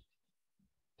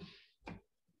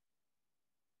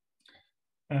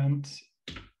 And,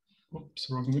 oops,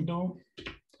 wrong window.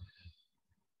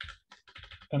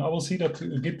 And I will see that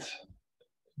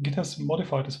Git has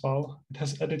modified this file. It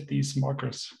has added these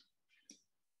markers.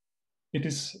 It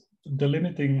is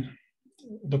delimiting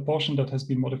the portion that has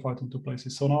been modified in two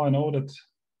places. So now I know that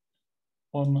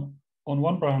on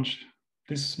one branch,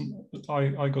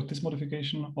 I got this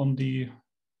modification. On the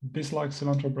dislike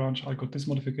cilantro branch, I got this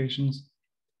modifications.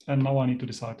 And now I need to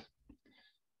decide.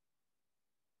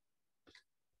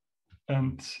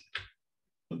 And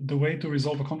the way to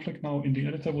resolve a conflict now in the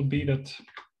editor would be that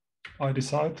I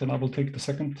decide, and I will take the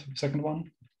second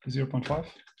one, 0.5.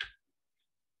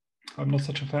 I'm not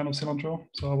such a fan of cilantro,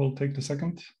 so I will take the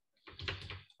second.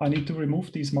 I need to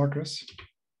remove these markers.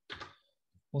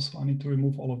 Also, I need to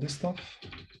remove all of this stuff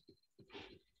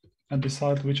and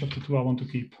decide which of the two I want to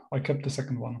keep. I kept the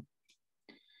second one.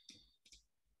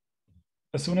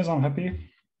 As soon as I'm happy,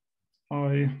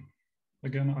 I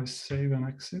save and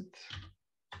exit.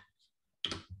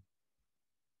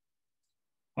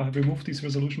 I have removed these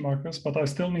resolution markers, but I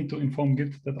still need to inform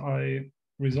Git that I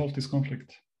resolved this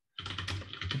conflict.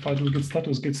 If I do git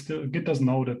status, Git doesn't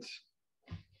know that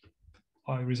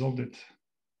I resolved it.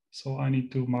 So I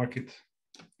need to mark it.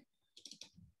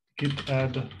 Git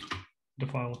add the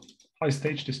file. I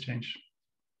stage this change.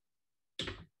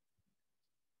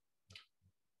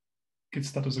 Git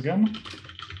status again.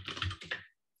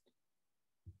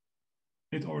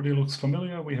 It already looks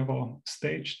familiar. We have a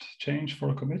staged change for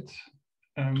a commit.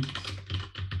 And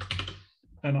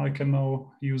I can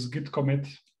now use git commit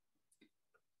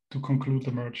to conclude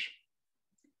the merge.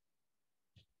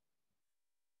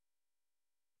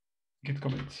 Git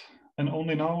commit. And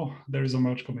only now there is a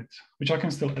merge commit, which I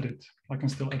can still edit. I can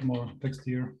still add more text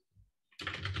here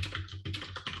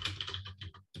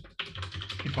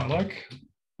if I like.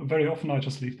 Very often I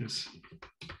just leave this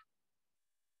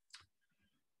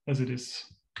as it is.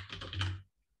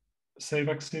 Save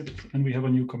exit, and we have a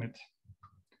new commit.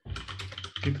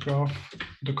 Git graph.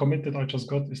 The commit that I just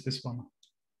got is this one.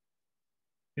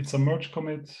 It's a merge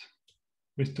commit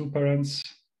with two parents.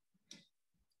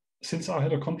 Since I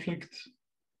had a conflict,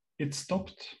 it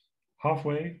stopped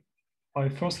halfway. I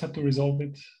first had to resolve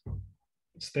it,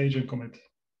 stage and commit.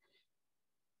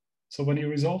 So when you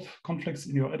resolve conflicts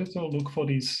in your editor, look for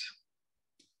these,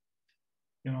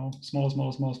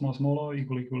 smaller,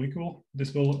 equal.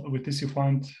 This will, with this you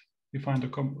find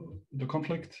the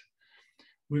conflict.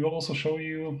 We will also show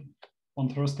you on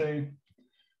Thursday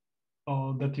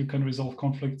that you can resolve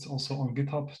conflicts also on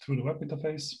GitHub through the web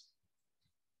interface.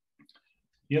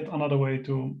 Yet another way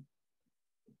to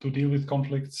deal with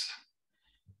conflicts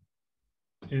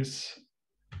is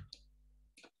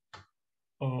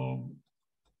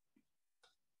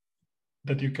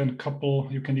that you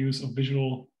can use a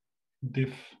visual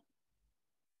diff,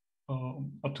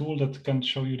 a tool that can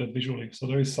show you that visually. So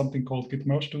there is something called git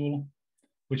merge tool,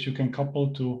 which you can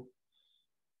couple to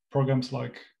programs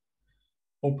like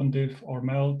OpenDiff or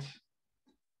Meld,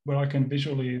 where I can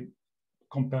visually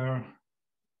compare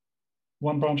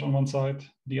one branch on one side,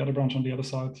 the other branch on the other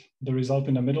side, the result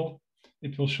in the middle.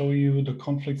 It will show you the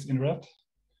conflicts in red.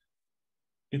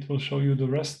 It will show you the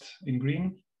rest in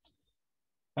green.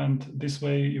 And this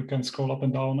way you can scroll up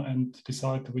and down and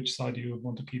decide which side you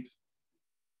want to keep.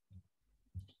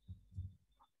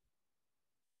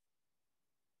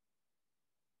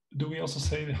 Do we also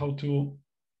say how to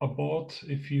abort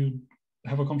if you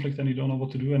have a conflict and you don't know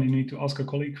what to do and you need to ask a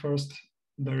colleague first?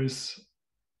 There is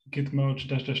git merge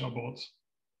 -- abort.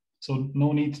 So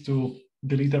no need to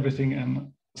delete everything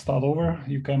and start over.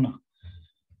 You can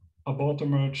abort a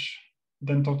merge,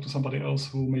 then talk to somebody else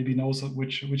who maybe knows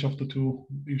which of the two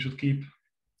you should keep,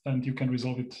 and you can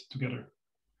resolve it together.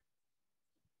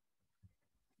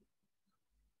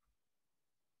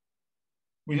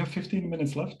 We have 15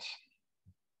 minutes left,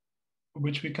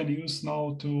 which we can use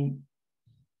now to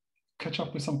catch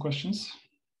up with some questions.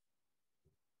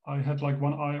 I had like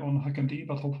one eye on HackMD,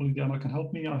 but hopefully Diana can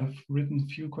help me. I have written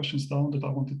a few questions down that I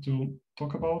wanted to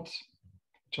talk about,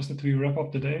 just that we wrap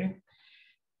up the day.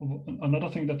 Another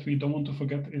thing that we don't want to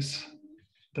forget is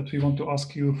that we want to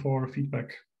ask you for feedback.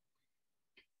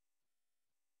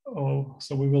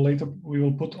 So we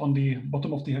will put on the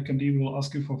bottom of the HackMD, we will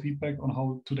ask you for feedback on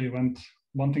how today went.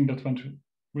 One thing that went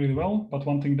really well, but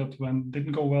one thing that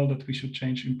didn't go well that we should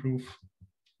change, improve,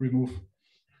 remove,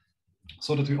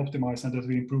 so that we optimize and that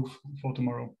we improve for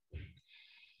tomorrow.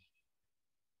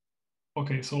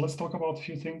 Okay, so let's talk about a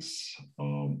few things.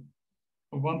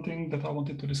 One thing that I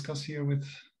wanted to discuss here with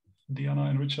Diana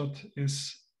and Richard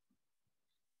is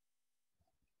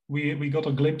we got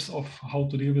a glimpse of how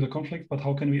to deal with a conflict, but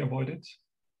how can we avoid it?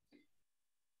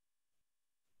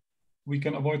 We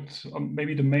can avoid,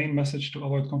 maybe the main message to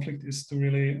avoid conflict is to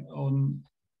really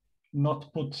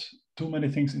not put too many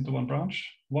things into one branch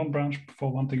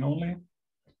for one thing only.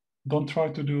 Don't try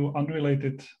to do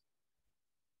unrelated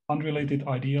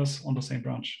ideas on the same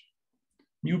branch.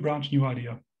 New branch, new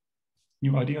idea.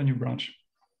 New idea, new branch.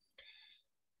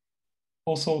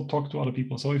 Also talk to other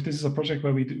people. So if this is a project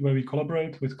where we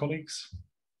collaborate with colleagues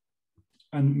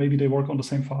and maybe they work on the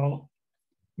same file,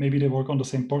 maybe they work on the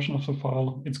same portion of the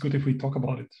file, it's good if we talk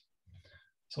about it.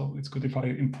 So it's good if I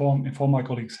inform my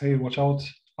colleagues, hey, watch out,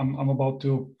 I'm about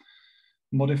to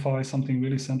modify something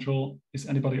really central. Is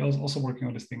anybody else also working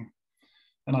on this thing?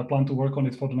 And I plan to work on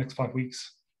it for the next 5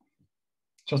 weeks.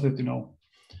 Just that you know.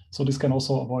 So this can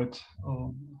also avoid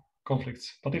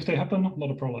conflicts. But if they happen,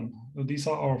 not a problem. These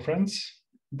are our friends.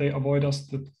 They avoid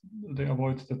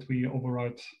that we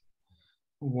override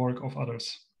work of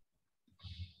others.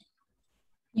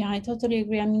 Yeah, I totally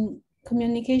agree. I mean,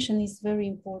 communication is very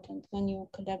important when you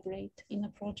collaborate in a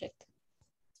project.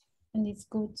 And it's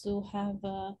good to have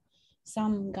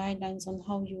some guidelines on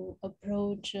how you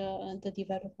approach the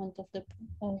development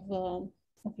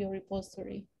of your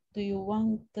repository. Do you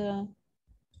want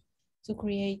to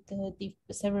create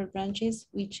several branches,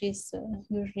 which is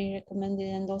usually recommended,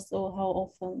 and also how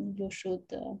often you should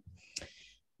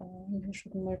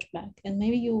merge back? And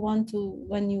maybe you want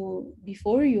to,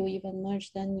 before you even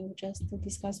merge, then you just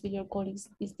discuss with your colleagues,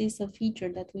 is this a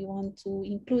feature that we want to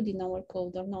include in our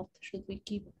code or not? Should we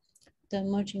keep the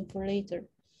merging for later?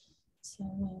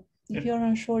 So if you're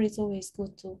unsure, it's always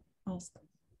good to ask.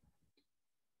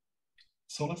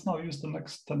 So let's now use the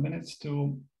next 10 minutes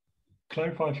to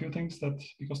clarify a few things,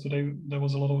 because today there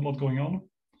was a lot going on.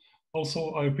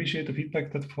 Also, I appreciate the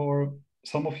feedback that for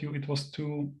some of you it was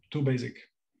too basic,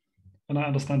 and I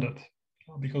understand that,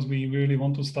 because we really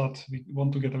want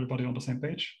to get everybody on the same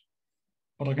page.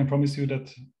 But I can promise you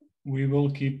that we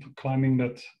will keep climbing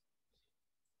that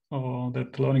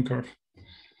learning curve.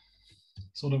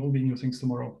 So there will be new things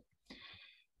tomorrow.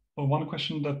 One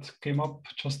question that came up,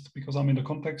 just because I'm in the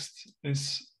context,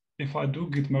 is if I do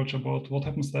git merge abort, what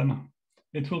happens then?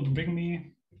 It will bring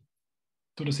me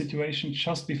to the situation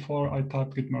just before I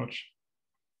type git merge.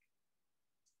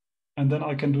 And then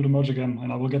I can do the merge again,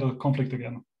 and I will get a conflict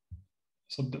again.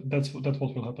 So that's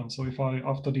what will happen. So if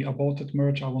after the aborted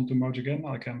merge, I want to merge again,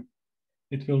 I can.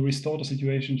 It will restore the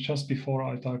situation just before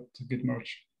I type git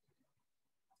merge.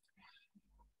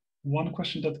 One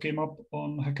question that came up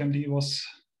on HackMD was,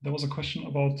 there was a question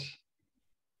about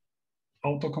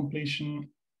auto-completion,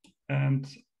 and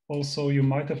also you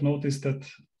might have noticed that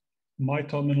my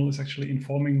terminal is actually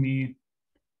informing me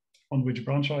on which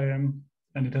branch I am,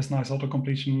 and it has nice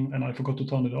auto-completion, and I forgot to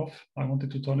turn it off. I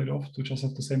wanted to turn it off to just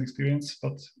have the same experience,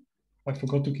 but I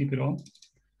forgot to keep it on.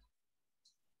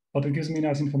 But it gives me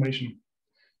nice information.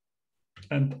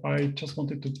 And I just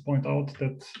wanted to point out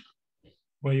that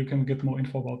where you can get more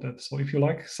info about that. So if you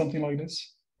like something like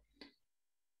this,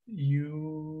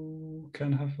 you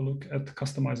can have a look at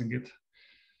customizing it.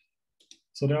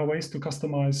 So there are ways to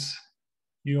customize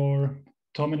your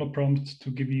terminal prompt to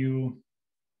give you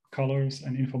colors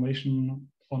and information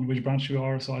on which branch you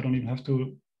are. So I don't even have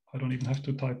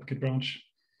to type git branch.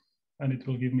 and it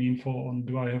will give me info on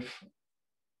do I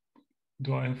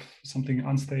have something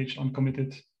unstaged,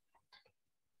 uncommitted.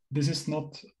 This is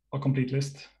not a complete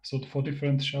list. So for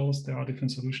different shells, there are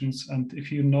different solutions. And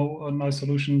if you know a nice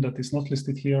solution that is not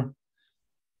listed here,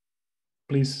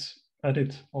 please add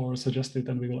it or suggest it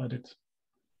and we will add it.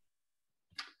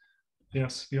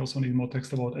 Yes, we also need more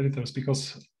text about editors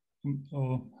because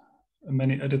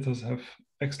many editors have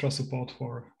extra support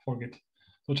for Git.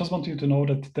 So just want you to know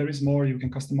that there is more, you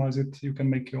can customize it, you can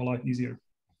make your life easier.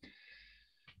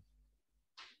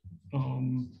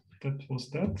 That was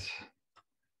that.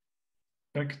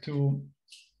 Back to,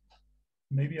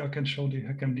 maybe I can show the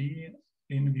HackMD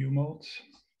in view mode.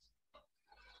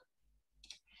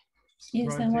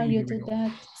 Yes, and while you do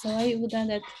that, so I would add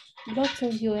that lots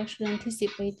of you actually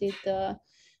anticipated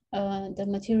the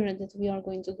material that we are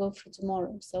going to go through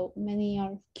tomorrow. So many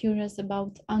are curious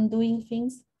about undoing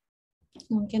things.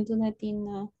 We can do that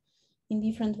in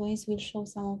different ways. We'll show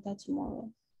some of that tomorrow.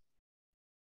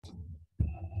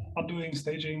 Undoing,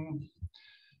 staging.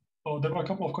 Oh, there were a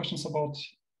couple of questions about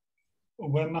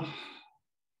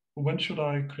when should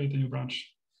I create a new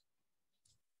branch?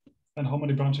 And how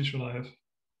many branches should I have?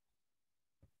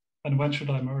 And when should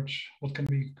I merge? What can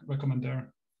we recommend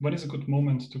there? When is a good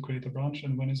moment to create a branch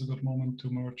and when is a good moment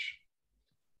to merge?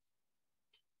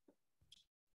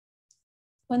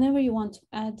 Whenever you want to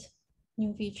add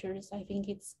new features, I think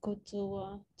it's good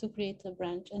to create a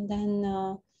branch. And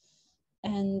then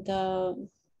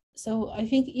so I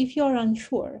think if you're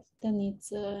unsure, then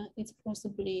it's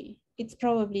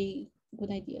probably a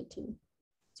good idea to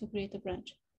create a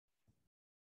branch.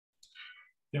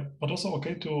 Yeah, but also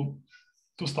okay to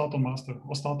start on master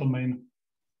or start on main.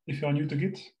 If you are new to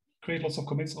Git, create lots of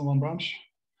commits on one branch.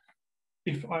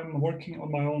 If I'm working on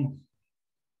my own,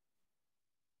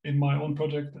 in my own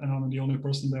project and I'm the only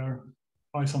person there,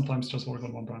 I sometimes just work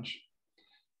on one branch.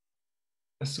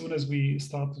 As soon as we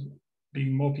start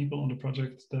being more people on the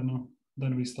project, then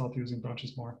we start using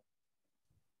branches more.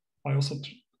 I also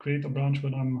create a branch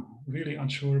when I'm really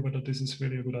unsure whether this is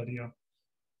really a good idea.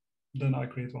 Then I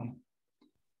create one.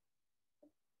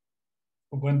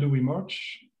 When do we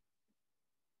merge?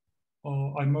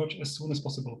 I merge as soon as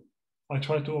possible. I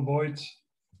try to avoid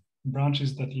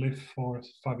branches that live for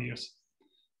 5 years.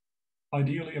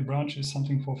 Ideally, a branch is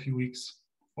something for a few weeks,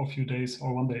 or a few days,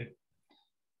 or 1 day.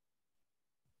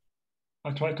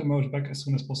 I try to merge back as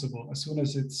soon as possible, as soon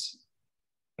as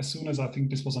I think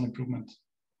this was an improvement.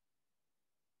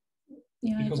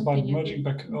 Yeah, because by merging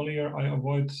back earlier, I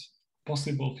avoid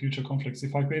possible future conflicts.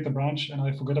 If I create a branch and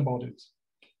I forget about it,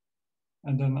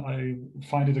 and then I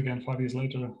find it again 5 years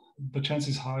later, the chance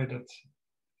is high that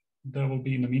there will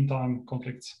be in the meantime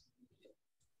conflicts.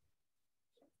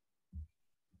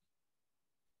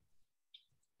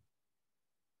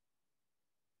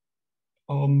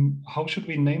 How should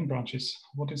we name branches?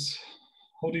 How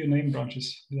do you name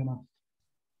branches, Diana?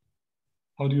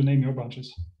 How do you name your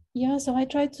branches? Yeah, so I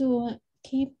try to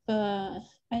keep,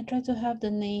 I try to have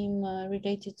the name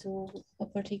related to a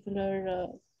particular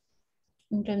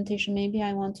implementation. Maybe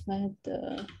I want to add,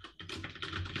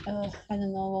 I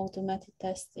don't know, automatic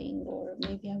testing, or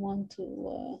maybe I want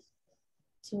to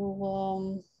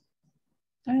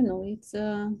I don't know, it's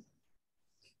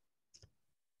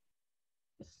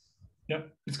yeah,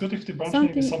 it's good if the branch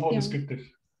name is somehow descriptive.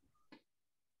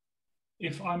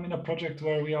 If I'm in a project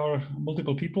where we are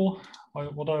multiple people,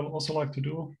 what I also like to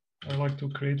do, I like to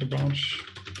create a branch.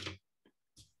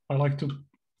 I like to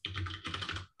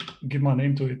give my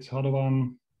name to it,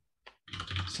 Radovan,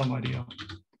 some idea,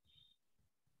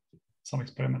 some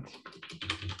experiment.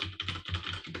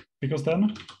 Because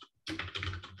then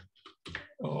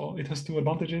it has two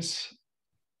advantages.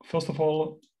 First of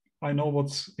all, I know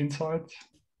what's inside.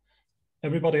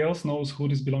 Everybody else knows who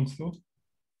this belongs to.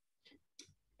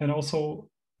 And also,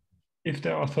 if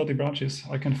there are 30 branches,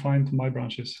 I can find my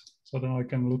branches. So then I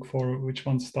can look for which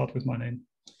ones start with my name.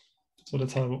 So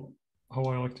that's how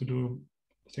I like to do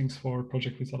things for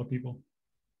project with other people.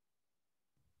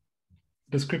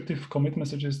 Descriptive commit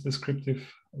messages, descriptive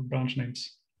branch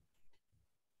names.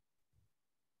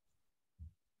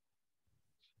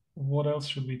 What else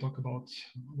should we talk about?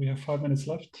 We have 5 minutes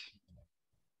left.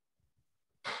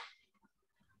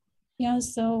 Yeah,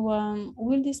 so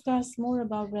we'll discuss more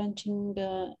about branching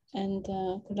and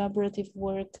collaborative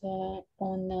work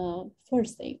on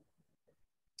Thursday.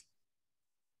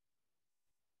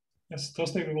 Yes,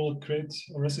 Thursday we will create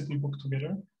a recipe book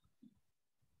together.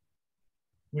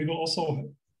 We will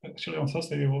also, actually on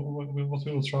Thursday, what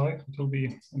we will try, it will be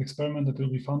an experiment that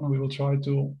will be fun. We will try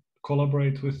to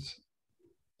collaborate with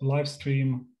live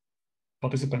stream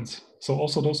participants. So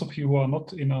also those of you who are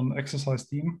not in an exercise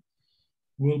team,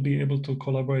 will be able to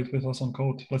collaborate with us on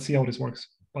code. Let's see how this works.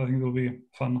 But I think it will be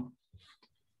fun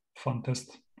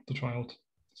test to try out.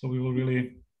 So we will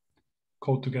really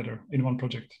code together in one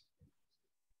project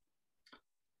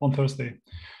on Thursday.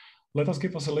 Let us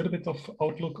give us a little bit of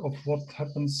outlook of what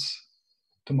happens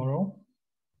tomorrow.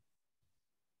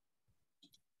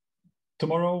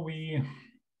 Tomorrow we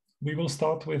will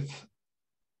start with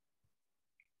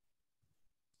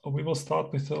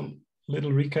a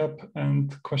little recap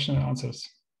and question and answers,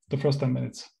 the first 10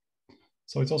 minutes.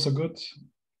 So it's also good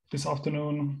this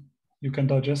afternoon, you can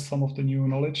digest some of the new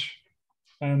knowledge.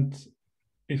 And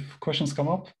if questions come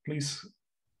up, please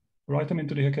write them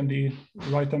into the HackMD,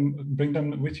 bring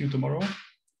them with you tomorrow.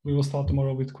 We will start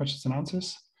tomorrow with questions and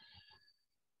answers.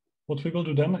 What we will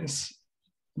do then is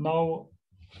now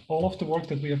all of the work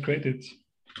that we have created,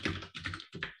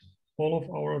 all of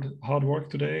our hard work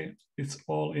today, it's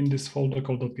all in this folder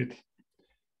called .git.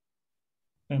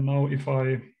 And now if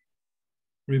I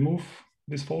remove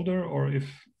this folder, or if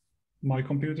my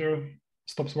computer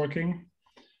stops working,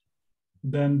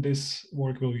 then this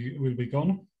work will be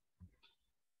gone.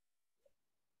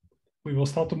 We will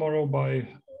start tomorrow by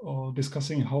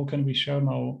discussing how can we share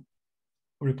now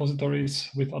repositories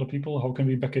with other people, how can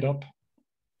we back it up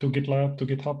to GitLab, to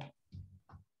GitHub.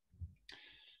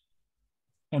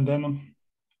 And then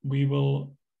we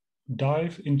will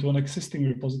dive into an existing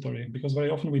repository, because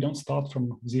very often we don't start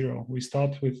from zero. We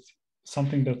start with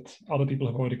something that other people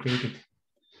have already created.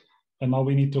 And now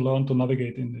we need to learn to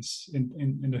navigate in this,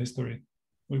 in the history.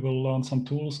 We will learn some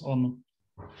tools on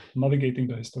navigating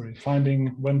the history,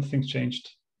 finding when things changed,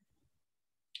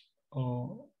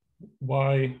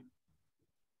 why,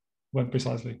 when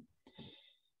precisely.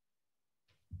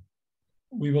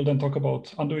 We will then talk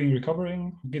about undoing,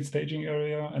 recovering, Git staging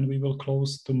area, and we will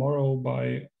close tomorrow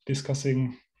by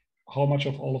discussing how much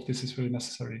of all of this is really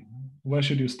necessary. Where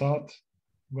should you start?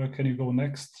 Where can you go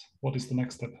next? What is the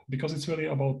next step? Because it's really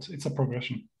about, it's a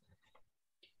progression.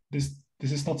 This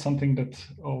is not something that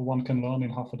one can learn in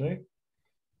half a day,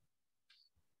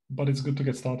 but it's good to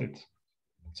get started.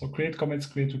 So create commits,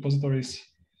 create repositories.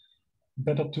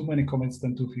 Better too many commits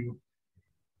than too few.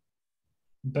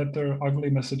 Better ugly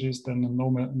messages than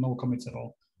no commits at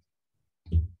all.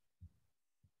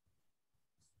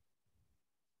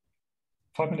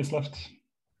 5 minutes left.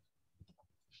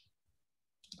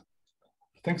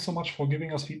 Thanks so much for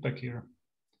giving us feedback here.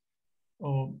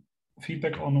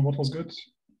 Feedback on what was good,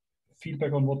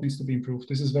 feedback on what needs to be improved.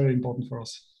 This is very important for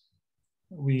us.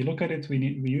 We look at it, we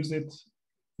use it.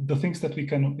 The things that we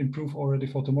can improve already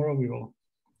for tomorrow, we will.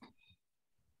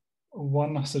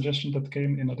 One suggestion that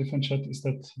came in a different chat is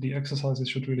that the exercises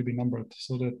should really be numbered,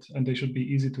 so that, and they should be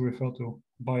easy to refer to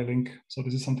by link. So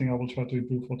this is something I will try to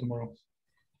improve for tomorrow.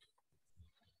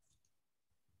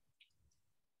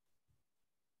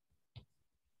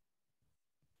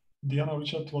 Diana,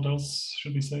 Richard, what else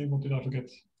should we say? What did I forget?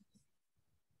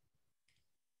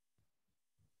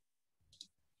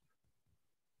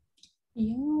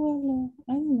 Yeah, well,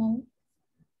 I don't know.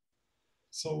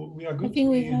 So we are good. I think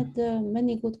we had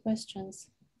many good questions,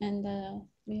 and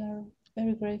we are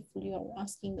very grateful you are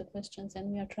asking the questions, and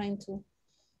we are trying to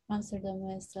answer them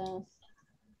as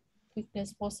quickly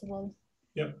as possible.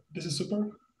 Yeah, this is super.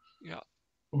 Yeah.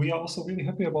 We are also really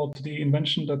happy about the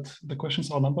invention that the questions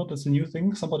are numbered. That's a new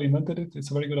thing. Somebody invented it.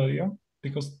 It's a very good idea,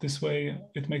 because this way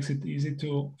it makes it easy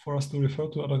for us to refer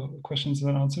to other questions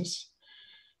and answers.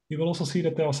 We will also see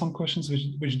that there are some questions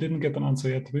which didn't get an answer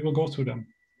yet. We will go through them.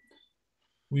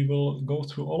 We will go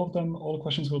through all of them. All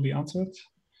questions will be answered.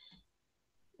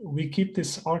 We keep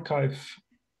this archive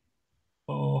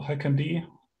HackMD.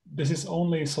 This is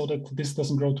only so that this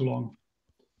doesn't grow too long.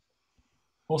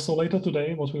 Also later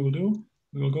today, what we will do,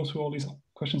 we will go through all these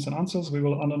questions and answers. We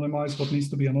will anonymize what needs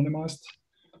to be anonymized.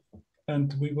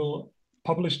 And we will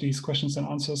publish these questions and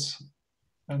answers.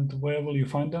 And where will you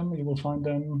find them? You will find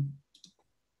them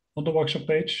on the workshop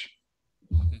page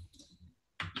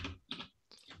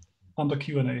under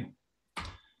Q&A.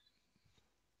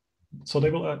 So they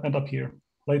will end up here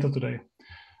later today.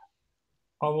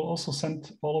 I will also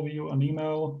send all of you an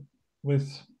email with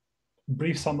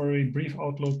brief summary, brief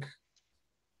outlook,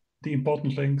 the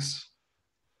important links,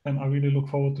 and I really look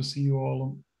forward to see you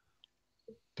all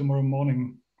tomorrow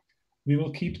morning. I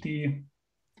will keep the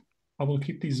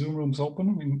Zoom rooms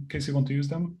open in case you want to use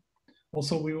them.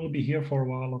 Also, we will be here for a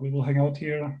while. We will hang out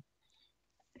here.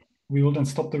 We will then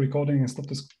stop the recording and stop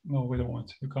this. No, wait a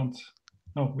moment. You can't.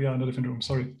 No, we are in a different room.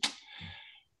 Sorry.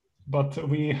 But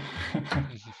we.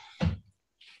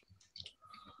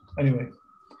 Anyway,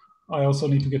 I also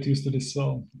need to get used to this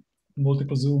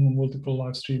multiple Zoom, multiple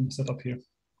live stream setup here.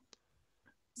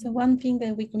 So one thing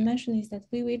that we could mention is that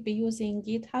we will be using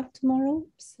GitHub tomorrow.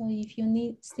 So if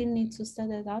you still need to set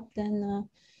it up, then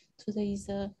today is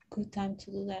a good time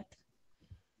to do that.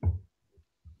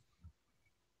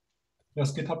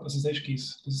 Yes, GitHub SSH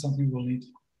keys. This is something we will need.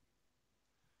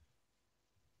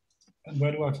 And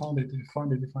where do I find it? If I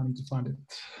need to find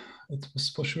it. It was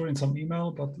for sure in some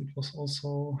email, but it was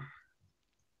also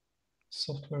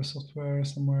software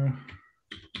somewhere.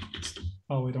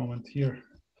 Oh, wait a moment, here.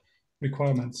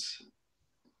 Requirements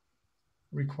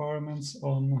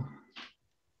on,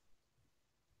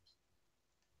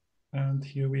 and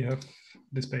here we have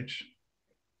this page.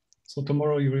 So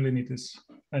tomorrow you really need this,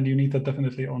 and you need that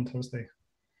definitely on Thursday.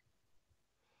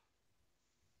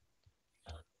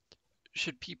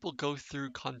 Should people go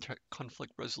through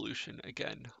conflict resolution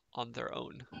again on their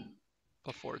own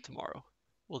before tomorrow?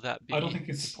 Will that be important?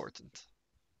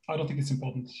 I don't think it's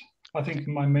important. I think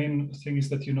my main thing is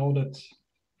that you know that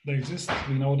they exist.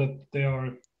 We know that they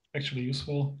are actually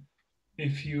useful.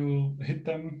 If you hit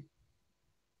them,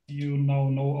 you now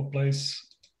know a place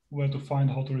where to find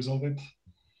how to resolve it.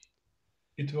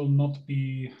 It will not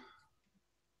be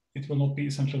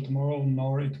essential tomorrow,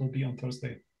 nor it will be on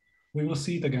Thursday. We will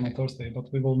see it again on Thursday, but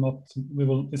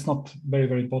it's not very,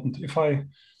 very important. If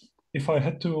I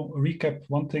had to recap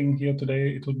one thing here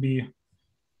today, it would be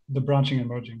the branching and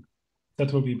merging.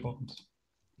 That will be important.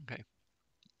 Okay.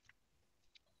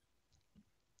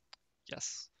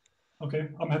 Yes. Okay,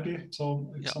 I'm happy.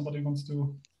 So if somebody wants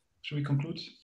to, should we conclude?